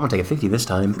register. I'm gonna take a 50 this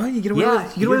time. Well, you get away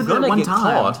with it. You get away with it one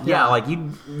time. Caught. Yeah,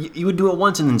 you would do it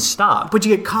once and then stop. But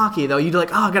you get cocky though. You'd be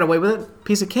like, oh, I got away with it.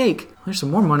 Piece of cake. There's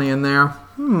some more money in there.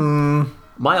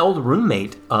 My old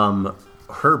roommate,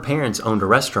 her parents owned a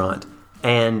restaurant,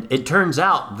 and it turns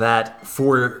out that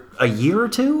for a year or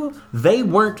two, they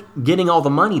weren't getting all the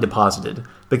money deposited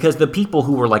because the people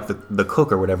who were the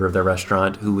cook or whatever of their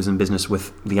restaurant, who was in business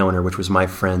with the owner, which was my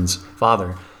friend's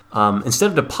father. Instead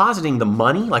of depositing the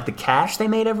money, the cash they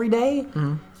made every day,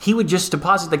 he would just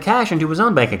deposit the cash into his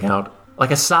own bank account,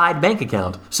 a side bank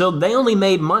account. So they only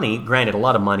made money, granted a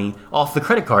lot of money, off the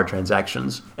credit card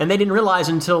transactions. And they didn't realize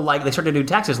until they started to do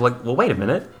taxes, well, wait a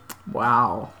minute.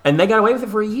 Wow. And they got away with it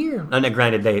for a year. And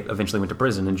granted, they eventually went to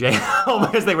prison and jail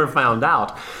because they were found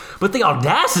out. But the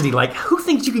audacity, who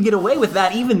thinks you could get away with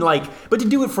that even, but to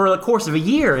do it for the course of a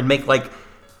year and make,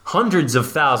 hundreds of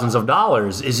thousands of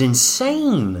dollars is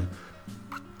insane.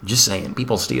 Just saying,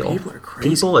 people steal. People are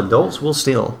crazy. Adults will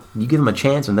steal. You give them a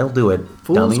chance and they'll do it.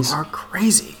 Fools Dummies. are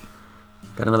crazy.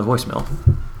 Got another voicemail.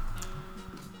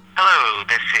 Hello,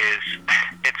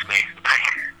 it's me.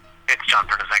 It's John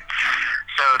Bernazek.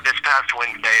 So this past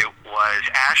Wednesday was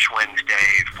Ash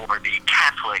Wednesday for the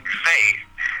Catholic faith.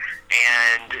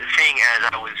 And seeing as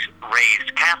I was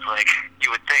raised Catholic,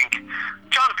 you would think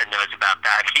Jonathan knows about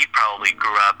that. He probably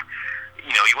grew up,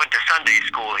 he went to Sunday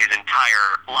school his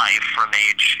entire life from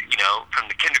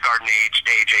the kindergarten age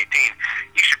to age 18.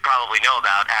 You should probably know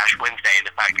about Ash Wednesday and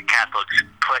the fact that Catholics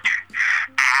put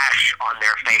ash on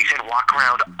their face and walk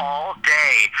around all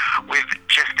day with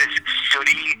just this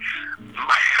sooty,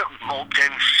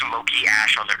 molten, smoky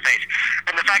ash on their face.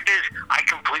 And the fact is, I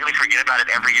completely forget about it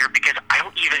every year because I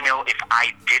don't even know if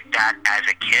I did that as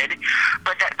a kid.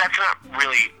 But that's not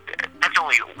really... That's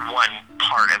only one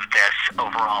part of this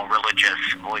overall religious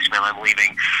voicemail I'm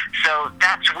leaving. So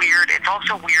that's weird. It's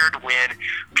also weird when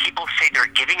people say they're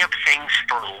giving up things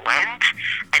for Lent,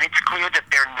 and it's clear that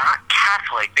they're not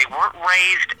Catholic. They weren't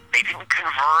raised, they didn't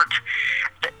convert,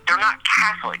 they're not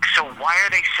Catholic. So why are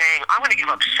they saying, I'm going to give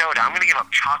up soda, I'm going to give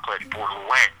up chocolate for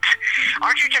Lent?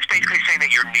 Aren't you just basically saying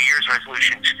that your New Year's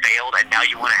resolutions failed and now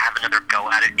you want to have another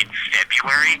go at it in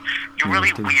February? You're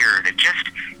really weird. Just,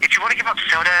 if you want to give up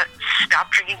soda,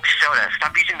 stop drinking soda.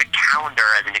 Stop using the calendar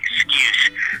as an excuse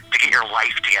to get your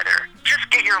life together. Just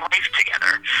get your life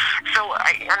together. So,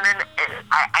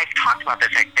 I've talked about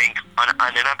this, I think, on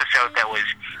an episode that was,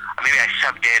 maybe I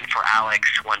subbed in for Alex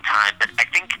one time, but I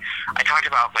think I talked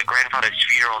about my grandfather's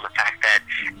funeral and the fact that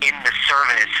in the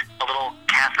service, a little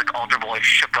Catholic altar boy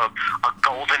shook a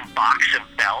golden box of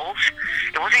bells.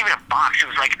 It wasn't even a box, it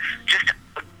was like just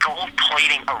gold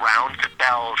plating around the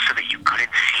bells so that you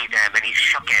couldn't see them, and he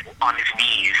shook it on his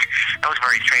knees. That was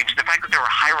very strange. The fact that there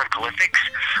were hieroglyphics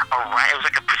around, it was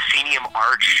like a proscenium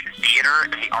arch theater,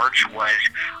 and the arch was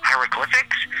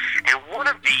hieroglyphics, and one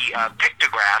of the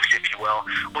pictographs, if you will,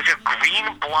 was a green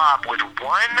blob with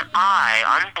one eye,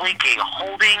 unblinking,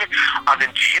 holding an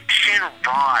Egyptian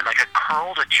rod, like a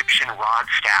curled Egyptian rod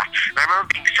staff. And I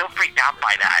remember being so freaked out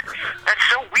by that. That's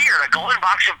so weird. A golden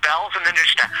box of bells, and then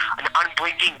just an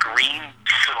unblinking green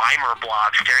Slimer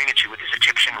blob staring at you with his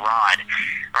Egyptian rod.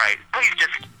 All right, please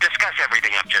just discuss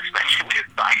everything I've just mentioned.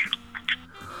 Bye.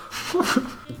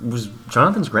 Was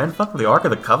Jonathan's grandfather the Ark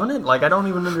of the Covenant? Like, I don't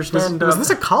even understand. Was this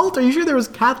a cult? Are you sure there was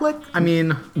Catholic? I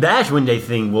mean... The Ash Wednesday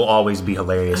thing will always be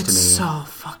hilarious to me. It's so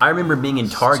fucking... I remember being in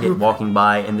Target walking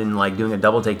by and then, like, doing a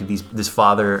double take to this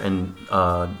father and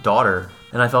daughter.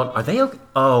 And I thought, are they okay?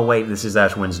 Oh, wait, this is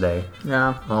Ash Wednesday.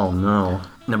 Yeah. Oh, no.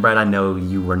 Now, Brad, I know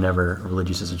you were never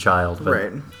religious as a child, but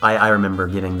right. I remember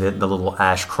getting the little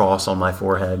ash cross on my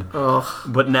forehead. Ugh.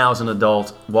 But now as an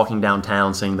adult, walking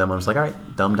downtown, seeing them, I was like, all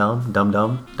right, dum-dum,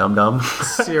 dum-dum, dum-dum.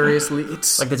 Seriously,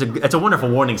 it's... Like, it's a wonderful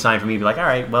warning sign for me to be like, all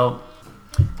right, well,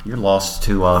 you're lost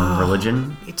to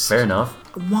religion. Fair enough.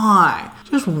 Why?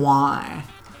 Just why?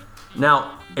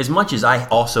 Now, as much as I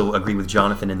also agree with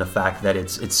Jonathan in the fact that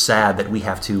it's sad that we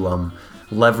have to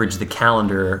leverage the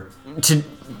calendar to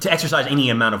exercise any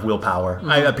amount of willpower,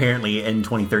 apparently in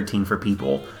 2013 for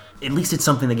people. At least it's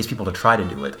something that gets people to try to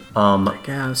do it. I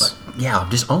guess. Yeah,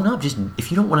 just own up. Just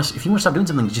if you want to stop doing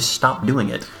something, just stop doing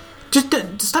it. Just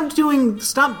stop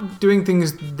doing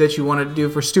things that you want to do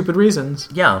for stupid reasons.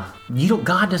 Yeah,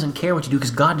 God doesn't care what you do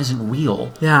because God isn't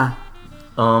real. Yeah.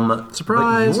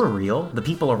 Surprise. But you're real. The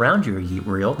people around you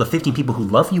are real. The 15 people who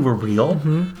love you are real.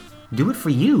 Mm-hmm. Do it for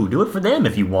you. Do it for them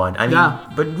if you want. I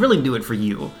mean, but really do it for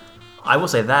you. I will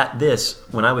say that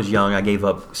when I was young, I gave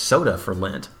up soda for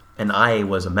Lent, and I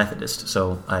was a Methodist,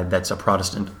 so that's a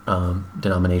Protestant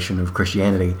denomination of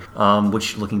Christianity,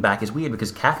 which, looking back, is weird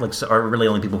because Catholics are really the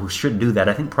only people who should do that.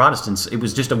 I think Protestants, it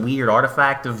was just a weird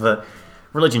artifact of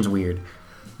religion's weird.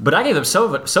 But I gave up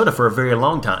soda for a very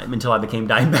long time until I became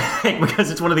diabetic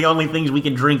because it's one of the only things we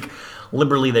can drink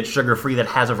liberally that's sugar-free that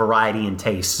has a variety in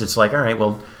tastes. It's like, all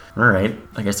right,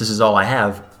 I guess this is all I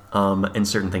have. And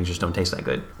certain things just don't taste that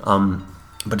good.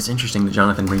 But it's interesting that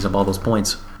Jonathan brings up all those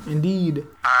points. Indeed.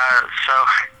 So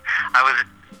I was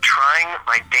trying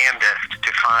my damnedest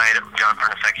to find, John for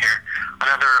a sec here,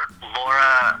 another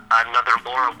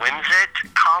Laura Winsett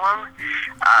column.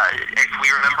 If we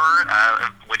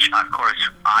remember, which of course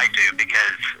I do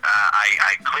because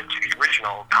I clipped the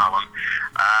original column.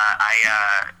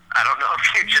 I don't know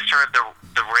if you just heard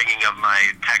the ringing of my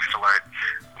text alert.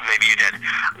 Maybe you did.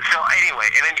 So anyway,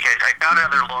 in any case, I found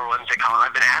another Laura Winsett column.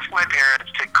 I've been asking my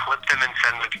parents to clip them and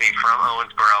send them to me from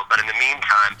Owensboro, but in the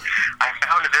meantime, I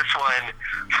found this one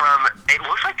from, it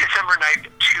looks like December 9th,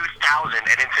 2000,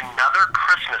 and it's another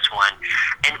Christmas one.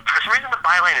 And for some reason, the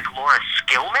byline is Laura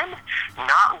Skillman,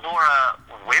 not Laura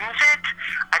Winsett.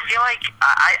 I feel like,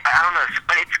 I don't know,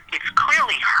 but it's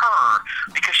clearly her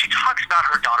because she talks about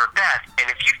her daughter Beth. And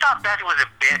if you thought Beth was a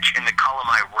bitch in the column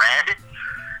I read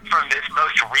from this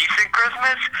most recent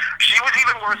Christmas, she was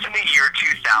even worse in the year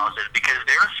 2000 because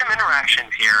there are some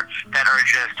interactions here that are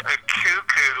just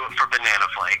cuckoo for banana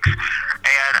flakes.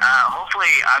 And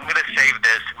hopefully I'm going to save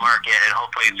this market, and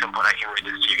hopefully at some point I can read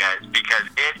this to you guys, because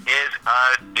it is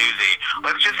a doozy.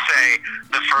 Let's just say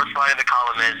the first line of the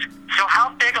column is, so how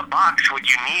big a box would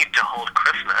you need to hold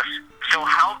Christmas? So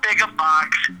how big a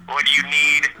box would you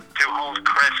need to hold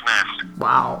Christmas?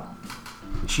 Wow.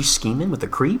 She's scheming with the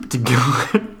creep to go...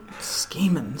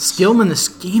 Scheming. Skillman is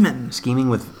scheming. Scheming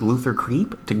with Luther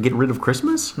Creep to get rid of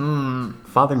Christmas?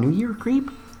 Father New Year Creep?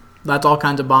 That's all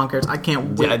kinds of bonkers. I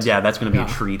can't wait. Yeah, that's going to be a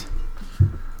treat.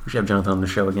 We should have Jonathan on the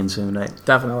show again soon, right?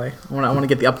 Definitely. I want to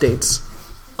get the updates.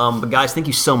 But guys, thank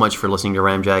you so much for listening to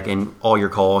Ramjack and all your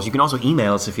calls. You can also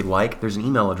email us if you'd like. There's an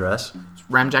email address.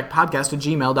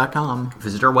 ramjackpodcast@gmail.com.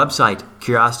 Visit our website,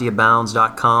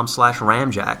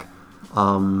 curiosityabounds.com/ramjack.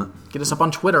 Get us up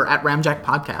on Twitter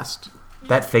 @ramjackpodcast.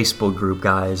 That Facebook group,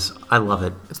 guys, I love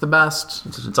it. It's the best.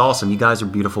 It's awesome. You guys are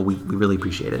beautiful. We really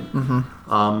appreciate it.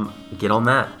 Get on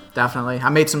that. Definitely. I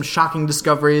made some shocking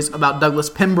discoveries about Douglas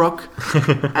Pembroke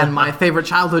and my favorite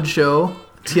childhood show,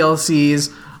 TLC's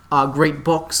Great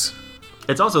Books.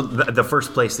 It's also the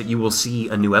first place that you will see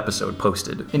a new episode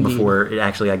posted. Indeed. Before it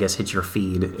actually, I guess, hits your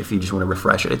feed if you just want to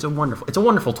refresh it. It's a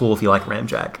wonderful tool if you like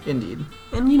Ramjack. Indeed.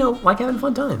 And, like having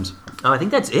fun times. I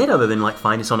think that's it, other than,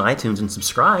 find us on iTunes and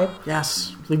subscribe.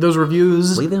 Yes. Leave those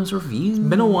reviews. Leave those reviews.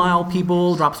 Been a while,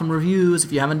 people. Drop some reviews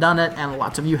if you haven't done it, and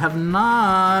lots of you have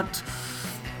not.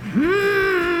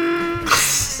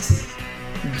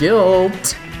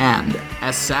 Guilt. And,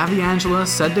 as Savvy Angela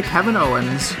said to Kevin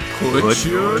Owens, Put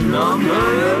your number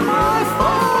in my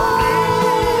phone.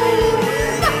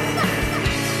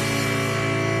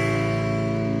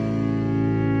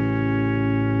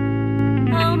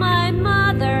 Oh, my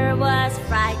mother was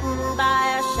frightened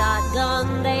by a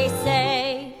shotgun, they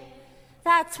say.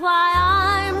 That's why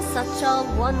I'm such a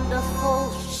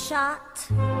wonderful shot.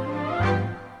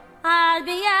 I'd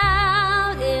be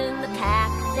out in the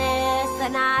cactus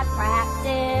and I'd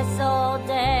practice all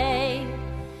day.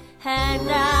 And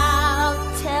now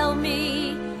tell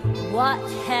me, what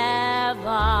have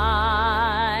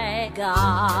I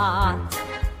got?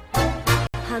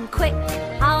 I'm quick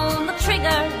on the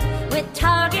trigger with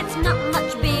targets not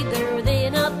much bigger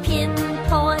than a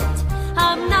pinpoint.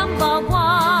 I'm number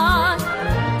one,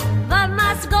 but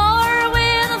my score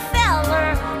with a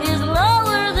feller is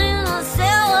lower than a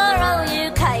cellar. Oh,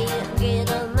 you can't get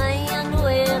a man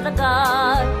with a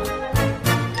gun.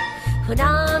 When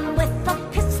I'm with a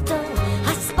pistol,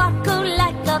 I sparkle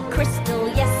like a crystal.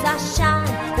 Yes, I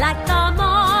shine like the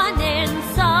morning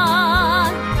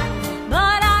sun.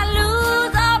 But I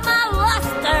lose all my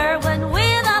luster when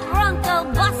with a Bronco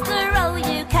Buster. Oh,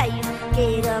 you can't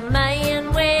get a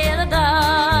man with a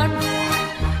gun.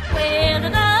 With a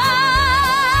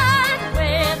gun,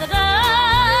 with a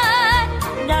gun.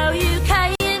 No, you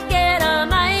can't get a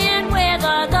man with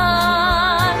a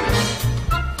gun.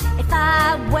 If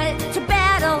I went to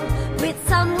battle with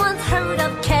someone's herd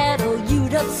of cattle,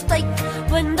 you'd have staked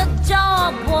when the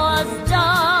job was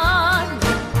done.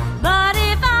 But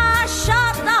if I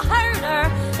shot the herder,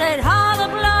 they'd have a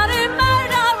bloody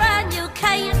murder, and you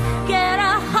can't get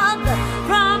a hug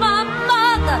from a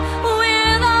mother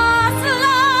with a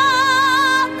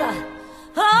slug.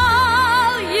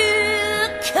 Oh, you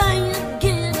can't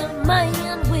get a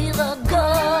man with a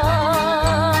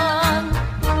gun.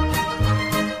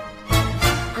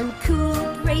 I'm cool,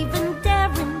 brave, and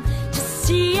daring, just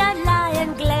see a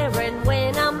lion glaring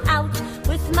when I'm out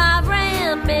with my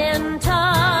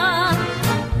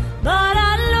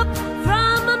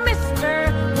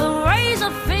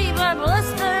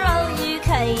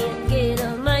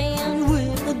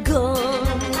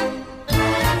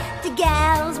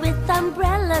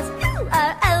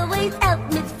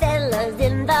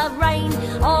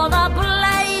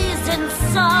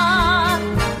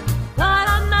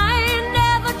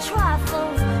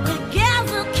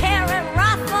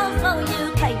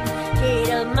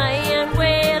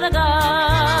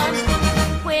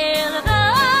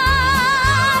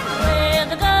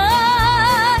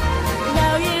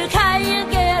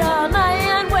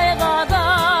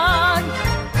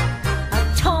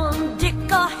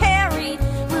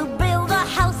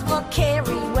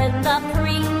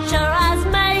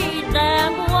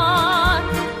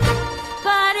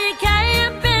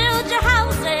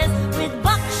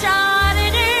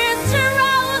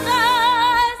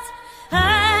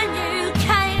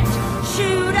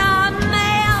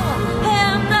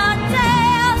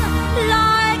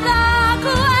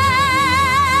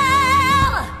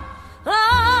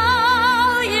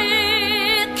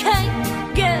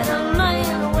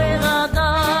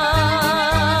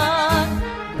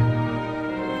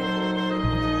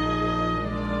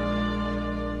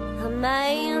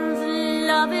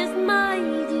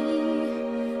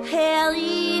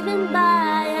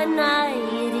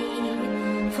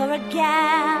a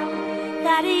gal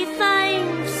that he finds